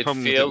think the it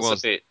problem with it feels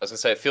was a bit. I was gonna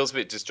say it feels a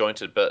bit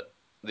disjointed, but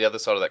the other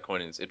side of that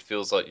coin is it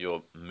feels like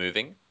you're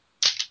moving,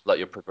 like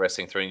you're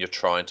progressing through and you're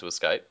trying to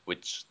escape,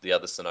 which the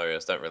other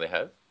scenarios don't really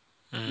have.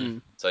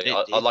 So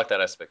I like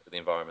that aspect, but the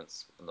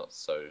environment's not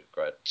so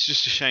great. It's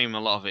just a shame a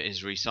lot of it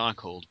is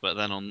recycled, but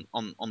then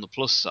on the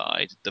plus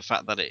side, the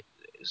fact that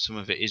some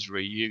of it is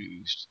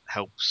reused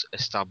helps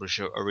establish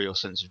a real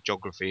sense of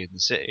geography in the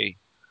city.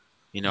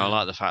 You know, I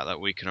like the fact that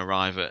we can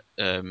arrive at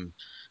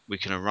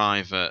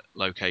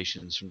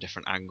locations from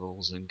different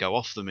angles and go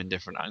off them in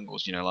different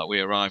angles. You know, like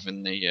we arrive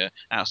in the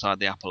outside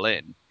the Apple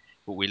Inn,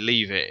 but we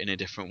leave it in a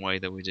different way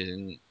than we did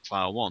in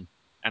File 1.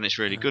 And it's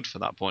really good for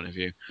that point of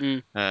view.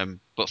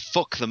 But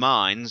fuck the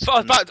mines.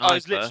 I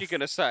was literally going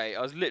to say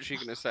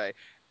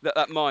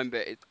that mine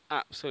bit is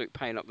absolute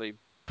pain up the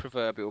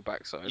proverbial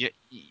backside. Yeah,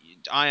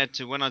 I had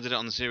to, when I did it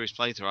on the series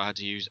playthrough, I had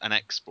to use an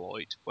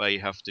exploit where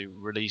you have to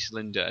release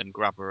Linda and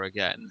grab her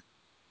again,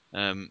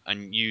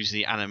 and use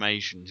the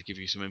animation to give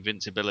you some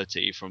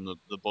invincibility from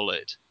the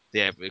bullet.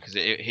 Because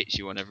it hits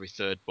you on every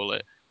third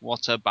bullet.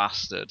 What a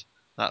bastard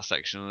that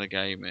section of the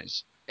game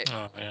is.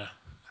 Oh yeah.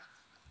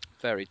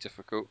 Very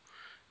difficult.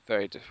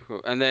 Very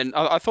difficult. And then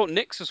I thought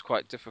Nyx was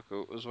quite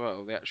difficult as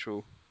well,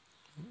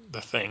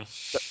 The thing.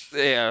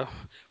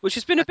 Which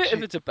has been a bit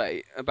of a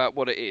debate about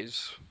what it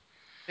is.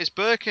 It's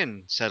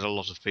Birkin, said a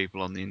lot of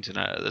people on the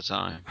internet at the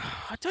time.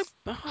 I don't...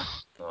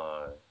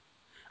 No.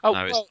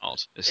 No, it's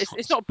not.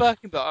 It's not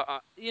Birkin,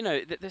 but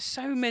there's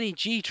so many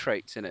G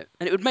traits in it,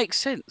 and it would make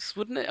sense,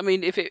 wouldn't it? I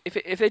mean,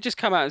 if they just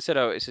come out and said,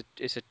 "Oh,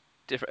 it's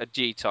a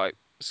G type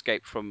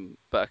escape from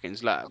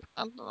Birkin's lab,"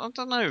 I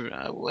don't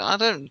know. I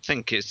don't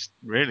think it's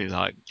really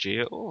like G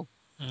at all.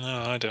 No,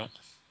 I don't.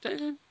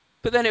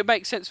 But then it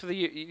makes sense for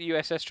the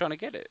USS trying to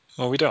get it.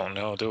 Well, we don't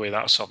know, do we?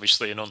 That's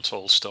obviously an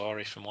untold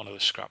story from one of the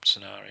scrapped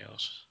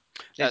scenarios.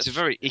 It's a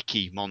very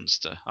icky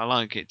monster. I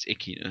like its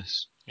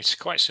ickiness. It's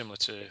quite similar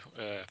to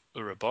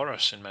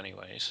Ouroboros in many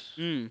ways,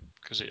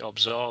 because it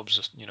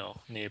absorbs,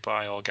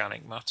 nearby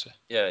organic matter.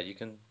 Yeah, it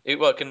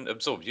can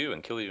absorb you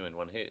and kill you in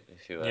one hit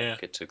if you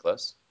get too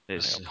close.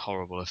 It's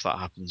horrible if that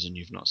happens and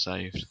you've not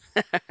saved.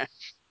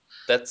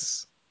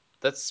 That's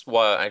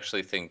why I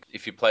actually think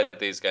if you played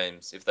these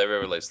games, if they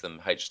re-release them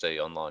HD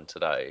online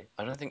today,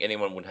 I don't think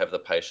anyone would have the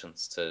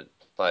patience to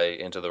play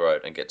Enter the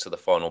Road and get to the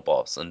final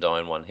boss and die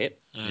in one hit.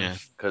 Yeah.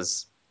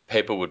 Because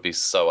people would be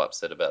so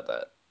upset about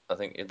that. I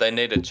think they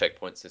need a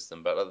checkpoint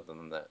system, but other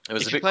than that, it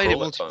was If a you bit played it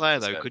cruel at times. multiplayer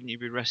This though, game. couldn't you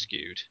be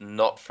rescued?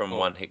 Not from Or-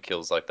 one-hit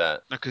kills like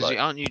that. Because Like,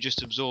 aren't you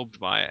just absorbed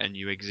by it and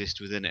you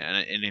exist within it?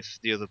 And if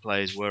the other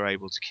players were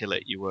able to kill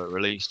it, you were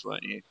released,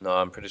 weren't you? no,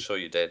 I'm pretty sure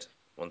you're dead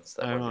once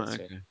that Oh, one right, hits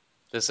you. okay.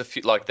 There's a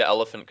few, like the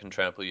elephant can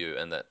trample you,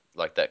 and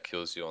that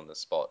kills you on the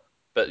spot.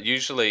 But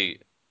usually,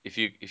 if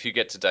you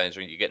get to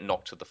danger, you get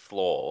knocked to the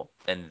floor,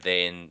 and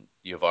then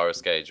your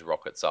virus gauge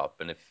rockets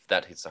up, and if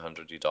that hits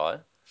 100, you die.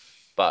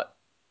 But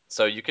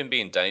so you can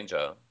be in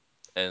danger,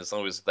 and as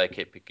long as they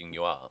keep picking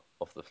you up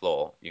off the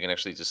floor, you can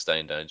actually just stay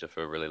in danger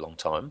for a really long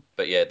time.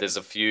 But yeah, there's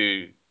a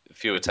few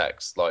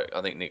attacks, like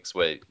I think Nick's,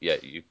 where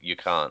you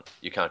can't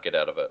get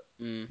out of it.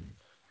 Mm.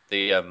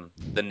 The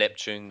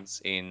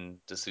Neptunes in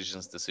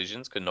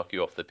Decisions could knock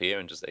you off the pier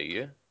and just eat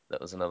you.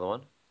 That was another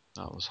one.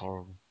 That was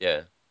horrible.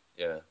 Yeah,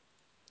 yeah.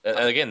 And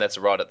again, that's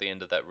right at the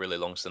end of that really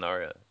long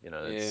scenario.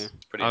 Yeah. It's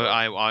pretty long.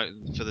 I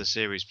for the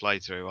series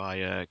playthrough,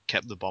 I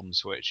kept the bomb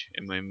switch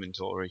in my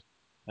inventory.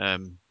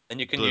 And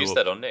you can blew use up-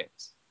 that on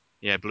Nix.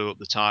 Yeah, blew up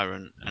the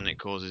tyrant, and it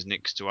causes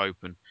Nix to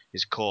open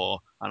his core,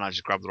 and I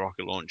just grabbed the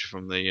rocket launcher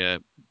from the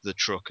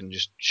truck and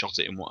just shot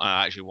it.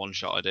 I actually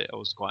one-shotted it. I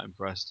was quite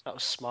impressed. That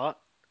was smart.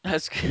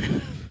 That's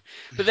good.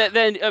 But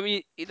then I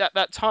mean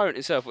that tyrant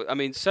itself. I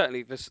mean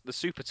certainly the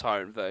super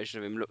tyrant version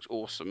of him looks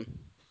awesome,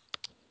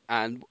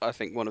 and I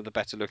think one of the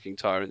better looking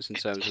tyrants in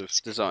terms of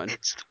design.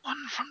 It's the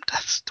one from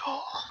Death's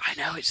Door. I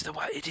know it's the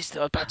one. It is. I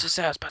was about to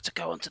say. I was about to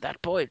go on to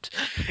that point.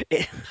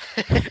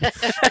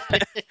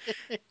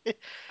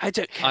 I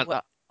don't care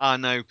what. I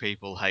know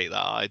people hate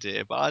that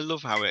idea, but I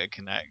love how it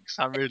connects.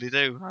 I really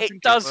do. I think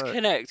It does works.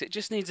 connect. It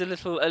just needs a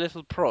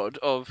little prod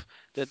of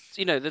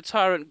the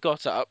tyrant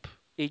got up.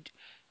 He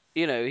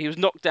was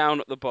knocked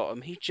down at the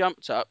bottom. He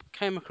jumped up,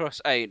 came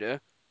across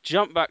Ada,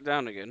 jumped back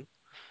down again,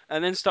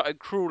 and then started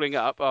crawling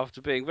up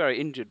after being very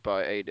injured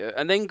by Ada,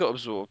 and then got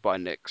absorbed by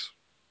Nyx.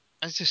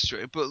 It's just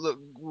true, but look,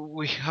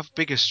 we have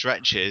bigger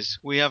stretches.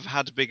 We have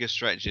had bigger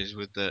stretches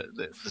with the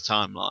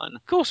timeline.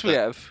 Of course we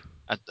have.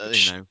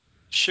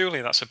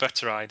 Surely that's a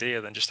better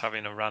idea than just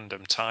having a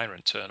random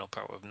tyrant turn up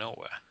out of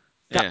nowhere.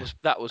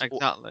 That was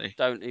exactly.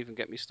 Don't even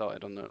get me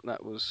started on that.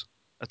 That was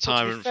a to be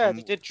tyrant fair, from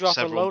they did drop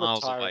several a load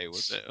miles of away,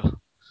 tyrants. was it?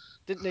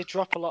 Didn't they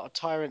drop a lot of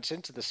tyrants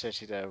into the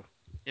city though?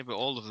 Yeah, but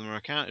all of them are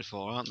accounted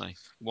for, aren't they?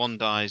 One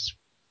dies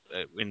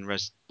in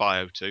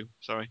Bio 2,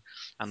 sorry,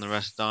 and the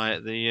rest die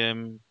at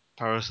the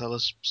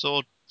Paracelsus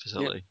sword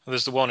facility.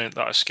 There's the one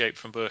that escaped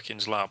from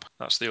Birkin's lab.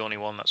 That's the only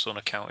one that's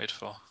unaccounted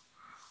for.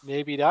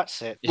 Maybe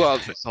that's it. Yeah, well,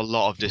 it's a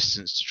lot of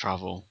distance to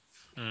travel.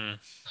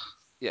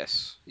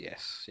 Yes.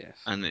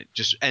 And it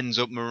just ends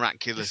up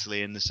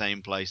miraculously in the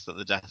same place that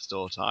the Death's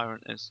Door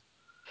tyrant is.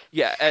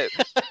 Yeah,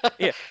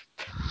 yeah.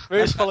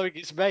 Who's following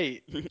his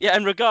mate? Yeah,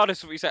 and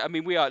regardless of what you say, I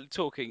mean, we are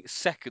talking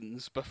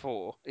seconds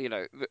before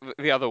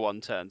the other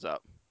one turns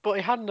up. But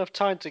he had enough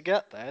time to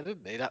get there,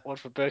 didn't he? That one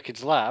from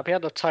Birkin's lab. He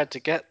had enough time to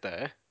get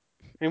there.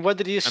 I mean, when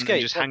did he escape? And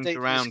then just What hangs date did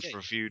he around escape? for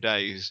a few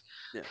days.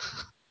 Yeah.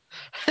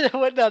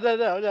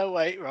 No,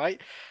 wait,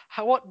 right?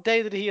 What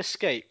day did he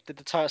escape? Did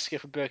the tyrant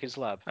escape from Birkin's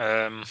lab?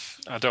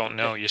 I don't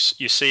know. You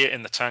see it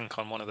in the tank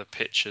on one of the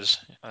pictures.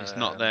 It's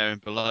not there in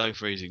below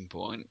freezing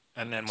point.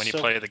 And then when you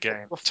play the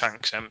game,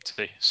 tank's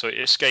empty, so it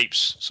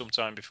escapes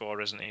sometime before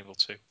Resident Evil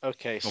 2.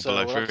 Okay, Or so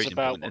below that's freezing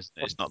about. point, isn't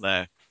it? It's not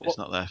there. It's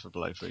not there for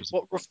below freezing.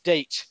 What rough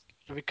date?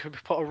 Could we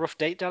put a rough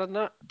date down on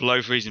that?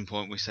 Below freezing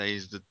point, we say,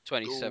 is the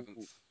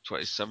 27th.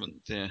 27th,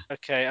 yeah.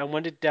 Okay, and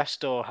when did Death's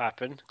Door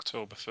happen?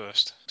 October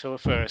 1st. October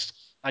 1st.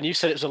 And you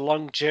said it was a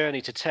long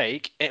journey to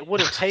take. It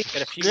would have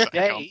taken a few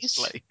days.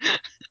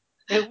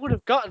 It would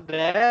have gotten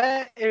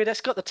there. I mean,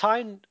 that's got the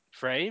time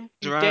frame.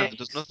 Around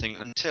does nothing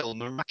until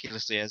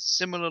miraculously a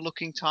similar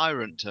looking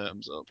tyrant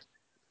turns up.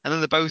 And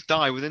then they both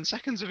die within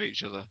seconds of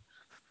each other.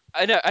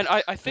 I know, and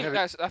I think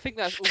that's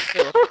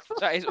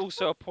that is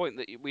also a point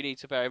that we need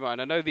to bear in mind.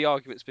 I know the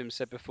argument's been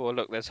said before.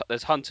 Look,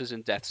 there's hunters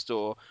in Death's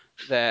Door.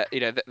 They're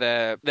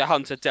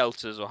hunter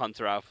deltas or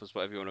hunter alphas,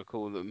 whatever you want to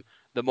call them,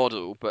 the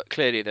model. But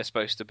clearly they're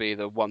supposed to be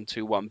the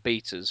 121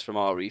 betas from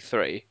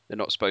RE3. They're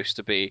not supposed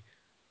to be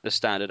the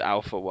standard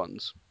alpha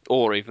ones,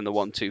 or even the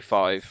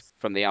 125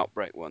 from the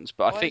Outbreak ones.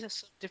 But Why I think is it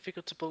so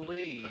difficult to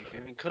believe? I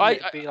mean, couldn't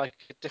it be like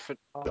a different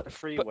part of the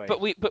freeway?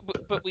 But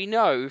we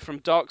know from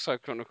Dark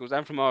Side Chronicles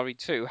and from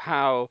RE2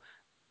 how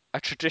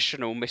a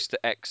traditional Mr.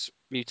 X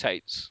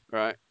mutates,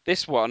 right?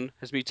 This one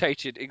has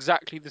mutated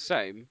exactly the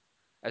same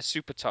as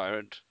Super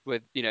Tyrant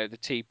with, the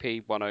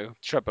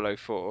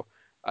TP1004.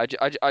 I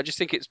just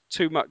think it's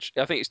too much.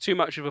 I think it's too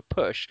much of a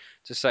push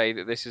to say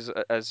that this is,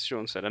 as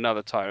Sean said,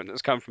 another Tyrant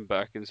that's come from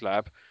Birkin's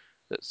lab,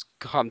 that's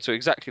come to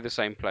exactly the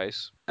same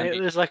place.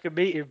 There's like a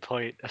meeting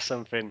point or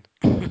something.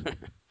 But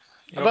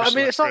I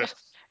mean,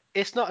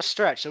 it's not a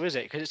stretch, though, is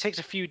it? Because it takes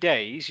a few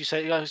days. You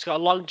say it's got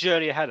a long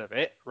journey ahead of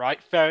it,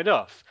 right? Fair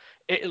enough.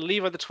 It'll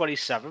leave on the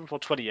 27th or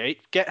 28th,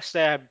 gets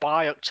there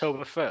by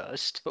October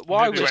 1st. But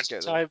why would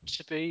it time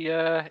to be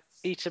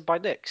eaten by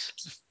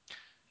Nyx?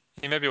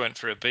 He maybe went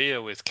for a beer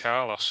with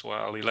Carlos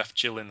while he left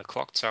Jill in the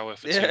clock tower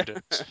for 2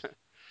 days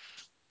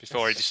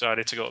before he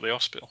decided to go to the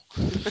hospital.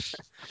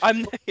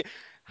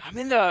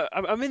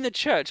 I'm in the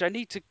church. I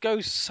need to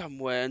go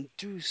somewhere and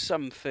do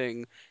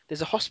something.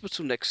 There's a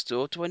hospital next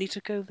door. Do I need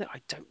to go there?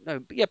 I don't know.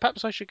 But yeah,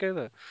 perhaps I should go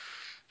there.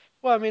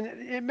 Well, I mean,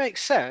 it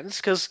makes sense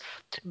because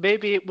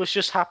maybe it was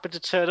just happened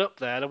to turn up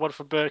there, the one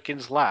from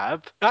Birkin's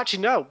lab.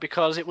 Actually, no,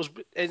 because it was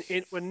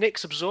when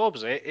Nix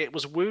absorbs it, it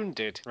was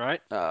wounded,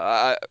 right?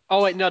 Oh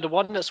wait, no, the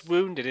one that's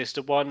wounded is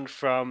the one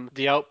from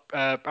the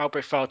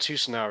Outbreak File 2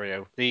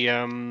 scenario. The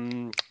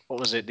what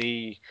was it?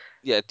 The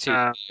Yeah,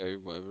 uh,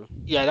 whatever.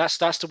 yeah,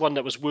 that's the one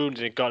that was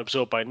wounded and got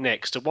absorbed by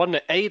Nix. The one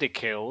that Ada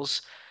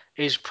kills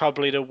is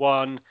probably the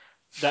one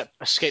that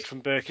escaped from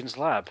Birkin's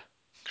lab.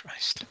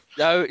 Christ.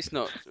 No, it's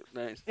not.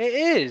 No, It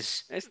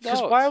is. it's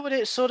Because not. why would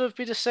it sort of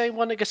be the same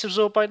one that gets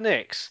absorbed by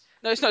Nix?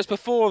 No, it's not. It's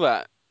before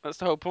that. That's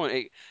the whole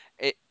point.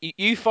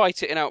 You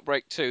fight it in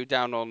Outbreak 2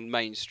 down on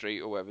Main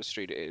Street or whatever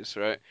street it is,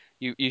 right?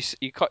 You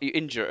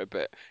injure it a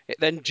bit. It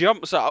then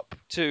jumps up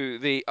to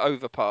the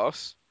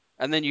overpass,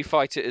 and then you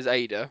fight it as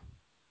Ada,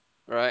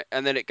 right?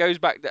 And then it goes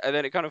back, and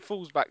then it kind of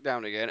falls back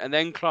down again, and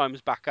then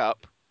climbs back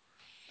up,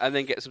 and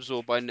then gets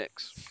absorbed by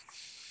Nyx.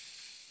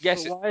 But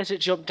Yes. why does it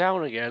jump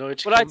down again or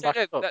to Well, I come don't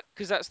back know up?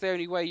 because that's the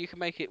only way you can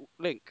make it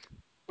link.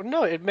 Well,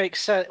 no, it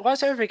makes sense. Why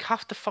does everything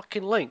have to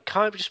fucking link?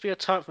 Can't it just be a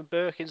type from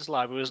Birkin's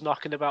lab who was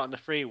knocking about on the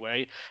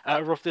freeway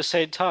at roughly the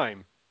same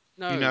time?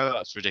 You No, know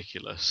that's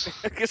ridiculous.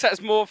 because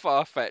that's more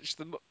far fetched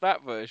than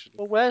that version.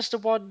 Well, where's the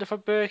one from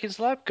Birkin's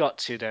lab got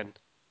to then?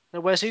 Now,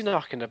 where's he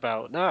knocking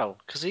about now?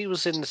 Because he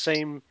was in the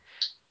same.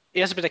 He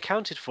hasn't been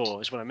accounted for,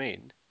 is what I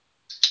mean.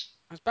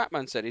 As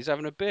Batman said, he's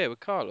having a beer with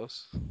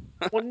Carlos.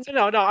 Well,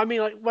 no. I mean,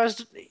 like,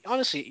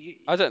 honestly,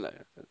 I don't know.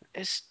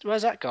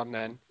 where's that gone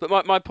then?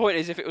 But my point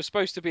is, if it was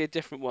supposed to be a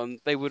different one,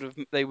 they would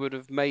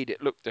have made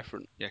it look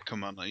different. Yeah,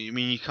 come on. I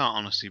mean, you can't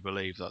honestly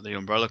believe that the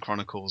Umbrella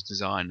Chronicles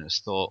designers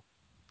thought,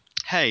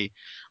 hey,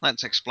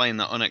 let's explain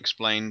that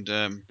unexplained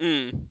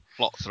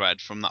plot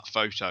thread from that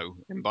photo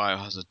in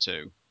Biohazard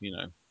 2, you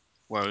know.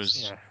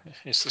 Whereas, Yeah,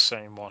 it's the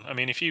same one. I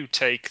mean, if you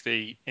take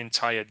the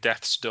entire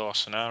Death's Door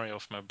scenario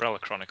from Umbrella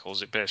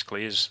Chronicles, it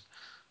basically is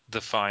the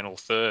final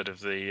third of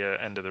the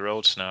end of the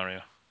road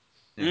scenario.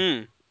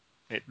 yeah,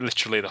 It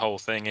literally the whole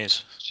thing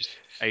is. it's just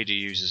Ada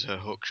uses her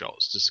hook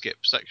shots to skip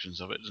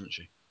sections of it, doesn't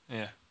she?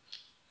 Yeah.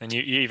 And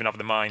you even have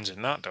the mines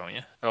in that, don't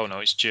you? Oh no,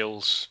 it's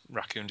Jill's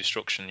Raccoon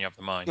Destruction. You have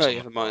the mines. Oh, on yeah,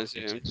 that. the mines,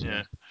 yeah.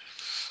 Yeah.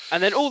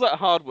 And then all that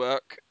hard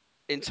work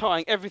in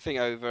tying everything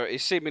over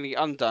is seemingly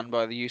undone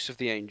by the use of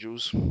the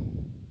angels,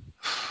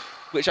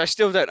 which I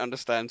still don't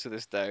understand to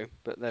this day.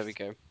 But there we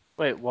go.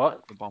 Wait,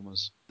 what? The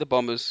bombers. The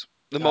bombers,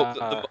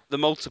 the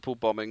multiple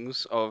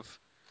bombings of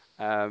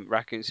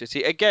Raccoon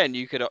City. Again,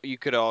 you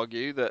could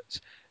argue that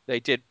they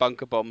did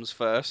bunker bombs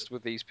first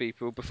with these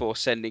people before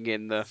sending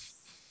in the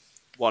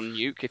one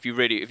nuke. If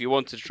you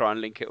wanted to try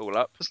and link it all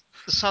up.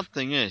 The sad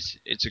thing is,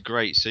 it's a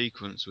great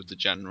sequence with the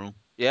general.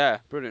 Yeah,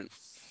 brilliant.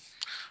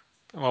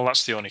 Well,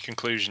 that's the only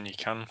conclusion you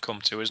can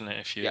come to, isn't it?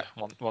 If you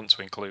want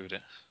to include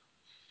it.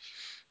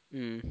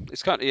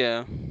 It's kind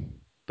of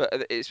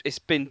but it's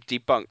been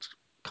debunked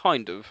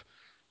kind of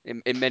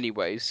in many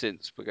ways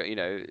since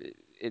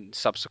in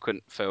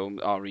subsequent film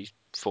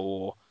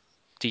RE4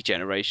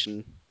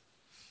 Degeneration.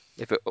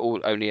 If it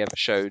all only ever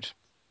showed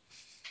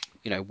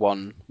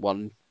one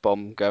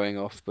bomb going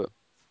off, but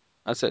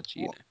I said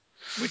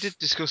We did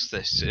discuss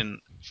this in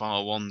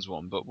File 1's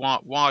one, but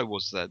why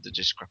was there the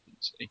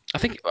discrepancy?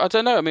 I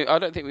don't know. I mean, I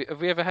don't think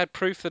have we ever had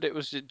proof that it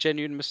was a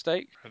genuine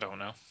mistake? I don't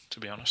know, to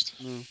be honest.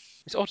 No.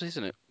 It's odd,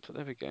 isn't it? But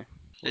there we go.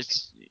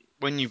 It's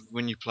when you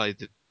play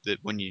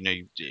when you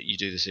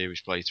do the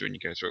series playthrough and you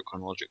go through it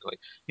chronologically,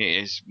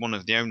 it is one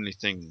of the only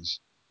things.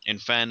 In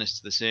fairness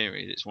to the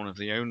series, it's one of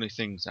the only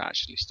things that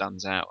actually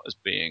stands out as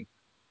being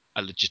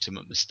a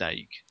legitimate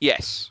mistake.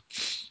 Yes.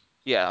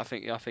 Yeah, I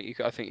think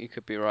you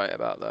could be right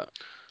about that.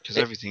 Because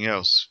everything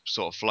else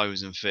sort of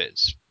flows and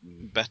fits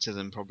better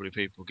than probably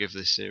people give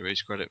this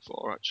series credit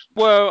for. Actually,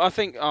 well, I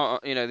think the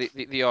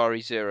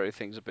RE0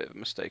 thing's a bit of a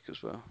mistake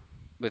as well,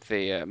 with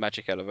the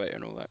magic elevator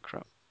and all that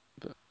crap.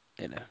 But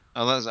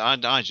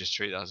I just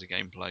treat that as a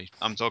gameplay.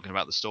 I'm talking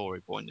about the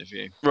story point of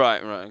view.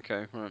 Right.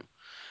 Okay. Right.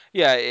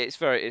 Yeah, it's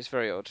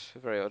very odd.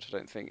 Very odd. I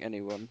don't think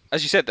anyone.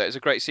 As you said, though, it's a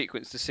great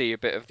sequence to see a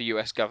bit of the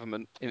U.S.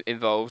 government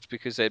involved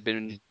because they've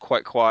been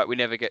quite quiet. We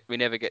never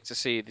get to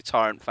see the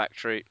Tyrant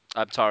factory,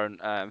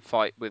 Tyrant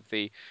fight with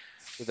the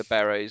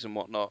berets and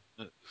whatnot.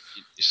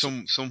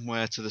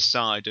 Somewhere to the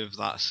side of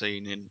that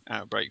scene in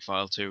Outbreak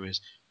File 2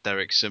 is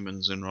Derek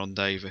Simmons and Ron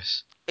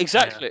Davis.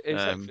 Exactly.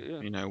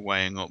 Yeah.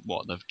 Weighing up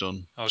what they've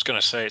done. I was going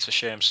to say it's a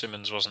shame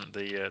Simmons wasn't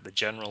the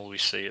general we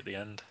see at the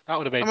end. That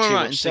would have made Am I too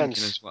right much in sense.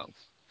 thinking as well?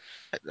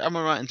 Am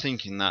I right in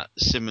thinking that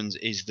Simmons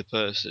is the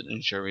person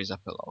in Sherry's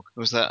epilogue?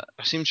 Was that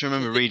I seem to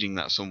remember reading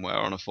that somewhere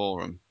on a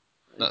forum.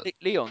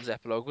 Leon's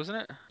epilogue, wasn't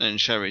it? In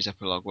Sherry's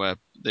epilogue, where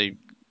the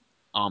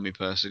army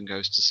person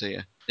goes to see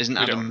her. Isn't We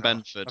Adam don't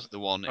know. Benford the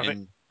one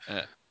in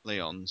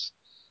Leon's?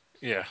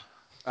 Yeah.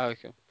 Oh,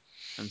 okay.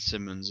 And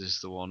Simmons is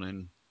the one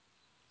in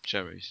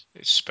Sherry's.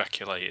 It's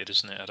speculated,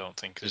 isn't it? I don't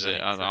think there's Is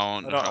it? any.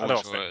 I'm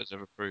not sure think. it's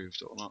ever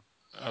proved or not.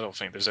 I don't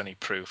think there's any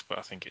proof, but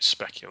I think it's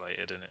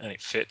speculated, and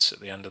it fits at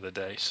the end of the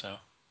day. So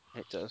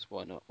it does.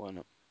 Why not? Why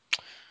not?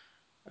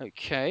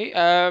 Okay.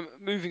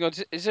 Moving on.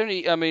 Is there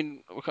any? I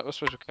mean, I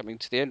suppose we're coming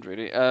to the end,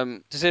 really.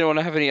 Does anyone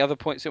have any other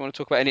points they want to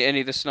talk about? Any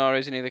of the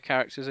scenarios? Any of the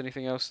characters?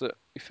 Anything else that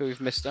you feel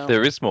we've missed out?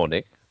 There is more,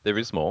 Nick. There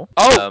is more.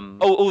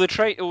 All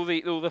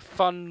the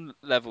fun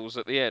levels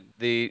at the end.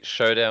 The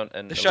showdown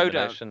and The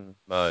showdown. elimination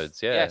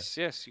modes, yeah.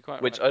 Yes, you're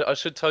quite Which right. I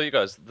should tell you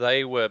guys,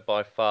 they were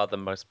by far the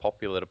most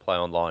popular to play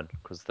online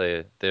because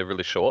they're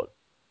really short.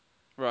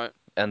 Right.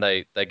 And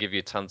they give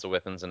you tons of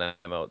weapons and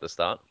ammo at the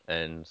start,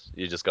 and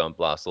you just go and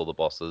blast all the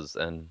bosses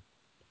and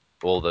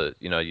all the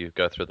you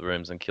go through the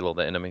rooms and kill all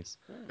the enemies.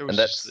 It was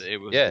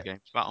And the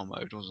game's battle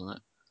mode, wasn't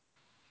it?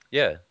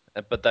 Yeah,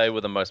 but they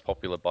were the most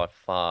popular by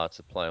far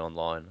to play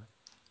online.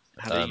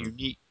 Had a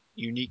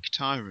unique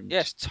tyrant.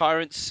 Yes,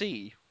 Tyrant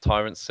C.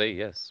 Tyrant C,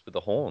 yes, with the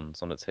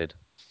horns on its head.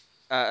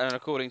 And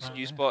according to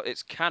Newsbot,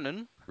 it's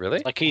canon.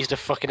 Really? Like he's the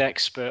fucking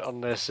expert on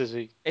this, is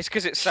he? It's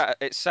because it's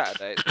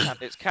Saturday.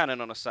 It's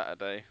canon on a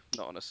Saturday,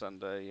 not on a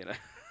Sunday, you know.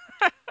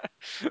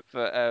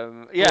 But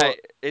yeah, Well,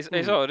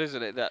 it's odd,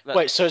 isn't it? That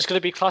Wait, so it's going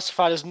to be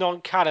classified as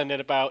non-canon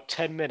in about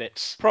 10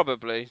 minutes?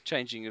 Probably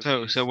changing of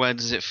views. So where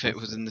does it fit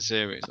within the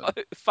series?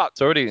 Then? Fuck.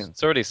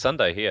 It's already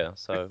Sunday here,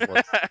 so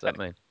what does that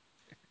mean?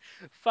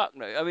 Fuck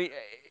no. I mean,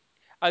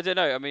 I don't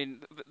know. I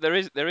mean, there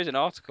is an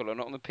article on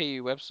it on the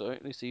PU website.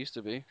 At least there used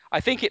to be. I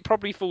think it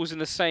probably falls in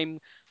the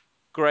same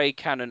grey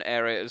canon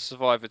area as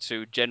Survivor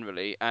 2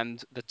 generally,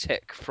 and the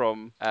Tick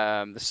from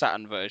the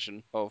Saturn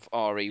version of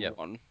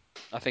RE1.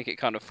 I think it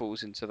kind of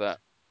falls into that.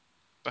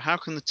 But how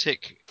can the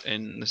Tick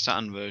in the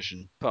Saturn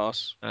version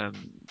pass?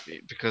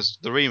 Because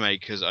the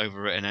remake has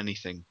overwritten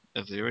anything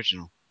of the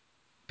original.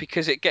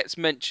 Because it gets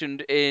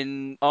mentioned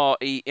in an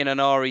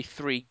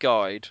RE3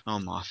 guide. Oh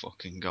my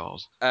fucking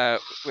god!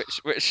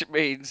 Which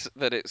means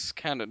that it's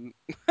canon.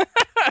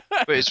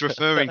 But it's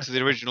referring to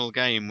the original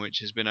game, which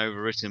has been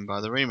overwritten by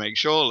the remake.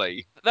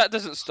 Surely that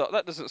doesn't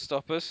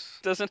stop us,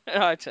 doesn't it?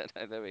 I don't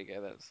know. There we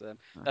go.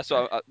 That's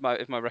what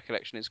if my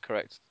recollection is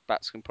correct.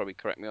 Bats can probably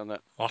correct me on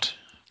that. What?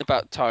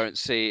 About Tyrant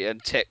C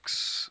and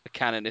Ticks, the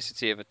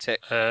canonicity of a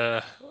Tick.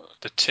 The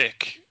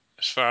Tick,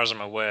 as far as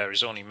I'm aware,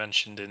 is only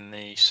mentioned in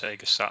the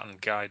Sega Saturn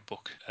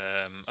guidebook.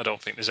 I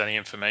don't think there's any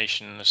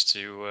information as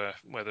to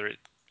whether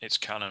it's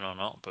canon or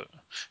not, but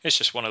it's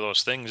just one of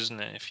those things,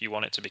 isn't it? If you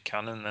want it to be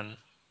canon, then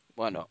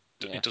why not?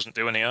 It doesn't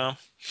do any harm.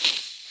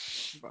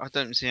 But I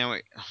don't see how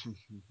it.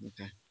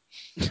 Okay.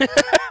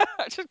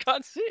 I just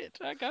can't see it.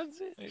 I can't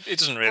see it. It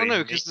doesn't really. Well,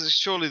 no, because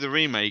surely the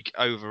remake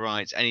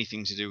overrides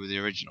anything to do with the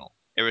original,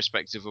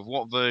 irrespective of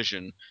what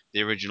version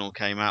the original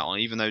came out on.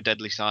 Even though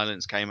Deadly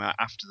Silence came out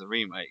after the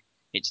remake,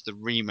 it's the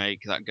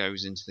remake that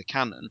goes into the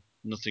canon,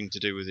 nothing to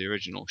do with the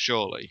original.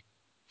 Surely.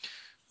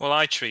 Well,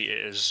 I treat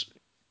it as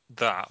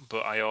that,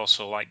 but I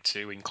also like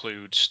to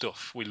include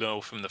stuff we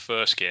know from the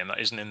first game that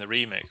isn't in the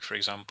remake, for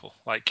example,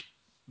 like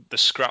the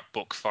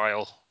scrapbook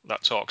file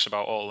that talks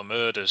about all the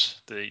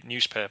murders, the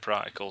newspaper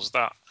articles,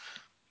 that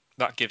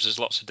gives us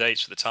lots of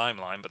dates for the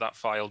timeline, but that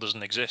file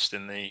doesn't exist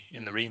in the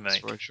remake.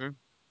 That's very true.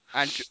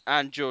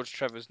 And George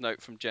Trevor's note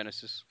from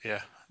Genesis.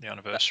 Yeah, the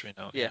anniversary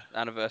note. Yeah,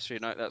 anniversary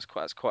note. That's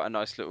quite a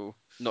nice little,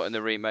 not in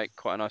the remake,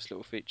 quite a nice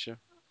little feature.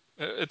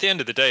 At the end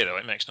of the day, though,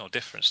 it makes no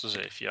difference, does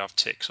it? If you have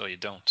ticks or you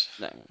don't.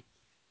 No.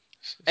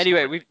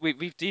 Anyway,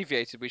 we've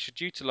deviated. We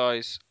should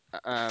utilise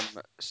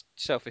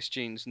Selfish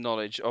Gene's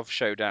knowledge of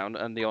Showdown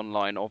and the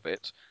online of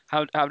it.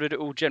 How did it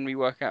all generally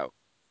work out?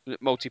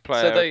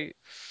 Multiplayer.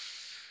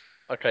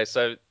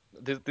 So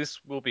this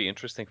will be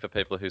interesting for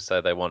people who say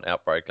they want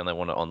Outbreak and they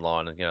want it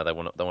online, and they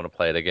want to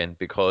play it again,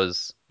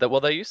 because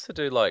they used to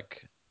do,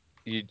 like,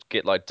 you'd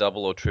get like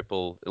double or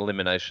triple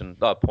elimination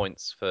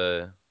points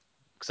for,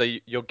 so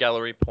your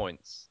gallery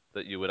points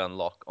that you would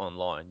unlock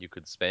online you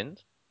could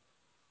spend.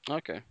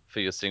 Okay.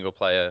 For your single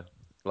player,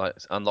 like,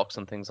 unlocks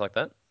and things like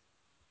that.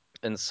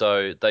 And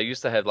so they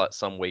used to have, like,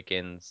 some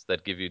weekends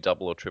they'd give you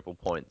double or triple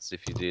points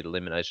if you did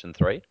Elimination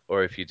 3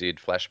 or if you did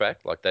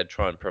Flashback. Like, they'd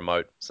try and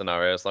promote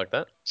scenarios like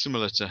that.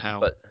 Similar to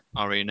how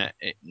ReNet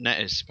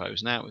is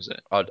supposed now, is it?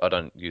 I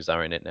don't use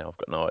ReNet now. I've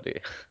got no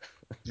idea.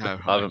 No,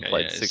 I haven't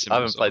played six. I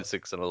haven't played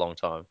 6 in a long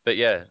time. But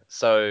yeah,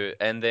 so,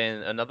 and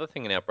then another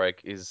thing in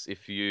Outbreak is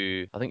if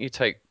you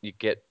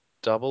get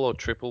double or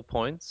triple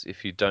points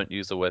if you don't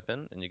use a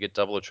weapon, and you get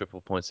double or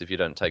triple points if you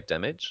don't take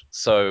damage.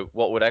 So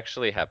what would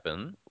actually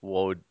happen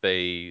would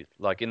be,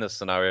 like, in the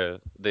scenario,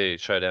 the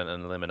showdown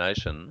and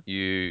elimination,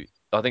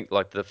 I think,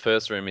 like, the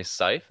first room is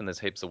safe and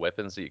there's heaps of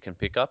weapons that you can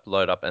pick up,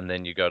 load up, and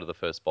then you go to the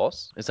first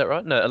boss. Is that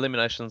right? No,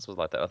 eliminations was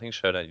like that. I think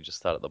showdown you just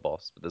start at the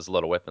boss, but there's a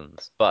lot of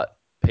weapons. But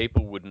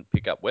people wouldn't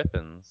pick up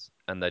weapons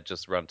and they'd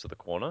just run to the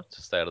corner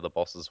to stay out of the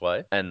boss's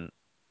way, and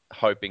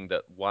hoping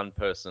that one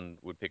person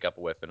would pick up a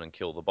weapon and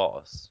kill the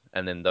boss,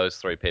 and then those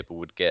 3 people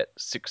would get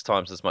 6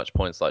 times as much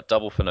points, like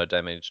double for no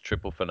damage,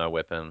 triple for no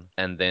weapon,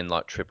 and then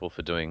like triple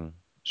for doing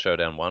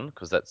Showdown 1,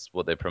 because that's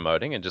what they're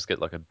promoting, and just get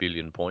like 1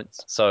 billion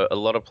points. So a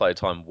lot of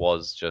playtime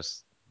was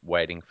just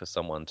waiting for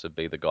someone to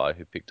be the guy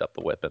who picked up the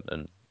weapon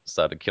and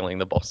started killing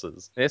the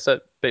bosses. Yeah, so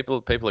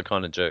people are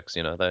kind of jerks,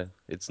 you know.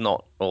 It's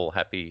not all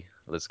happy.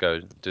 Let's go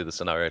do the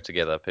scenario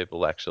together.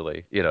 People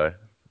actually,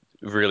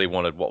 really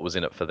wanted what was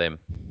in it for them.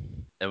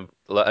 And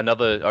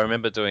I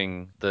remember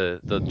doing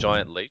the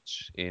giant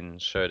leech in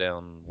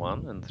Showdown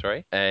 1 and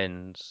 3,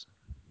 and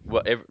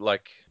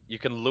like you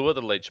can lure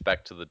the leech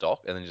back to the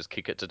dock and then just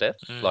kick it to death.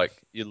 Like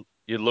you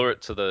lure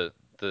it to the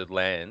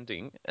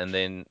landing, and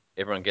then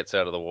everyone gets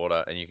out of the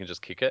water and you can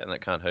just kick it and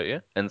it can't hurt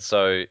you. And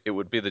so it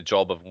would be the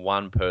job of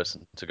one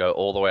person to go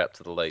all the way up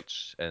to the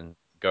leech and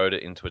goad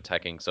it into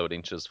attacking so it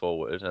inches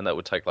forward, and that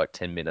would take like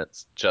 10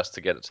 minutes just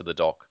to get it to the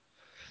dock,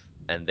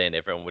 and then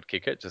everyone would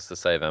kick it just to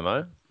save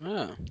ammo.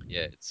 Oh.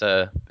 Yeah, it's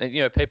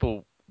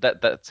people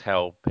that's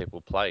how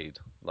people played.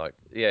 Like,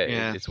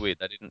 it's weird.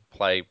 They didn't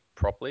play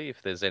properly,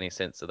 if there's any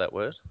sense of that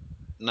word.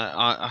 No,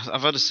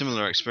 I've had a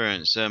similar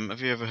experience.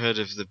 Have you ever heard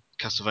of the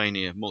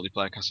Castlevania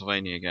multiplayer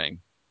Castlevania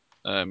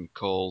game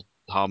called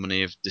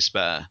Harmony of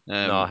Despair?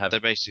 No, I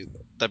haven't.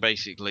 They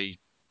basically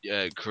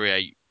they've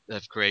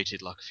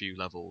created like a few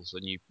levels,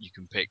 and you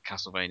can pick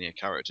Castlevania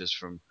characters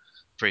from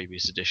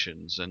previous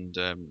editions, and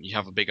you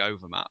have a big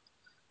overmap,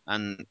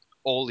 and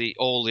all the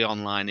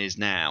online is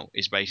now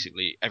is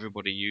basically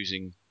everybody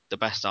using the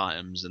best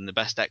items and the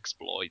best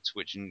exploits,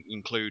 which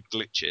include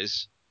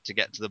glitches to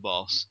get to the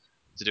boss,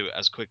 to do it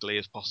as quickly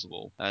as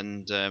possible.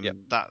 And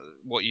that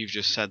what you've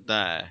just said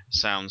there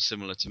sounds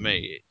similar to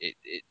me.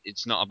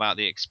 It's not about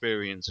the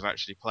experience of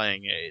actually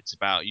playing it. It's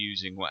about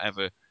using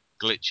whatever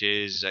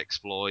glitches,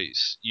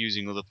 exploits,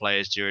 using other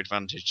players to your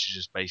advantage to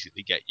just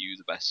basically get you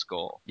the best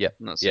score. Yeah,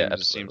 And that yeah,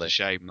 seems absolutely. a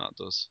shame that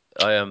does.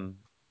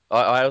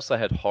 I also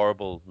had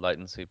horrible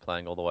latency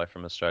playing all the way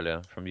from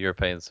Australia, from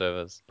European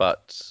servers.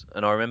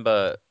 And I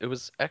remember it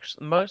was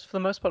actually for the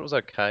most part it was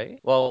okay.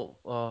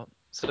 Well,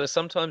 so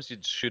sometimes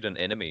you'd shoot an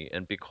enemy,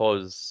 and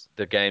because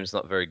the game's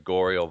not very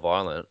gory or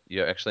violent,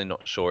 you're actually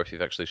not sure if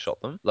you've actually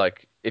shot them.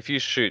 Like, if you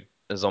shoot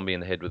a zombie in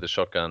the head with a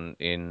shotgun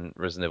in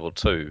Resident Evil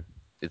 2,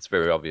 it's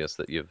very obvious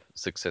that you've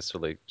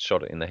successfully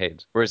shot it in the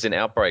head. Whereas in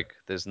Outbreak,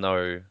 there's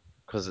no,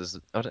 because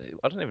I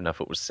don't even know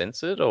if it was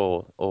censored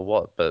or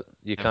what, but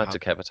you can't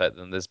decapitate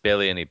them. There's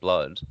barely any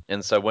blood.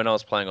 And so when I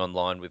was playing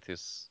online with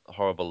this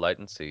horrible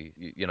latency,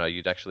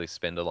 you'd actually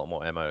spend a lot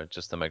more ammo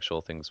just to make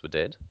sure things were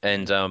dead.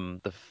 And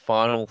the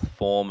final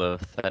form of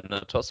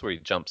Thanatos, where he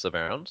jumps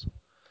around,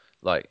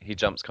 like he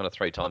jumps kind of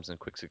 3 times in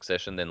quick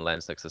succession, then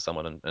lands next to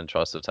someone and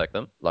tries to attack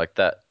them. Like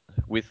that,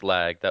 with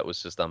lag, that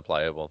was just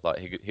unplayable.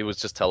 Like he was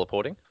just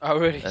teleporting. Oh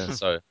really? And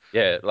so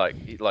I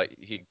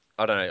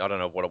don't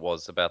know what it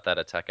was about that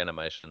attack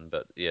animation,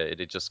 but yeah,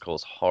 it just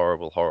caused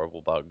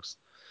horrible bugs.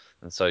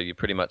 And so you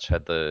pretty much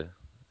had to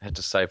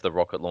save the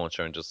rocket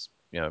launcher and just,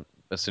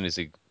 as soon as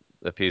he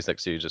appears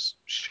next to you, just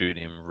shoot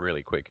him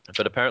really quick.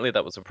 But apparently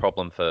that was a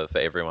problem for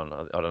everyone.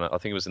 I don't know. I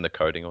think it was in the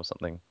coding or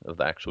something of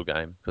the actual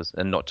game,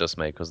 and not just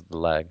me because of the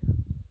lag.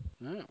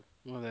 Oh,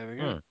 well, there we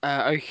go.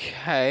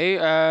 Okay.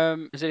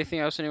 Is there anything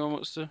else anyone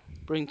wants to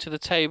bring to the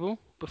table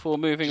before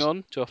moving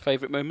on to our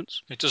favourite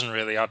moments? It doesn't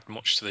really add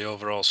much to the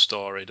overall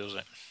story, does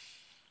it?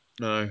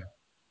 No.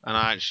 And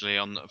I actually,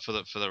 for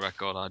the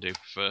record, I do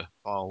prefer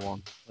File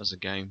 1 as a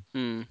game.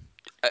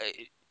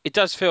 It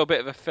does feel a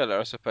bit of a filler,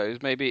 I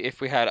suppose. Maybe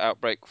if we had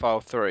Outbreak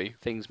File 3,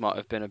 things might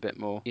have been a bit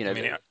more,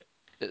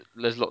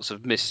 there's lots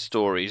of missed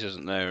stories,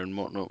 isn't there, and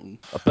whatnot.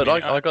 But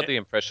I got the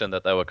impression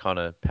that they were kind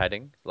of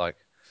padding. Like,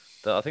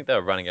 I think they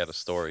were running out of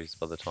stories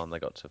by the time they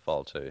got to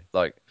File 2.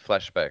 Like,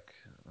 Flashback,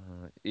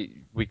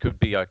 we could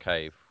be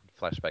okay if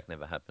Flashback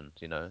never happened,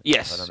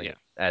 Yes, I don't think it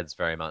adds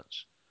very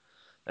much.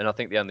 And I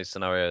think the only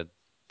scenario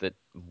that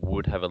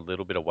would have a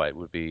little bit of weight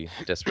would be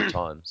Desperate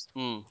Times.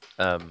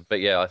 But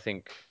yeah, I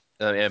think,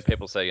 and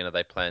people say,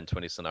 they planned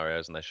 20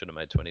 scenarios and they should have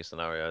made 20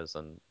 scenarios.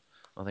 And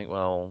I think,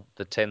 well,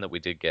 the 10 that we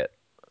did get,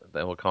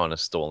 they were kind of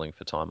stalling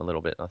for time a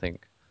little bit. I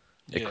think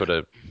it could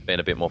have been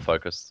a bit more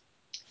focused.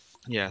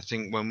 Yeah, I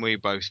think when we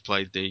both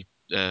played the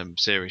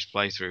series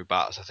playthrough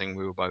bats, I think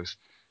we were both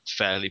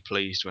fairly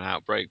pleased when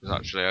Outbreak was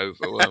actually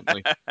over, weren't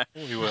we?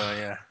 We were,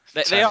 yeah.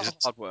 They are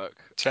hard work.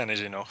 10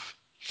 is enough.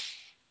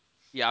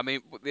 Yeah, I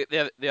mean,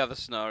 the other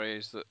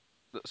scenarios that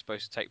are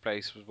supposed to take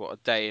place was a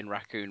day in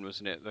Raccoon,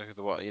 wasn't it? That's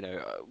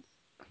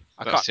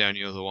the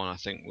only other one I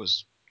think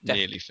was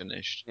nearly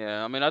finished.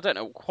 Yeah, I mean, I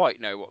don't quite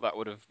know what that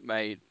would have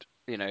made.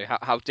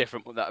 How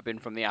different would that have been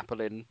from the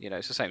Apple in?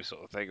 It's the same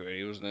sort of thing,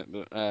 really, wasn't it?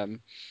 But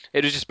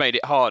it has just made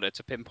it harder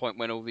to pinpoint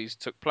when all these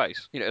took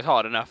place. It's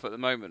hard enough at the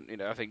moment.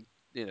 I think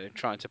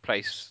trying to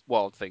place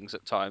Wild Things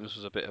at times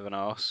was a bit of an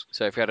arse.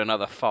 So if we had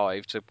another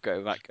 5 to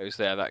go, that goes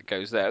there, that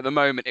goes there. At the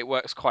moment, it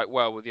works quite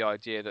well with the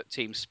idea that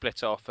teams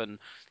split off and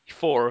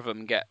 4 of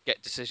them get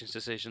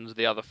decisions,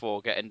 the other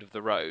 4 get end of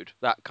the road.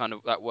 That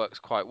works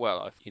quite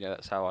well.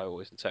 That's how I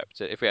always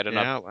interpret it. If we had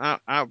another,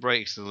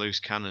 Outbreak's the loose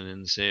cannon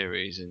in the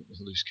series, in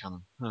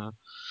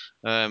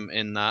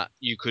that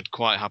you could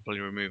quite happily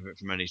remove it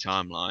from any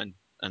timeline,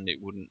 and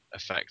it wouldn't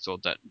affect or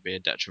be a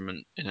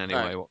detriment in any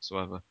way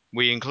whatsoever.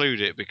 We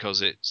include it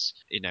because it's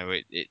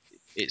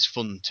it's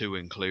fun to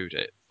include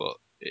it, but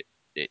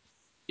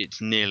it's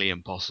nearly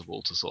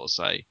impossible to sort of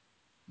say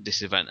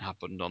this event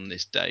happened on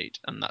this date,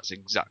 and that's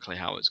exactly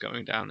how it's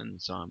going down in the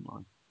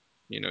timeline.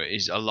 It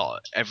is a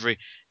lot. Every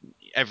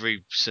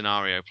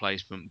scenario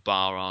placement,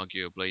 bar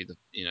arguably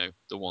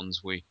the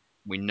ones we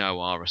know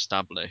are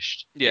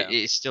established. Yeah.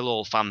 It's still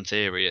all fan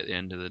theory at the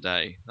end of the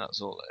day.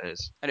 That's all it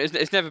is. And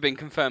it's never been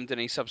confirmed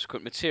any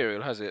subsequent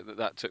material, has it?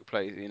 That took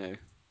place,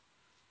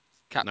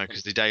 Capcom. No,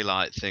 because the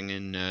daylight thing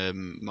in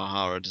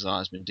Mahara Desire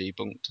has been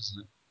debunked,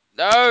 hasn't it?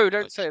 No,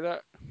 don't say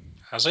that.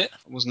 Has it?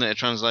 Wasn't it a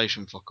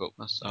translation fuck up?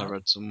 I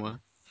read somewhere.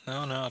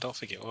 No, I don't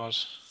think it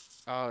was.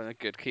 Oh,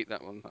 good. Keep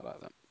that one. I like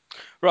that.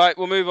 Right,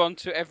 we'll move on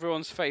to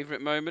everyone's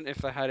favourite moment, if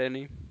they had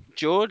any.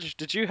 George,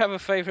 did you have a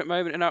favourite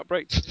moment in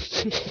Outbreak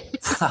 2?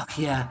 Fuck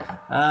yeah.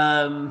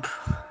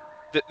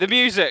 The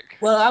music.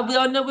 Well,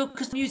 I know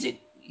because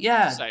music.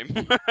 Yeah, Same.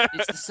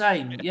 It's the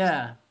same.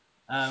 Yeah.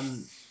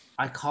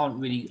 I can't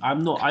really.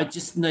 I'm not. I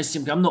just know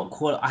simply. I'm not.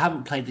 I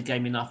haven't played the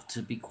game enough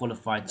to be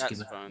qualified to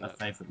give a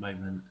favourite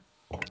moment.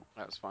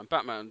 That's fine.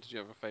 Batman, did you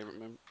have a favourite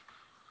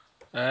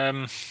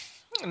moment?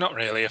 Not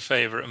really a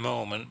favourite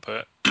moment,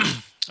 but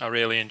I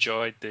really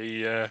enjoyed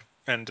the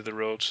end of the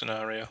road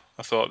scenario.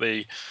 I thought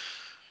the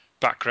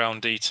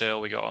background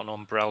detail we got on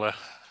Umbrella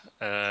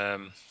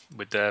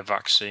with their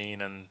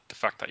vaccine and the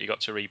fact that you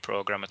got to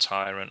reprogram a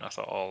tyrant, I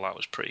thought all that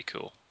was pretty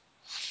cool.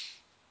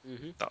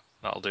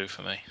 That'll do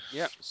for me.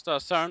 Yep,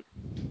 Stars Tyrant.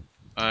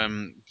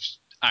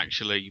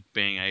 Actually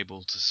being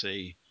able to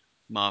see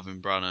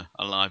Marvin Branagh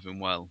alive and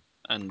well,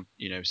 and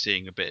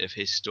seeing a bit of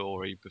his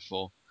story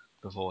before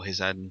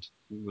his end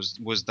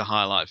was the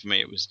highlight for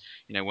me. It was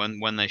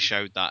when they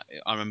showed that.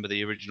 I remember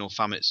the original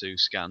Famitsu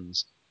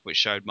scans, which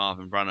showed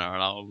Marvin Branagh,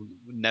 and I'll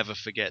never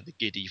forget the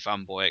giddy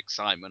fanboy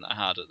excitement I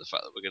had at the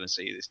fact that we're going to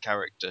see this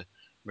character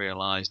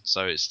realised.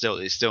 So it's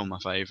still my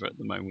favourite,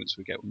 the moments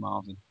we get with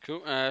Marvin.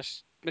 Cool.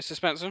 Mr.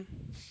 Spencer?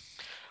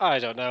 I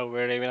don't know,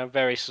 really. I mean, I'm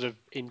very sort of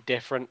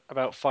indifferent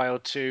about File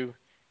 2.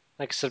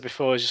 Like I said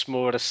before, it's just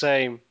more of the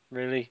same,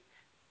 really,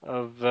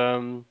 of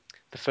the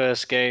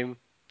first game.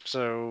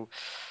 So,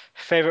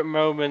 favourite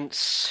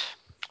moments...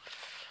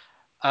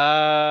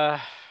 I'd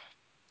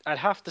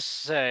have to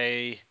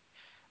say,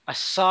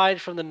 aside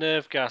from the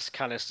nerve gas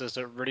canisters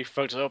that really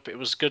fucked it up, it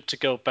was good to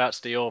go back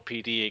to the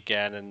OPD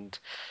again and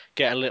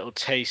get a little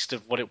taste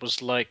of what it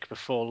was like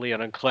before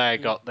Leon and Claire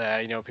got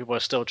there. People were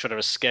still trying to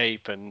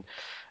escape, and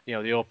the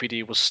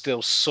OPD was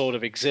still sort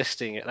of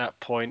existing at that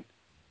point,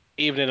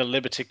 even in a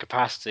limited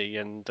capacity.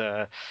 And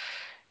but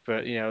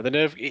the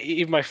nerve,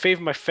 even my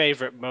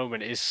favorite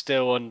moment is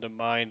still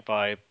undermined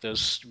by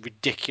this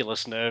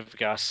ridiculous nerve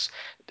gas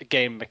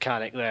game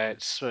mechanic there.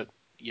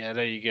 Yeah,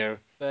 there you go.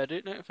 Fair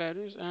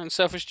dues. And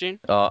Selfish Gene?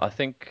 I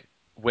think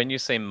when you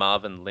see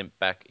Marvin limp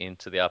back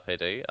into the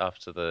RPD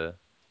after the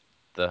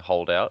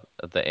holdout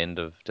at the end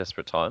of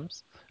Desperate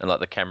Times, and like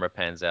the camera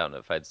pans out and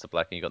it fades to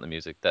black, and you got the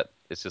music, that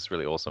it's just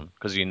really awesome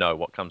because you know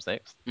what comes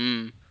next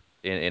in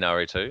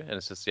RE2, and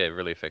it's just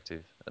really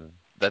effective, and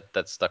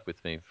that stuck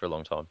with me for a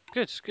long time.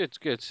 Good.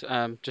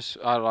 Just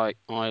I like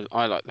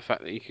the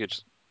fact that you could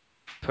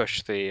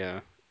push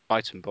the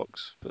item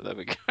box, but there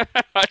we go.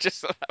 I just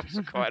thought that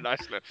was quite a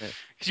nice look.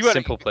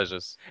 Simple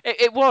pleasures.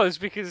 It was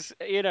because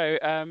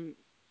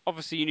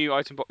obviously you knew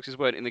item boxes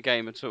weren't in the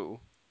game at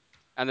all,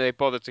 and they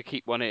bothered to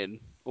keep one in,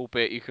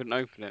 albeit you couldn't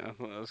open it. I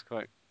thought that was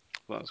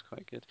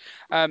quite good.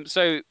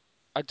 So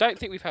I don't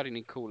think we've had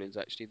any call-ins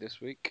actually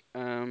this week. I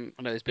know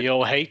there's been the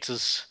old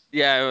haters.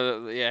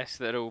 Yeah, yes,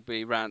 there'll all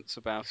be rants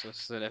about us,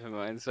 so never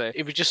mind. So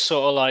it was just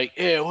sort of like,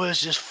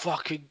 where's this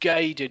fucking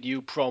Gaiden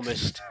you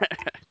promised?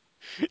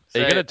 Are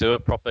you gonna do a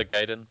proper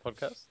Gaiden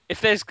podcast? If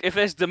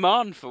there's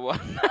demand for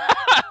one,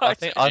 I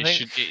think it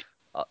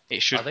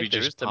should be there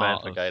just is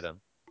demand part for Gaiden.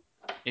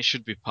 It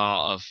should be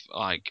part of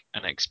like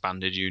an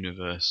expanded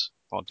universe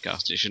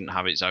podcast. It shouldn't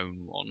have its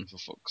own one, for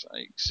fuck's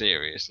sake.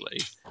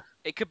 Seriously.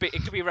 It could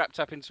be wrapped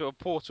up into a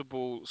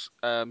portable,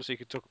 so you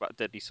could talk about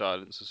Deadly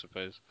Silence, I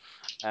suppose.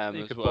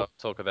 You could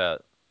talk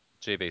about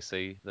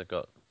GBC that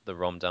got the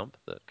ROM dump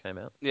that came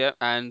out. Yeah,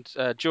 and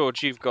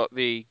George, you've got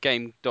the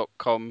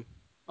Game.com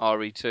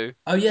RE2.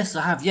 Oh yes,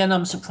 I have. Yeah, and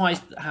I'm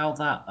surprised how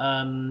that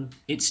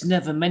it's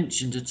never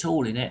mentioned at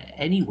all in it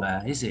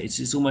anywhere, is it?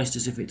 It's almost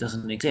as if it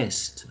doesn't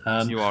exist.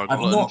 You are a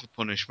glutton for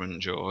punishment,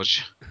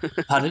 George.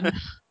 Pardon?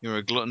 You're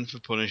a glutton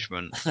for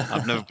punishment.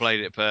 I've never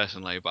played it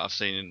personally, but I've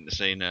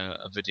seen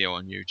a video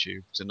on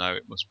YouTube to know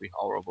it must be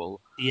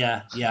horrible.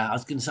 Yeah. I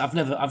was going to say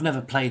I've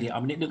never played it. I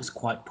mean, it looks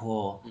quite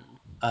poor.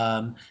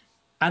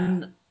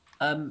 And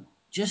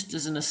just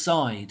as an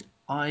aside,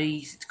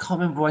 I can't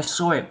remember where I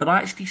saw it, but I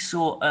actually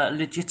saw a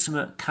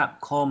legitimate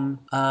Capcom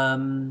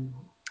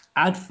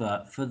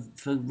advert for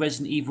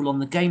Resident Evil on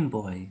the Game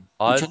Boy,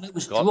 which I know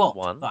was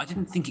dropped, but I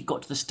didn't think it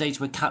got to the stage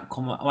where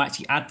Capcom were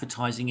actually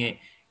advertising it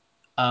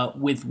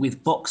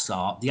with box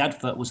art. The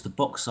advert was the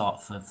box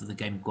art for the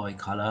Game Boy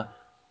Color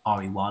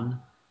RE1,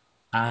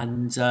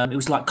 and it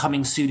was like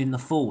coming soon in the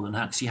fall, and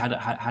actually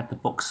had the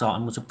box art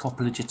and was a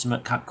proper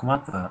legitimate Capcom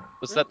advert.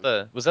 Was that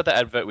the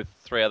advert with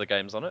 3 other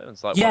games on it? It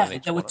was like one in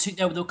each there were corner? two.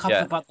 There were a couple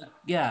of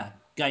other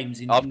games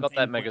in. I've in got Game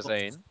that Boy boxes.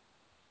 magazine.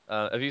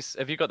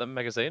 Have you got the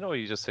magazine, or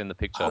you just seen the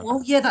picture?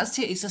 Oh, yeah, that's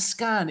it. It's a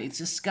scan. It's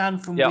a scan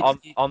from Yeah,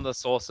 Ridley. I'm the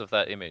source of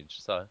that image.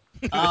 So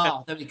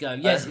There we go.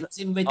 Yes, it's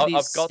in I've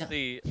Ridley's. got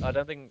the. I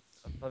think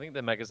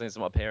the magazines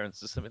of my parents.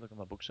 Just let me look at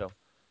my bookshelf.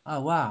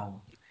 Oh,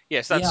 wow.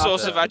 Yes, that's Yeah,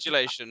 source of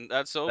adulation.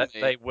 That's all.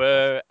 They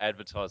were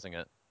advertising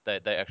it.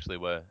 They actually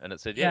were, and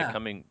it said, yeah, Yeah.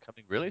 coming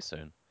really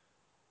soon.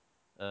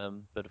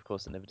 But of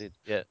course it never did.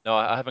 Yeah, no,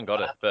 I haven't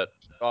got it, but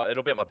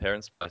it'll be at my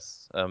parents'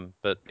 place.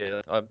 But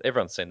yeah,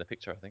 everyone's seen the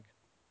picture, I think.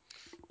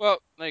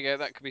 Well, there you go.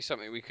 That could be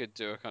something we could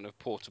do, a kind of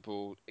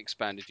portable,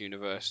 expanded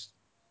universe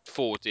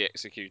 4D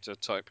executor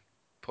type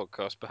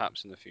podcast,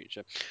 perhaps in the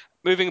future.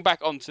 Moving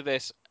back onto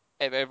this,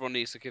 everyone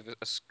needs to give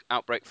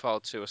Outbreak File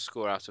 2 a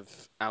score out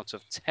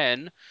of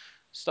 10.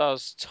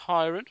 Stars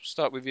Tyrant, we'll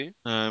start with you.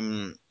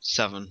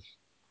 7.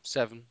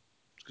 7.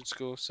 Good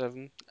score,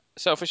 7.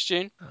 Selfish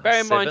Gene.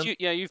 Bear in mind, 7.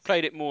 you've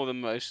played it more than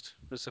most,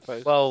 I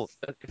suppose. Well,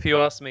 if you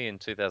asked me in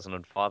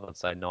 2005, I'd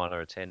say 9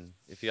 or a 10.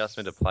 If you asked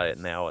me to play it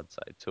now, I'd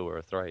say 2 or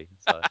a 3.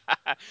 So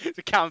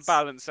to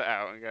counterbalance it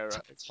out and go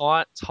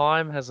right.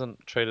 Time hasn't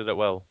treated it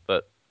well,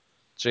 but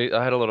gee,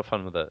 I had a lot of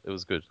fun with it. It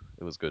was good.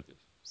 It was good.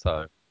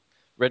 So,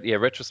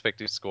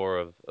 retrospective score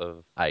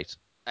of 8.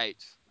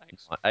 8.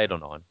 8 or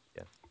 9.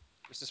 Yeah.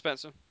 Mr.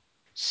 Spencer.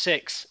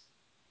 6.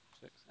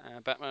 6.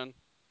 Batman.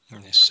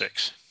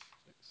 6.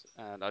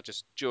 And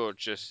George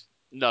just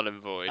null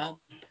and void.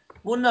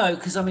 Well, no,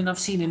 because I mean I've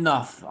seen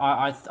enough.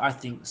 I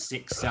think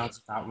 6 sounds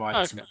about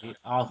right to me.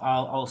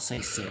 I'll say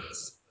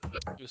 6.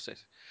 You'll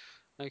 6.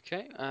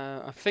 Okay.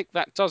 I think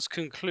that does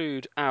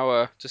conclude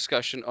our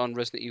discussion on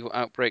Resident Evil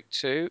Outbreak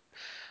 2.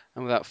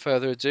 And without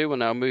further ado, we'll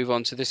now move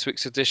on to this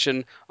week's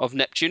edition of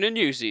Neptune and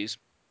Newsies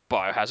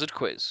Biohazard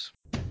Quiz.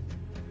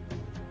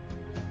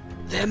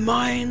 Their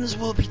minds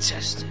will be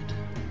tested.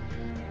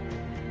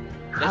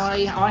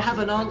 I have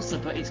an answer,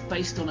 but it's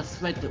based on a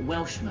thread that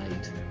Welsh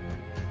made.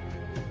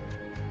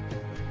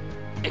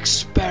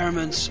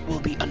 Experiments will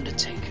be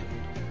undertaken.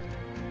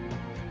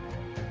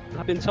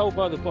 I've been told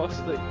by the boss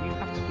that you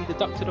have to be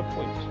deducted a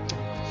point.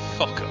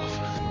 Fuck off.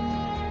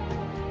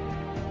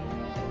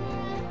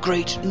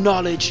 Great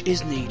knowledge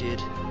is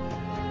needed.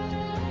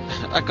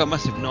 I got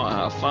massive 0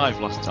 out of 5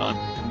 last time.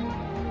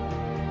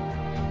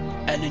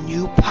 And a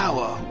new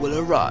power will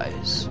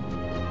arise.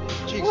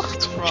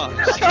 Jesus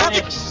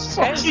Christ.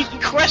 What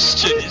fucking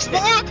question is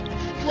that?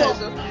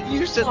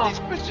 You said these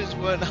questions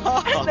weren't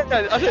hard.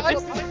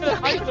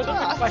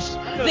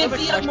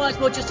 Theo might as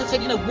well just have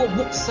said,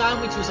 what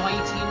sandwich was I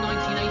eating in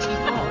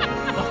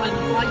 1985 behind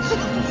the flight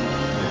shelter?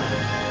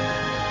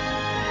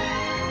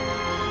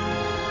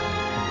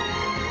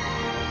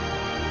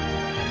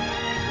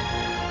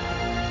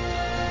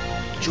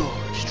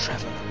 George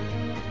Trevor,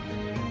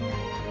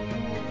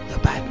 the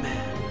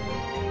Batman,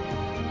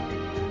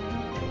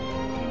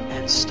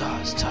 and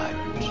Stars Tyrant.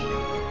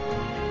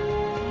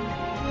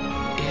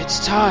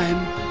 It's time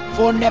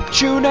for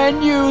Neptune and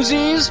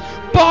Newsies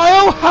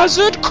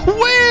Biohazard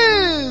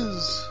Quiz!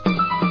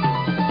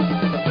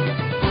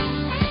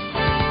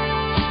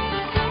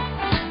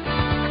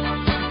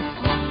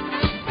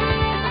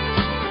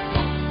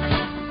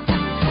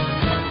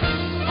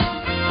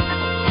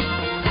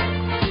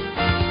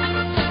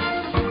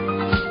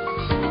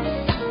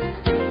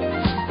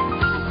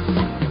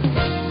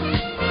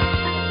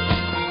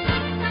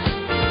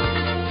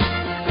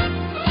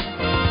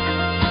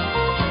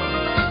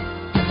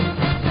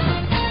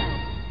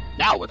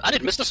 I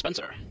did Mr.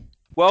 Spencer.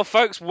 Well,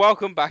 folks,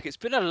 welcome back. It's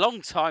been a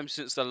long time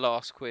since the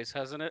last quiz,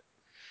 hasn't it?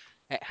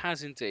 It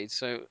has indeed.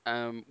 So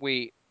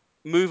we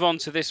move on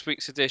to this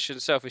week's edition.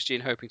 Selfish Gene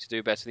hoping to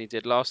do better than he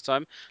did last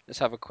time. Let's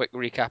have a quick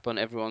recap on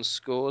everyone's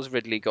scores.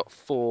 Ridley got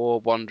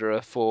 4,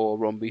 Wanderer 4,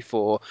 Romby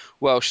 4,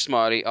 Welsh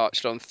Smiley,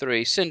 Archlon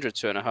 3, Syndra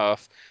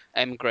 2.5,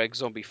 M. Greg,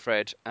 Zombie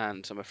Fred,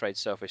 and I'm afraid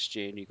Selfish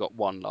Gene, you got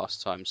 1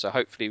 last time. So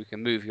hopefully we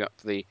can move you up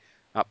the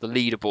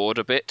leaderboard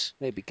a bit.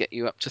 Maybe get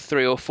you up to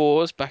 3 or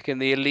 4s back in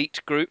the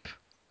elite group.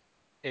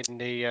 In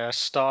the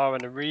star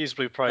and a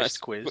reasonably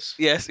priced quiz.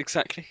 Yes,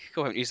 exactly. I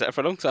haven't used that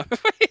for a long time.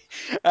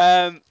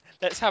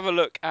 Let's have a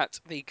look at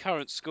the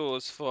current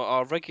scores for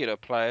our regular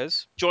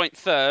players. Joint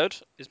third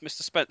is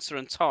Mr. Spencer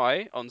and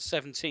Ty on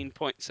 17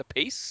 points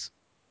apiece.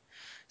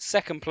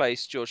 Second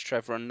place, George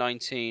Trevor on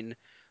 19.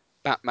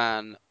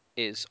 Batman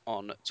is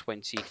on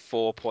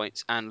 24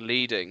 points and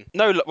leading.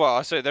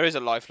 So there is a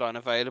lifeline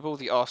available,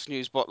 the Ask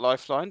Newsbot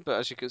lifeline, but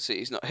as you can see,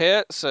 he's not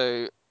here,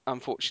 so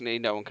unfortunately,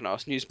 no one can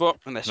ask Newsbot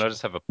unless Can I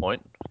just have a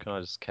point? Can I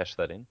just cash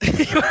that in?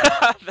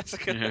 That's a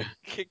good thing. You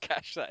can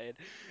cash that in.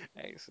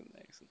 Excellent.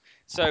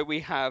 So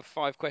we have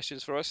 5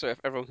 questions for us. So if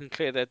everyone can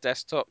clear their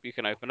desktop, you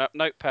can open up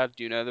Notepad.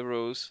 You know the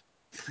rules.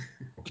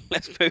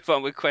 Let's move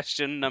on with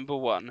question number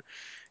 1.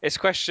 This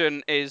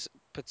question is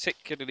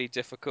particularly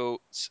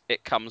difficult.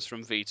 It comes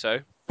from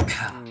Vito.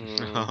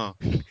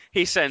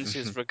 He sends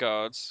his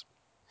regards.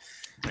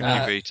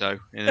 Thank you, Vito,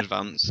 in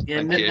advance.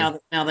 Yeah, Thank you.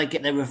 now they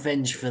get their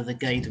revenge for the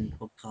Gaiden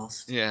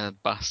podcast. Yeah,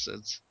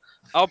 bastards.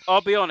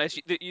 I'll be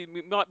honest.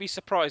 You might be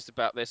surprised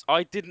about this.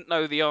 I didn't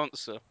know the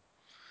answer.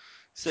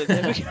 So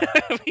there we go.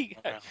 There we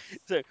go.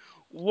 So,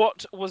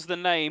 what was the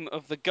name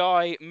of the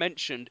guy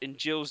mentioned in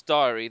Jill's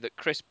diary that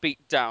Chris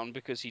beat down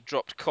because he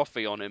dropped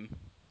coffee on him?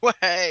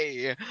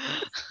 Hey!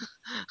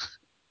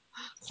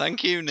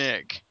 Thank you,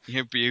 Nick.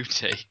 You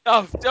beauty.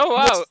 Oh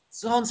wow!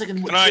 So hold on a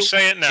second. Can I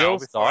say it now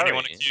Jill's before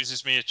anyone diary?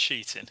 accuses me of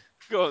cheating?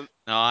 Go on.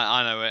 No,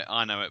 I know it.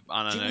 I know it.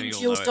 And I Do you know mean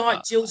you'll know it.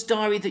 But Jill's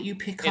diary that you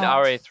pick In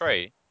up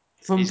RA3?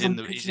 from he's in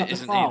picking up the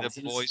isn't he the files?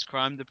 boys'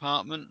 crime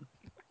department?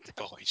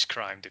 Boys'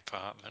 crime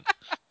department.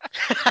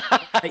 Hey,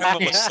 I'm gonna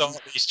Nick,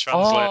 sort these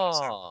translators.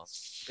 Oh,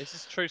 is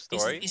this true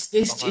story? is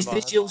this behind Biohazard? Yeah,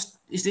 Jill's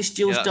that's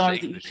the diary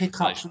that you English pick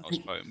up translation from I was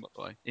quoting, by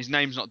the way. His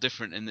name's not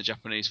different in the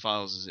Japanese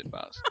files, is it,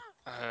 Baz?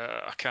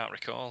 I can't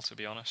recall, to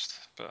be honest,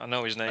 but I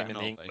know his name Better in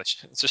the not be.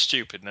 English. It's a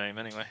stupid name,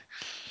 anyway.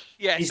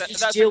 Yes, Is this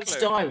that's a Jill's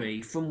clue.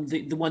 diary from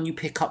the one you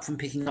pick up from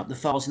picking up the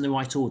files in the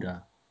right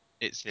order?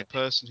 It's the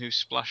person who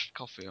splashed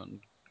coffee on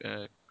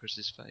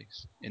Chris's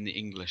face. In the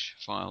English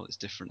file, it's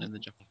different in the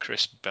Japanese.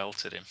 Chris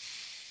belted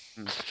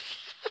him.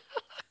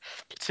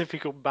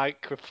 Typical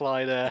bank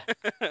reply there.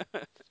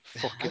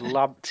 Fucking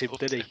lamped him,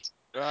 did he?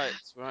 Right.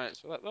 So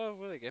well,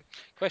 there you go.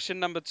 Question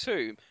number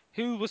 2.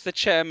 Who was the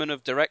chairman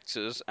of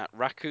directors at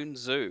Raccoon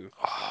Zoo?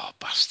 Oh,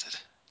 bastard.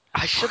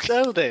 I should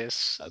know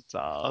this. That's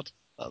hard.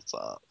 That's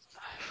hard.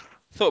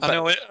 Thought I about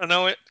know it. I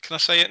know it. Can I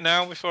say it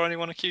now before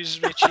anyone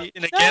accuses me of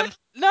cheating again?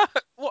 No.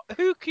 What?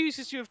 Who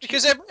accuses you of cheating?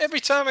 Because every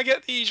time I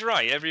get these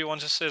right, everyone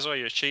just says, "Oh,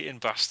 you're a cheating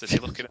bastard."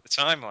 You're looking at the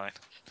timeline.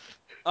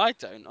 I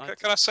don't.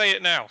 Can I say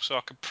it now so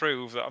I can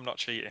prove that I'm not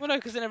cheating? Well, no,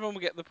 because then everyone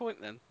will get the point.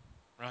 Then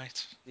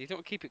Right. you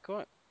don't keep it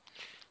quiet.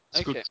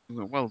 It's Okay.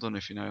 good. Well done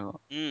if you know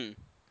that.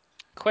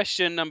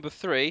 Question number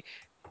 3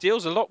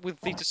 deals a lot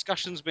with the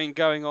discussions been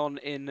going on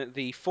in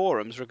the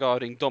forums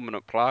regarding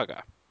dominant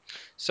plaga.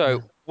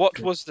 So, what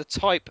was the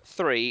Type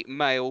 3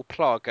 male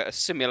plaga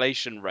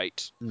assimilation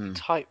rate?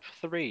 Type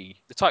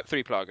 3. The Type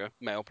 3 plaga,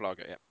 male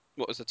plaga, yeah.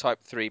 What was the Type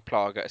 3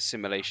 plaga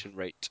assimilation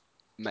rate,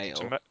 male?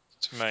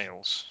 To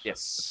males.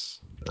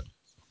 Yes.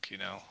 You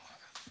know,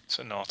 it's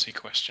a naughty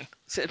question.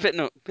 It's a bit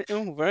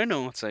oh, very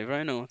naughty,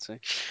 very naughty.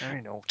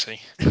 Very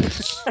naughty.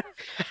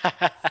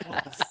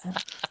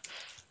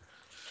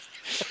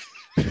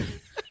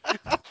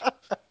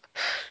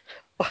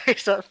 Why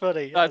is that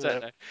funny? I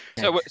don't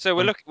know. So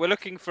we're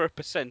looking for a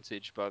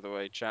percentage, by the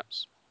way,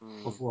 chaps.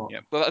 Of what?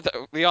 Yep. Well,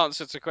 the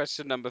answer to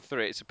question number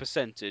 3, it's a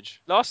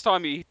percentage. Last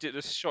time you did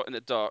a shot in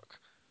the dark,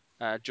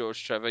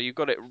 George Trevor, you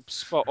got it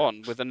spot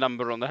on with a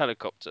number on the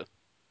helicopter.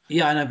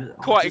 Yeah, I know. But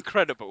Quite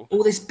incredible.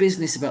 All this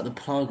business about the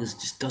plagas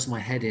just does my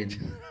head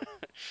in.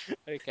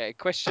 Okay,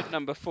 question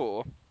number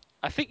 4.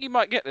 I think you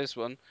might get this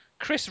one.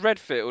 Chris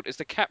Redfield is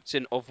the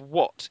captain of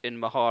what in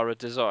Mahara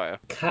Desire?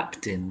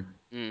 Captain.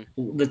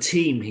 The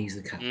team, he's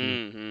the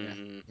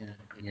captain.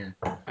 Mm-hmm. Yeah.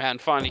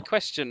 And finally,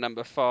 question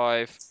number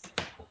 5.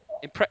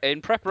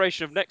 In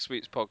preparation of next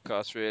week's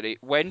podcast, really,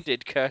 when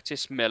did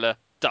Curtis Miller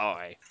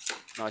die?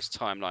 Nice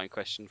timeline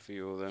question for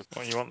you all, though.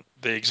 Well, you want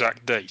the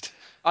exact date?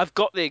 I've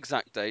got the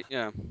exact date.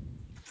 Yeah,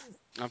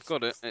 I've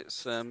got it.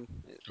 It's a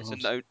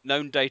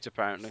known date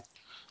apparently.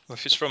 Well,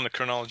 if it's from the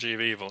chronology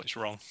of evil, it's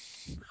wrong.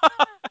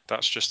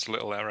 That's just a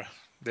little error.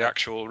 The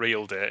actual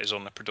real date is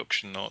on the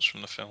production notes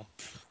from the film.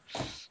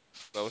 Well,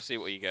 we'll see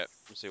what you get.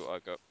 We'll see what I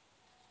got,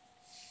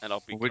 and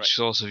I'll be. Which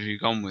source have you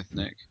gone with,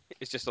 Nick?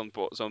 It's just on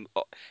what's on.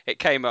 It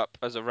came up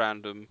as a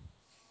random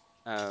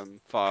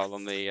file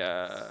on the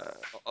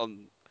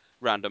on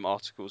random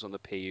articles on the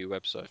PU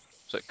website,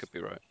 so it could be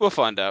right. We'll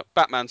find out.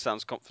 Batman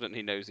sounds confident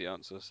he knows the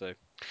answer, so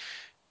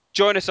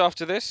join us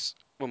after this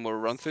when we'll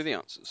run through the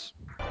answers.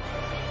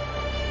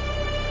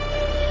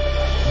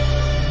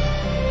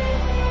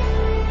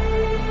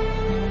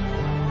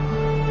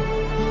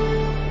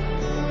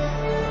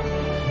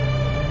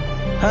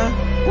 Huh?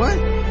 What?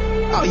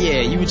 Oh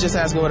yeah, you were just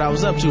asking what I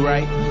was up to,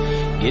 right?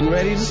 Getting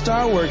ready to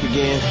start work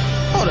again.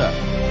 Hold up.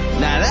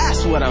 Now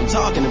that's what I'm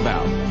talking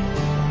about.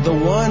 The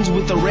ones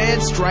with the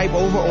red stripe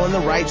over on the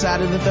right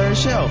side of the third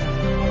shelf.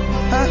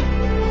 Huh?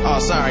 Oh,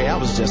 sorry, I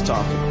was just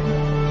talking.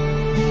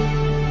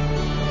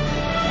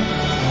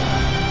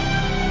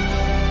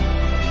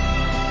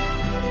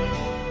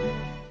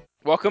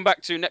 Welcome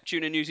back to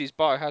Neptune and Newsy's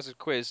Biohazard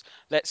Quiz.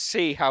 Let's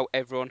see how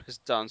everyone has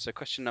done. So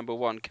question number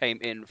 1 came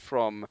in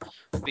from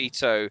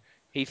Vito.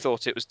 He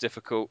thought it was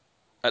difficult.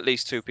 At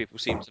least 2 people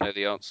seem to know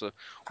the answer.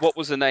 What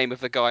was the name of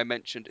the guy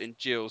mentioned in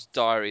Jill's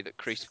diary that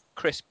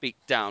Chris beat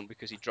down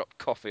because he dropped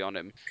coffee on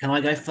him? Can I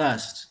go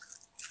first?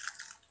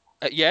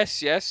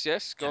 Yes.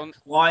 Go on.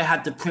 Well, I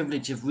had the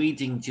privilege of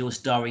reading Jill's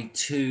diary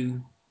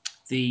to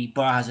the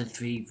Biohazard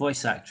 3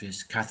 voice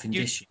actress, Catherine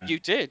Disher. You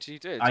did.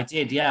 I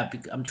did, yeah.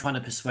 I'm trying to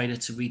persuade her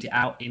to read it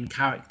out in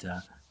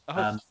character,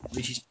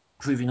 which is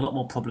proving a lot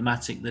more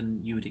problematic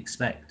than you would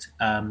expect,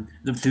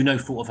 through no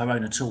fault of her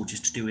own at all,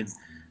 just to do with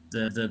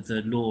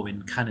the law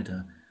in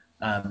Canada.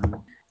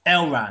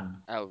 Elran.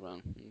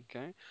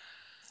 Okay.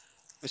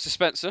 Mr.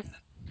 Spencer?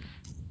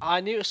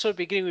 I knew it was sort of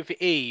beginning with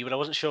E, but I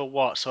wasn't sure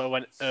what, so I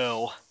went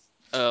Earl.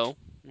 Earl.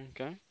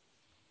 Okay.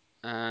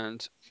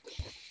 And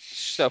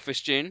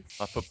Selfish Gene.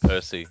 I put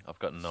Percy. I've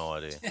got no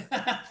idea.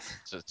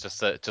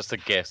 just a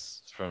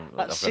guess from. That I've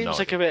got no seems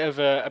like idea.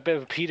 a bit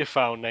of a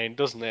paedophile name,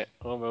 doesn't it?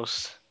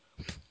 Almost.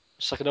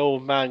 It's like an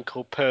old man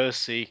called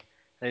Percy,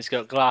 and he's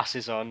got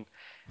glasses on,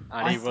 and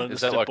I he think Is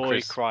runs that the why boy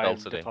Chris crime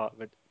spelt it in?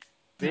 department.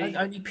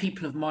 only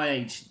people of my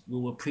age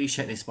will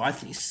appreciate this, but I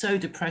think it's so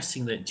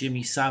depressing that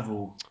Jimmy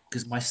Savile,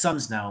 because my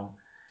son's now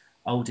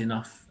old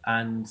enough,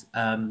 and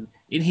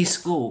in his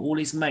school, all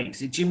his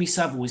mates, Jimmy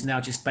Savile is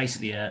now just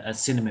basically a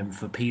synonym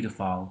for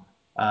paedophile.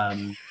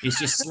 It's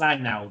just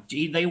slang now.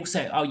 They all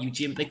say, "Oh, you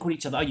Jim." They call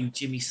each other, "Oh, you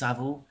Jimmy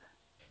Savile."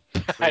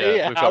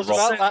 Yeah, We've got how's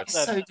Rob. about that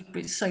It's then?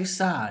 it's so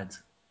sad.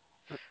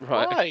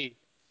 Right. Why?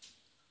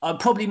 I'm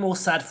probably more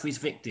sad for his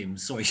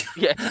victims. Sorry.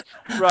 Yeah.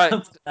 Right.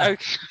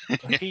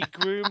 Okay. He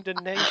groomed a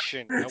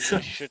nation, and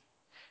we should,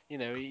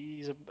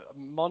 he's a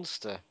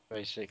monster,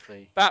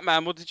 basically.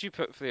 Batman, what did you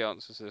put for the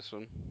answers to this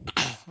one?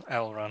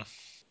 Elran.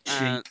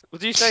 And Cheap.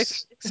 what did you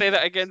say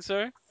that again,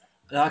 sorry?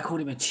 I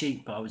called him a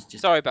cheat, but I was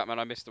just. Sorry, Batman,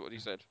 I missed it. What you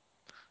said.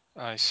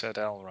 I said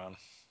Elran.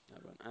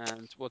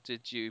 And what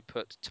did you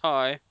put,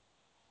 Ty?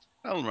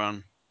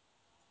 Elran.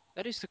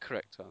 That is the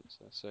correct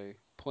answer. So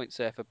points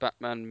there for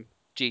Batman,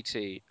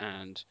 GT,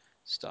 and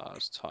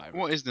Stars Tyrant.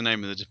 What is the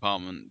name of the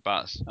department,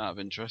 Bats, out of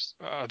interest?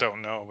 I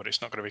don't know, but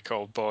it's not going to be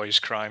called Boys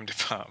Crime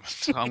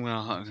Department. I'm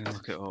gonna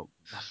look it up.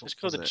 It's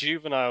called the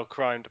Juvenile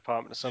Crime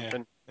Department or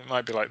something. Yeah, it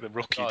might be like the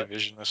Rookie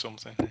Division or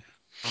something.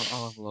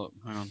 I'll have a look.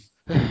 Hang on.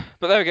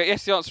 But there we go.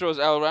 Yes, the answer was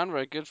Elran.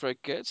 Very good, very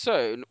good.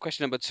 So,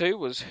 question number 2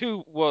 was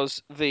who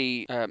was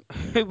the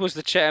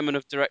chairman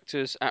of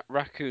directors at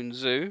Raccoon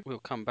Zoo? We'll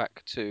come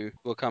back to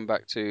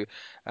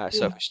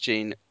Selfish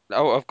Gene.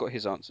 Oh, I've got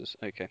his answers.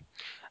 Okay.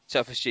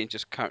 Selfish Gene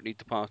just currently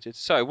departed.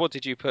 So, what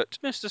did you put,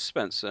 Mr.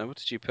 Spencer? What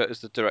did you put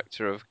as the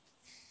director of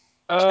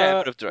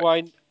chairman of directors?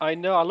 Well, I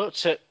know. I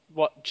looked at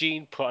what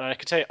Gene put, and I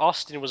could tell you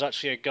Austin was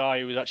actually a guy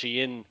who was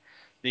actually in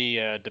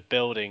the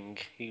building.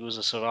 He was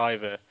a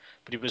survivor,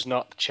 but he was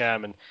not the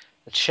chairman.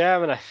 The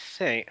chairman, I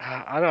think,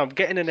 I don't know. I'm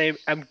getting the name.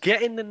 I'm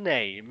getting the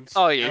name.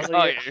 Are you?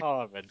 Elliot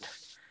Harmon.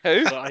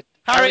 Who? But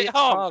Harriet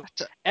Harmon.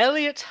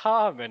 Elliot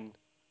Harmon.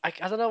 I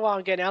don't know why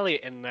I'm getting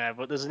Elliot in there,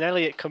 but there's an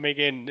Elliot coming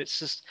in. It's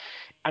just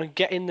I'm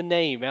getting the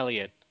name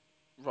Elliot.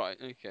 Right.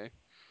 Okay.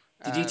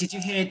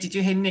 Did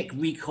you hear Nick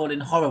recoil in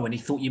horror when he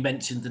thought you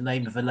mentioned the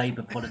name of a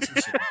Labour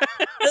politician?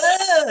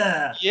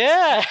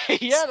 Yeah,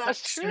 yeah,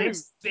 that's true.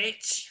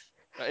 Bitch.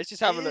 Right, let's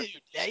just have a look.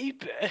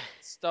 Labour.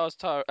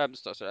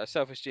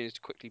 Selfish Genius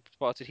quickly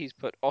departed. He's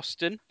put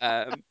Austin.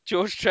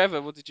 George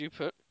Trevor, what did you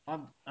put?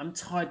 I'm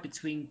tied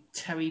between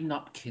Terry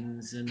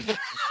Nupkins and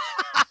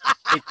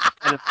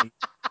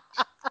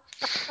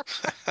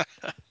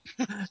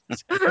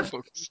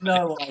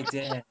no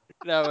idea.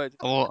 No idea.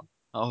 Oh,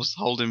 I was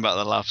holding back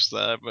the laughs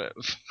there, but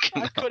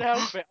I couldn't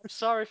help it. I'm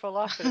sorry for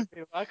laughing at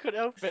you. I couldn't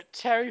help it.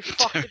 Terry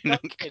fucking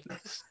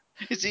Nupkins.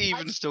 is he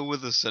even still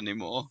with us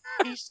anymore?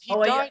 He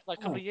died like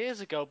a couple of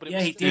years ago, but it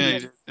was he still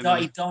did. Yeah,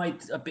 He died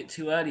a bit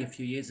too early a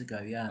few years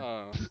ago. Yeah.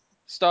 Oh.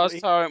 Stars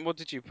Tyrant, what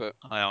did you put?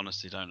 I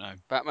honestly don't know.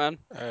 Batman?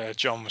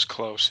 John was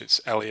close.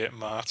 It's Elliot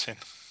Martin.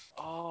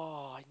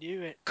 Oh, I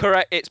knew it.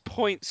 Correct. It's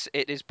points.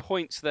 It is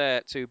points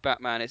there to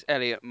Batman. It's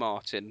Elliot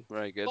Martin.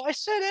 Very good. But I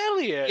said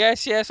Elliot.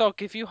 Yes. I'll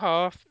give you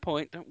half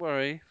point. Don't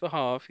worry. For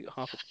half, you got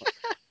half a point.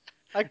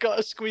 I got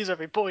to squeeze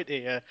every point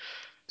here.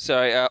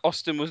 Sorry,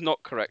 Austin was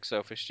not correct,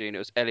 Selfish Gene. It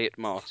was Elliot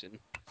Martin.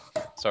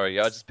 Sorry,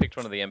 I just picked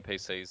one of the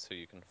NPCs who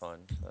you can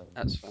find.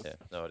 That's fine. Yeah,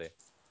 no idea.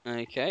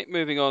 Okay,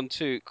 moving on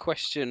to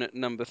question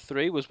number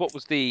 3 was what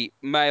was the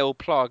male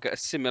plug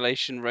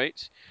assimilation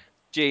rate?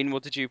 Gene,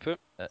 what did you put?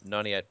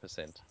 98%.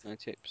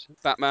 98%.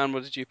 Batman,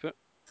 what did you put?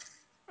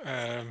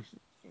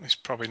 It's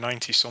probably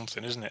 90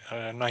 something, isn't it?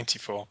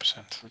 94%.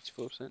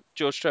 94%.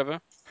 George Trevor?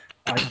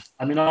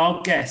 I mean,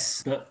 I'll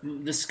guess, but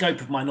the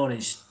scope of my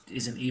knowledge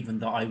isn't even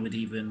that I would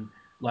even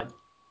like.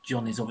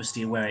 John is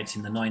obviously aware it's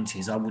in the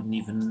 90s. I wouldn't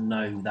even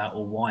know that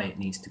or why it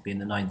needs to be in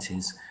the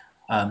 90s.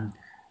 95%.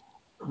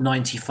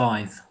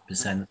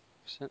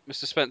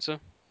 Mr. Spencer?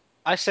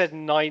 I said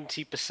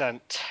 90%.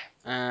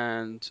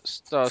 And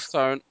Stars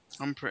Tyrant?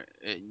 I'm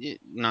pretty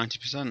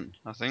 90%,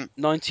 I think.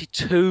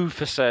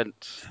 92%.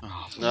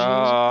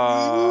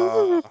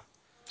 Oh,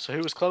 So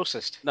who was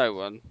closest? No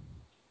one.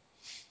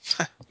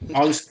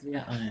 I was.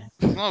 well, I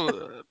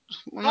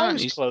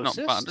was 90's not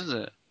closest. bad, is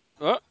it?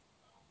 What?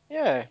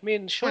 Yeah, me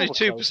and Sean Only were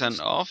 2%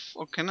 closest. off.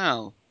 Fucking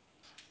hell.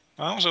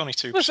 That was only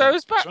 2%. Well, so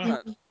was as well.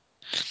 Batman.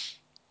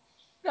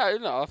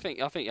 No, I think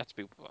you have to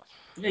be.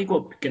 Yeah, you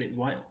got to get it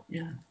right.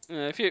 Yeah.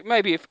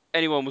 If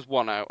anyone was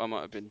one out, I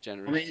might have been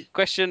generous. I mean,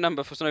 Question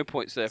number 4, so no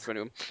points there for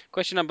anyone.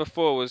 Question number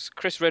 4 was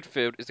Chris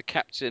Redfield is the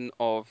captain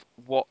of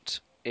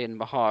what in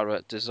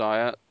Mahara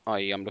Desire?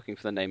 I.e., I'm looking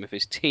for the name of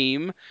his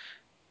team.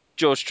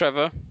 George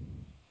Trevor.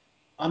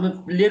 I'm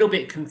a little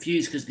bit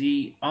confused because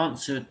the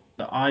answer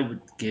that I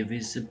would give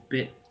is a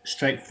bit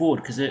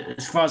straightforward because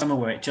as far as I'm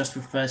aware, it just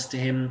refers to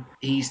him.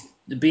 He's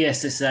the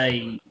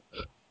BSSA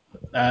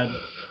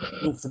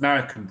North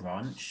American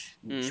branch,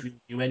 which we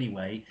knew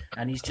anyway,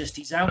 and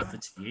he's Alpha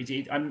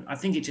T. I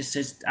think it just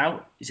says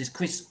out. It says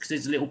Chris because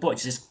there's a little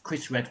box. It says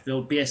Chris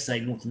Redfield,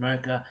 BSA North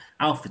America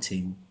Alpha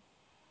Team.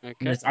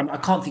 Okay. I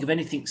can't think of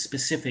anything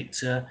specific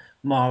to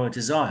Mara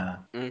Desire.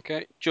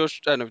 Okay,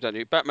 George. No, don't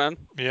you? Batman.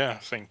 Yeah,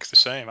 I think the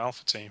same.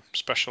 Alpha Team,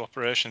 Special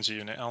Operations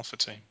Unit, Alpha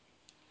Team.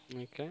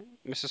 Okay,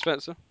 Mr.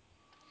 Spencer.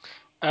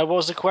 What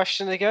was the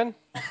question again?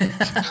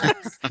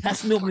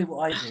 That's normally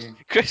what I do.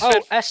 Chris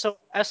Oh,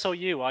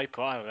 SOU. I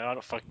don't know. I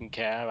don't fucking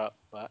care about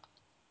that.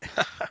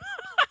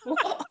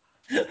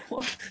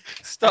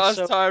 Stars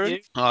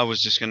Tyrant. I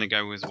was just going to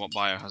go with what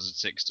Biohazard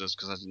 6 does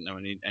because I didn't know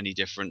any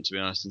different, to be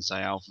honest, and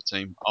say Alpha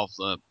Team of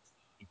the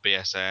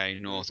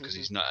BSAA North because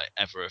he's not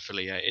ever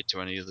affiliated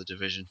to any other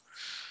division.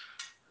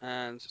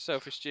 And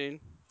Selfish Gene.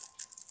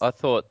 I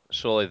thought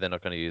surely they're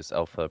not going to use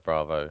Alpha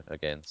Bravo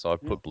again, so I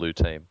put Blue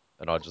Team,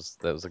 and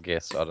that was a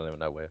guess. I don't even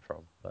know where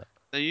from, but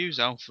they use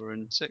Alpha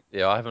in 6.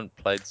 Yeah, I haven't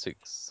played 6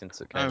 since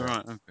it came out. Oh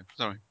right, okay,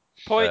 sorry.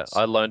 Points.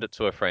 I loaned it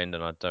to a friend,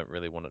 and I don't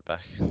really want it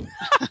back.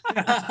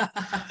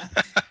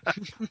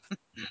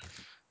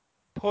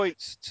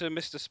 Points to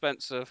Mr.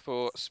 Spencer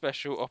for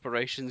Special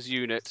Operations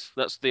Unit.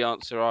 That's the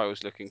answer I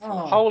was looking for.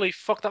 Holy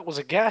fuck, that was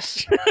a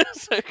guess.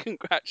 So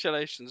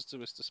congratulations to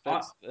Mr.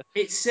 Spencer.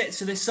 It says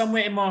so. There's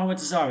somewhere in Mara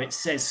Desire it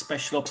says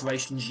Special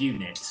Operations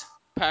Unit.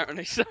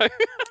 Apparently so.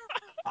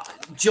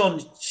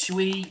 John, should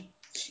we?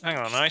 Hang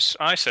on,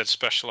 I said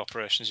Special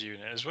Operations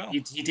Unit as well.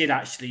 You did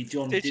actually,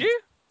 John. Did you?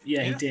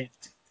 Yeah, he did.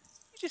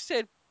 You just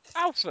said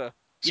Alpha.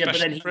 Yeah, but Special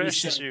then he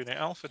Operations said Unit,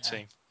 Alpha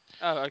Team.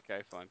 Oh,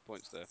 okay, fine.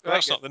 Points there.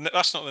 That's not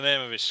the name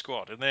of his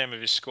squad. The name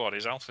of his squad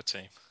is Alpha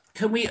Team.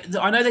 Can we?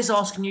 I know there's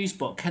Ask a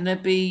Newsbot. Can there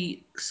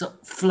be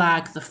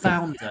flag the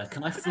founder?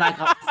 Can I flag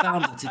up the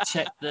founder to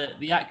check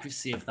the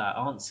accuracy of that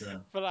answer?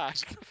 Flag.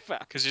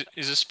 Because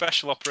he's a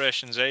Special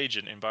Operations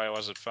Agent in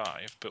Biohazard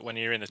 5, but when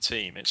you're in a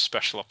team, it's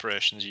Special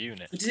Operations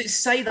Unit. But does it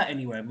say that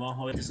anywhere in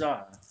Mahara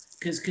Desire?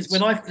 Because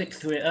when I flicked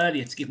through it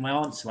earlier to give my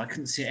answer, I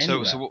couldn't see it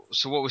anywhere.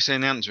 So what we're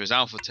saying the answer is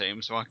Alpha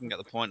Team, so I can get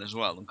the point as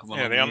well and come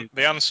along. Yeah,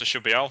 the answer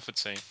should be Alpha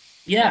Team.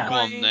 Yeah. Come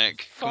on,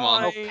 Nick. Come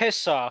on. Oh,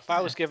 piss off.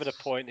 I was given a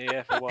point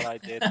here for what I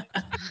did.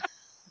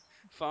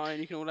 Fine,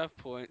 you can all have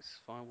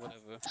points. Fine,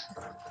 whatever.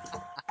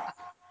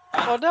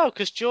 Oh, no,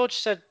 because George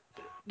said...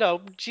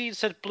 No, Gene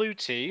said blue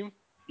team.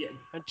 Yeah.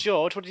 And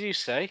George, what did you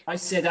say? I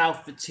said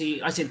Alpha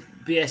Team. I said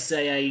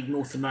BSAA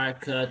North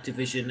America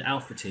Division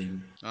Alpha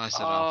Team. I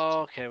said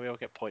Alpha Team. Okay, we all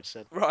get points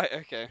then. Right,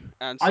 okay.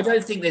 And I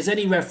don't think there's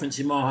any reference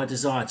in Mahara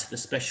Desire to the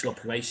Special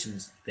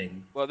Operations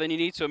thing. Well, then you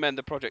need to amend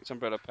the Project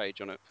Umbrella page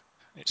on it.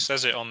 It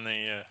says it on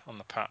the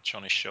patch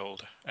on his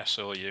shoulder.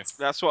 SOU.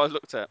 That's what I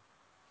looked at.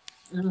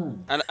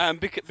 Mm. And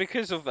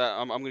because of that,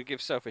 I'm going to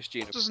give Selfish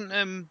Gene.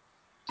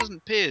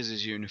 Doesn't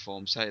Piers'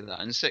 uniform say that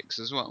in 6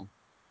 as well?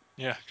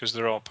 Yeah, because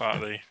they're all part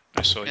of the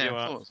SOU. Yeah,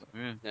 I thought so,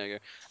 yeah. There you go.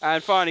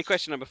 And finally,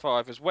 question number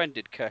 5 is when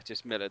did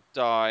Curtis Miller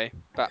die?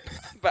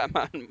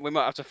 Batman. We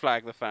might have to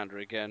flag the founder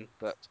again,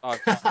 but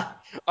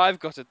I've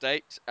got a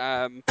date.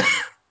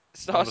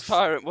 Stars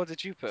Tyrant, what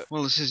did you put?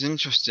 Well, this is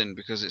interesting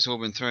because it's all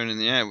been thrown in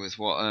the air with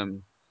what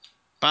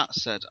Bat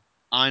said.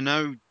 I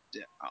know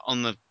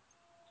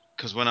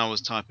because when I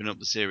was typing up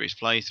the series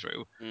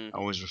playthrough, I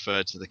always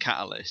referred to the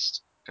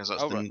Catalyst because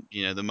that's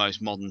the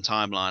most modern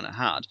timeline it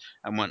had.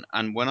 And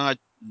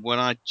when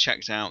I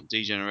checked out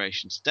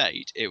Degeneration's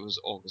date, it was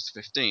August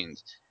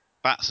 15th.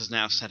 Bats has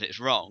now said it's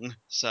wrong,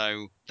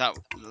 so that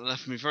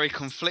left me very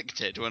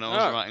conflicted when I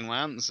was writing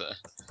my answer.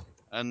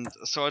 And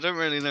so I don't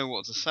really know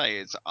what to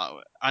say.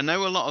 I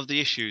know a lot of the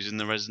issues in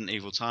the Resident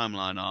Evil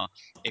timeline are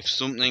if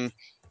something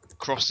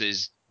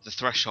crosses the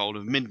threshold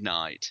of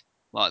midnight,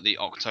 like the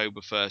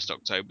October 1st,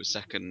 October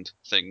 2nd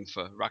thing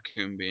for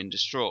Raccoon being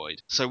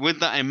destroyed. So with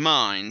that in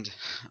mind,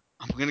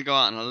 I'm going to go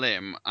out on a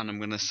limb and I'm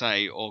going to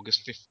say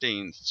August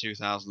 15th,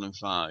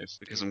 2005,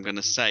 because I'm going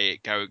to say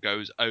it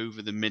goes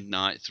over the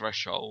midnight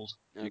threshold.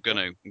 Okay.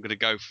 I'm going to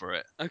go for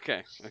it.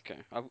 Okay.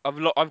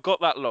 I've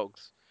got that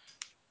logged.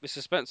 Mr.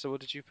 Spencer,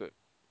 what did you put?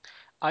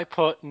 I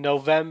put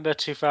November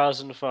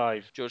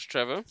 2005. George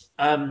Trevor?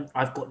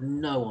 I've got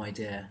no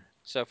idea.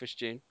 Selfish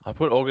Gene? I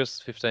put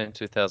August 15,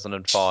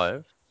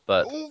 2005,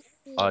 but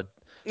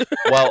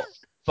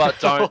but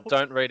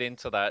don't read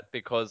into that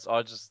because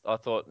I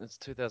thought it's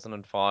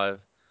 2005.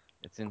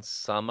 It's in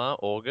summer,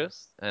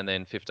 August, and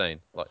then 15.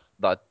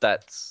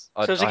 That's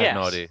I have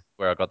no idea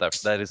where I got that.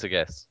 That is a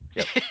guess.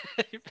 Yep.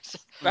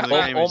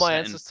 all my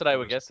answers today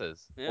were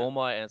guesses. Yeah. All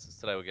my answers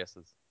today were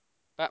guesses.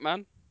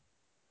 Batman?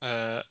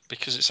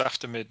 Because it's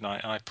after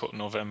midnight, I put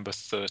November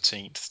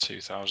 13th,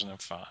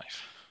 2005.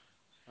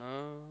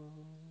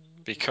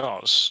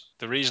 Because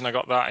the reason I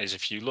got that is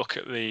if you look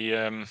at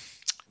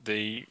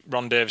the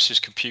Ron Davis's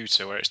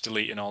computer where it's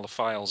deleting all the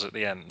files at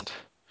the end,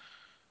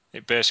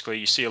 it basically,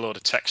 you see a load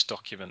of text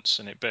documents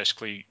and it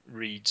basically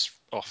reads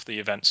off the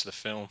events of the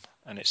film,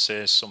 and it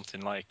says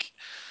something like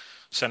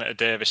Senator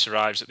Davis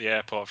arrives at the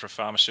airport for a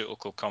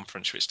pharmaceutical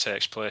conference which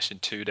takes place in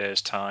 2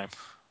 days' time.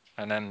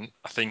 And then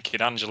I think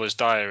in Angela's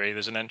diary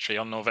there's an entry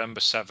on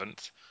November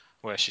 7th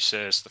where she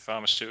says the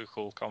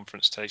pharmaceutical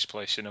conference takes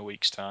place in a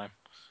week's time,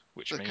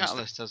 which The means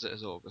Catalyst has it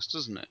as August,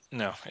 doesn't it?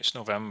 no, it's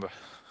November.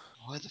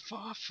 Why the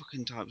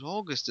fucking type's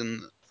August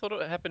in? I thought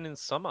it happened in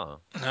summer.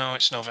 No,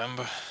 it's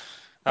November.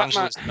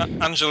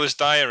 Batman- Angela's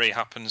diary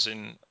happens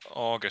in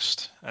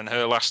August, and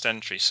her last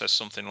entry says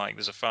something like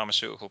there's a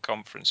pharmaceutical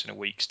conference in a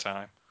week's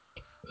time,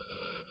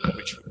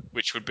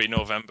 which would be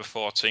November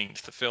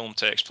 14th. The film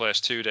takes place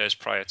 2 days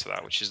prior to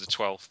that, which is the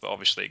 12th, but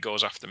obviously it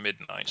goes after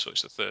midnight, so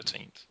it's the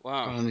 13th.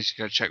 Wow. I need to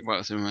go check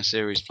back through my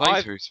series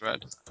playthrough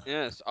thread.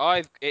 Yes,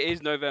 it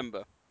is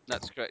November.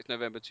 That's correct. It's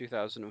November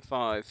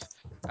 2005.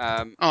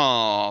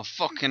 Oh,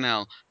 fucking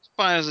hell.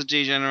 Biohazard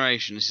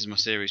Degeneration, this is my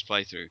series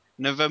playthrough.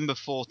 November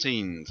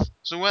 14th.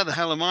 So where the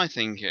hell am I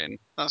thinking?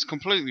 That's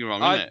completely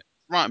wrong, isn't it?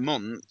 Right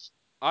month.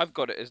 I've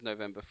got it as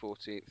November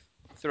 14th.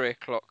 3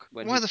 o'clock.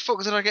 Where the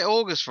fuck did I get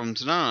August from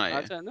tonight?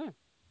 I don't know.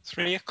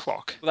 3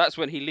 o'clock? Well, that's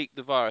when he leaked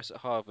the virus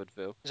at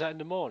Harvardville. Is that in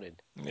the morning?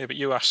 Yeah, but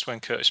you asked when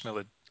Curtis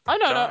Miller I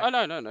know, died.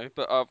 I know.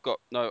 But I've got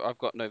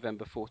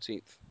November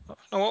 14th.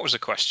 No, what was the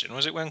question?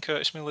 Was it when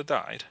Curtis Miller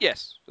died?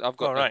 Yes, I've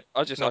got. All right.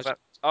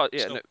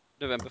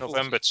 November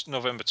 14th.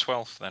 November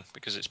 12th then,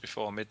 because it's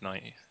before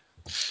midnight.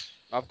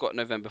 I've got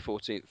November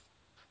 14th.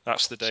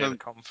 That's the day of the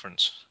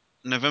conference.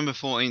 November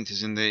 14th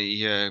is in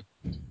the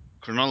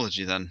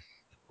chronology then,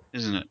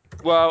 isn't it?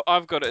 Well,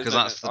 I've got it as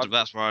because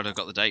that's where I'd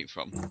got the date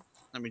from.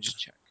 Let me just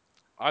check.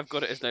 I've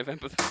got it as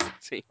November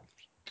 14th.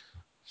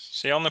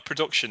 See, on the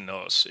production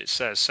notes, it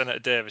says Senator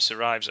Davis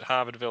arrives at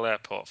Harvardville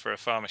Airport for a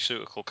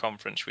pharmaceutical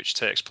conference which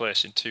takes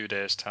place in 2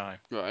 days' time.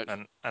 Right.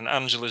 And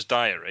Angela's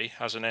diary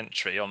has an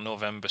entry on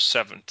November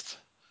 7th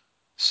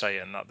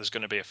saying that there's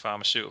going to be a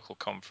pharmaceutical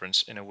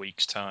conference in a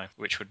week's time,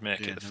 which would make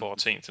it the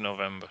 14th of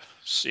November.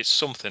 It's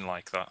something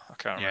like that. I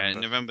can't remember.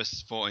 Yeah, November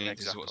 14th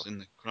is what's in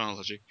the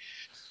chronology.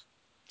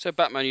 So,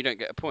 Batman, you don't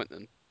get a point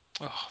then?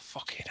 Oh,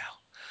 fucking hell.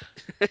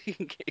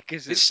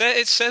 Because it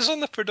says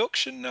on the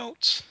production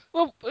notes.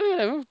 Well,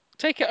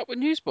 take it up with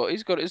Newsbot.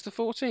 He's got it as the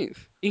 14th.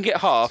 You can get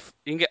half.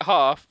 You can get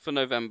half for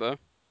November.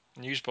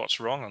 Newsbot's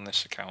wrong on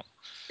this account.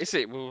 Is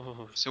it?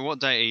 So what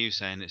date are you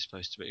saying it's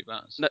supposed to be,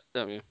 Bats?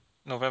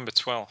 November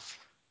 12th.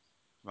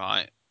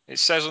 Right. It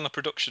says on the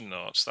production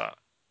notes that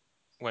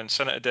when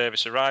Senator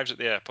Davis arrives at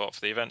the airport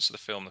for the events of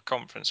the film, the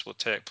conference will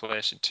take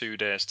place in 2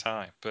 days'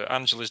 time. But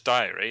Angela's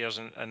diary has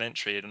an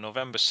entry on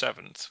November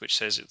 7th, which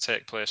says it'll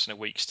take place in a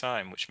week's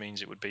time, which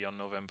means it would be on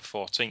November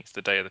 14th,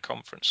 the day of the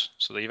conference.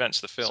 So the events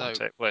of the film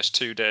take place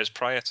 2 days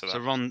prior to that.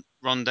 So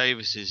Ron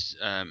Davis's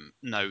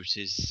note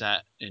is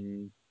set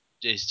in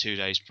 2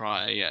 days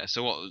prior. Yeah.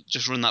 So what?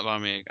 Just run that by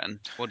me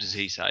again. What does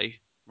he say,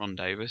 Ron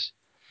Davis?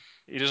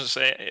 He doesn't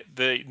say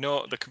the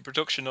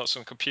production notes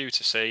on the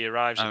computer say he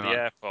arrives at the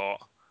airport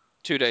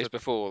 2 days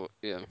before.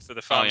 Yeah. For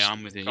the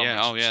I'm with you.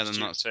 Yeah. Oh yeah. Then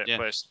that's take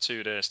place in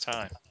 2 days'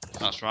 time.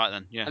 That's right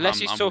then. Yeah. Unless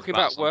he's talking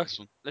about work.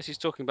 Unless he's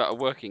talking about a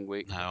working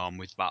week. No, I'm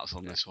with Bats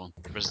on this one.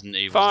 Resident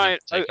Evil's never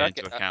taken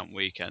into account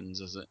weekends,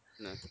 is it?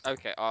 No.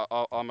 Okay.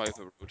 I'm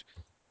overruled.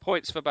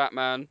 Points for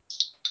Batman.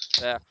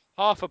 There.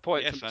 Half a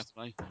point. Yeah, fair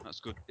play.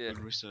 That's good. Good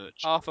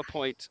research. Half a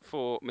point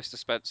for Mr.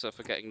 Spencer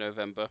for getting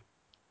November.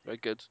 Very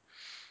good.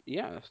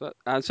 Yeah.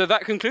 So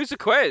that concludes the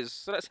quiz.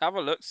 So let's have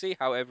a look, see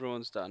how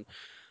everyone's done.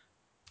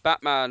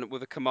 Batman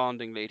with a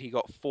commanding lead. He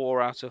got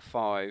 4 out of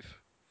 5.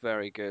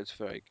 Very good,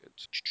 very good.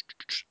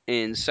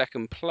 In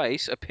second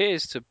place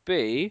appears to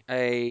be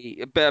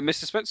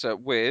Mr. Spencer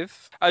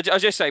with... I'll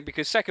just say,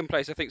 because second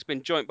place I think has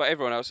been joined by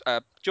everyone else.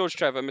 George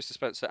Trevor, Mr.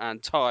 Spencer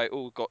and Ty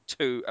all got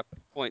 2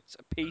 points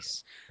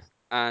apiece.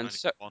 And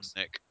so... one,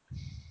 Nick.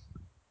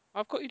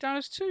 I've got you down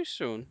as 2,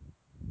 Sean.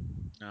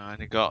 No, I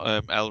only got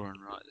Elrond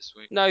right this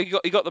week. No, you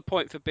got the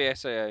point for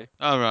BSAA.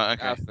 Oh right,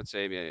 okay. Alpha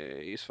team, yeah,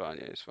 he's fine,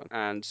 he's fine.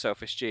 And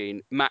Selfish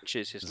Gene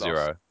matches his 0.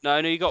 loss. No,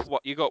 you got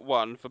what? You got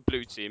 1 for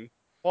blue team.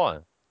 Why?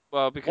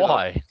 Well, because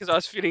Why? I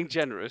was feeling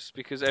generous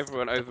because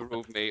everyone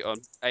overruled me on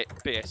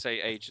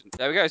BSA agent.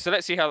 There we go. So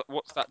let's see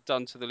what's that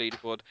done to the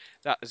leaderboard.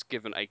 That has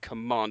given a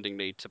commanding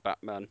lead to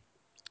Batman.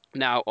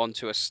 Now on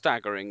to a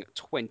staggering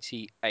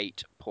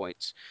 28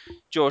 points.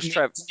 George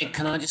Trevor.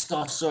 Can I just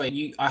ask?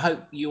 Sorry, I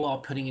hope you are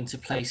putting into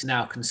place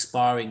now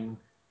conspiring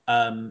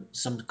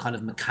some kind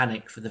of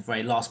mechanic for the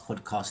very last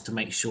podcast to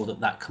make sure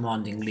that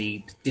commanding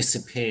lead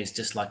disappears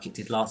just like it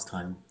did last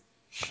time.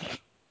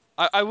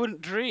 I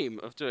wouldn't dream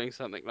of doing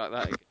something like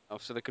that again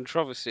after the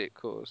controversy it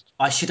caused.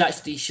 I should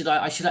actually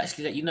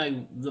let you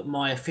know that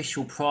my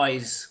official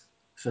prize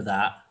for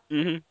that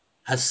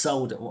has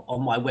sold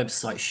on my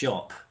website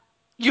shop.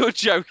 You're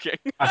joking.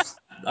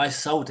 I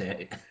sold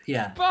it.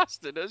 Yeah.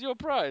 Bastard, that's your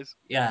prize.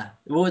 Yeah.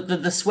 Well,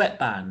 the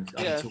sweatband.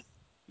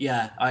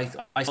 Yeah.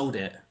 I sold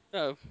it.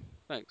 Oh,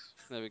 thanks.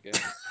 There we go.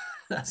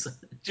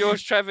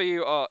 George Trevor,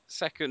 you are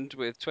second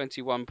with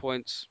 21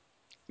 points.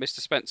 Mr.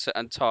 Spencer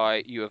and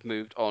Ty, you have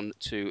moved on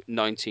to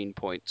 19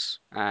 points.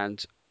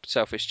 And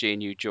Selfish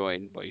Gene, you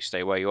join. Well, you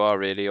stay where you are,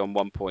 really, on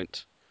 1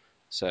 point.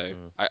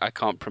 So I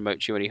can't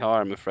promote you any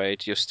higher, I'm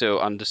afraid. You're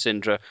still under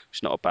Syndra, which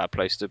is not a bad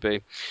place to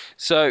be.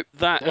 So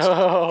that...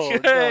 Oh,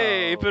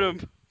 hey, no.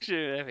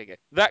 There we go.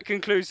 That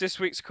concludes this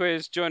week's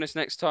quiz. Join us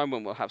next time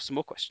when we'll have some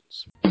more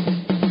questions.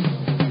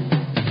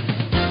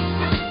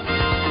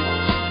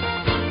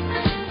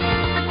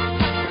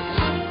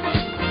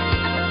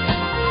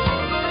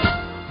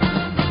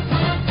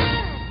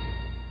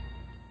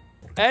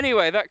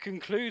 Anyway, that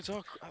concludes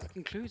our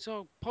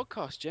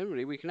podcast.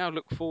 Generally, we can now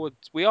look forward.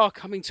 We are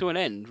coming to an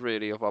end,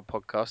 really, of our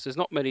podcast. There's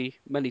not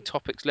many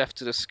topics left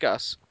to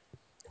discuss.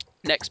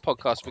 Next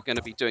podcast, we're going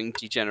to be doing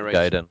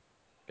degeneration.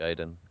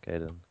 Gaiden,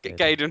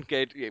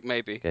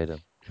 maybe. Gaiden.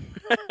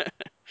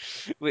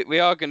 We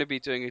are going to be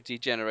doing a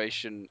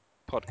degeneration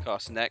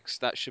podcast next.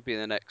 That should be in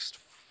the next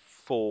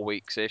 4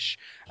 weeks ish,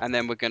 and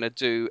then we're going to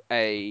do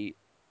a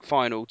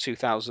final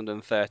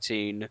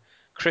 2013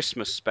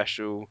 Christmas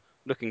special,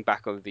 looking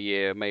back over the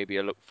year, maybe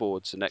a look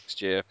forward to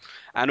next year.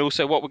 And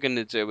also, what we're going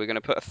to do, we're going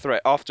to put a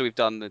thread after we've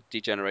done the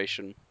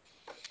degeneration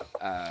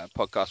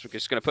podcast. We're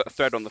just going to put a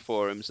thread on the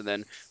forums, and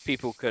then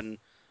people can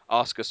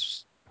ask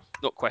us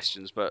not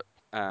questions, but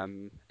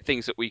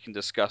things that we can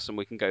discuss, and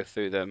we can go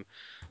through them.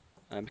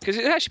 Because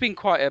it's actually been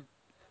quite a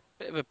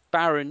bit of a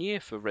barren year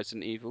for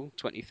Resident Evil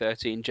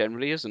 2013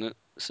 generally, isn't it?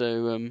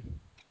 So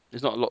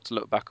there's not a lot to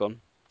look back on.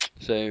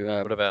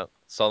 So what about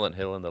Silent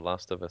Hill and The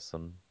Last of Us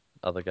and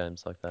other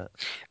games like that?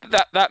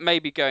 That may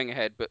be going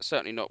ahead, but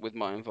certainly not with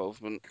my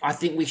involvement. I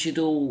think we should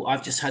all,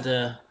 I've just had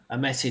a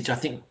message, I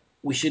think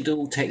we should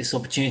all take this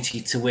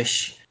opportunity to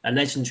wish a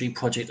legendary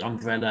Project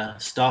Umbrella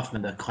staff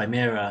member,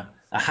 Chimera,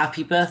 a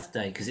happy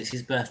birthday, because it's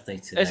his birthday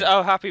today.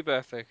 Happy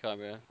birthday,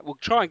 Chimera. We'll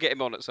try and get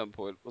him on at some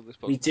point on this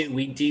podcast.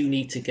 We do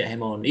need to get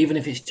him on, even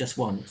if it's just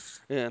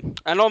once. Yeah.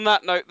 And on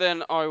that note,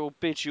 then, I will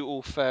bid you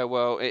all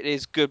farewell. It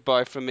is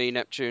goodbye from me,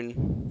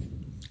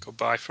 Neptune.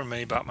 Goodbye from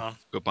me, Batman.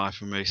 Goodbye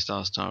from me,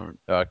 Stars Tyrant.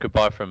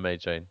 Goodbye from me,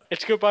 Gene.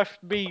 It's goodbye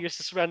from me,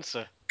 Mr.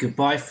 Spencer.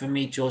 Goodbye from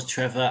me, George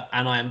Trevor,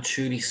 and I am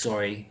truly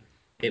sorry.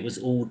 It was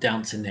all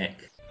down to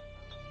Nick.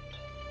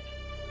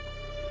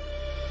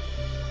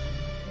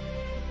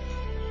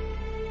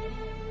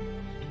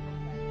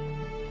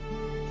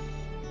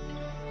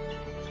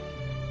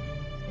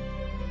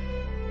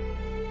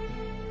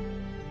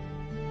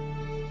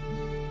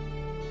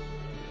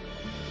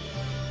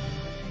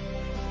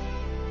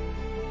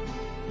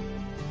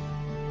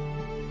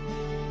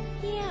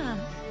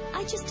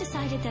 I just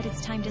decided that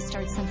it's time to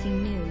start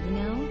something new, you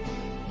know?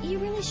 You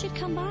really should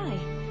come by.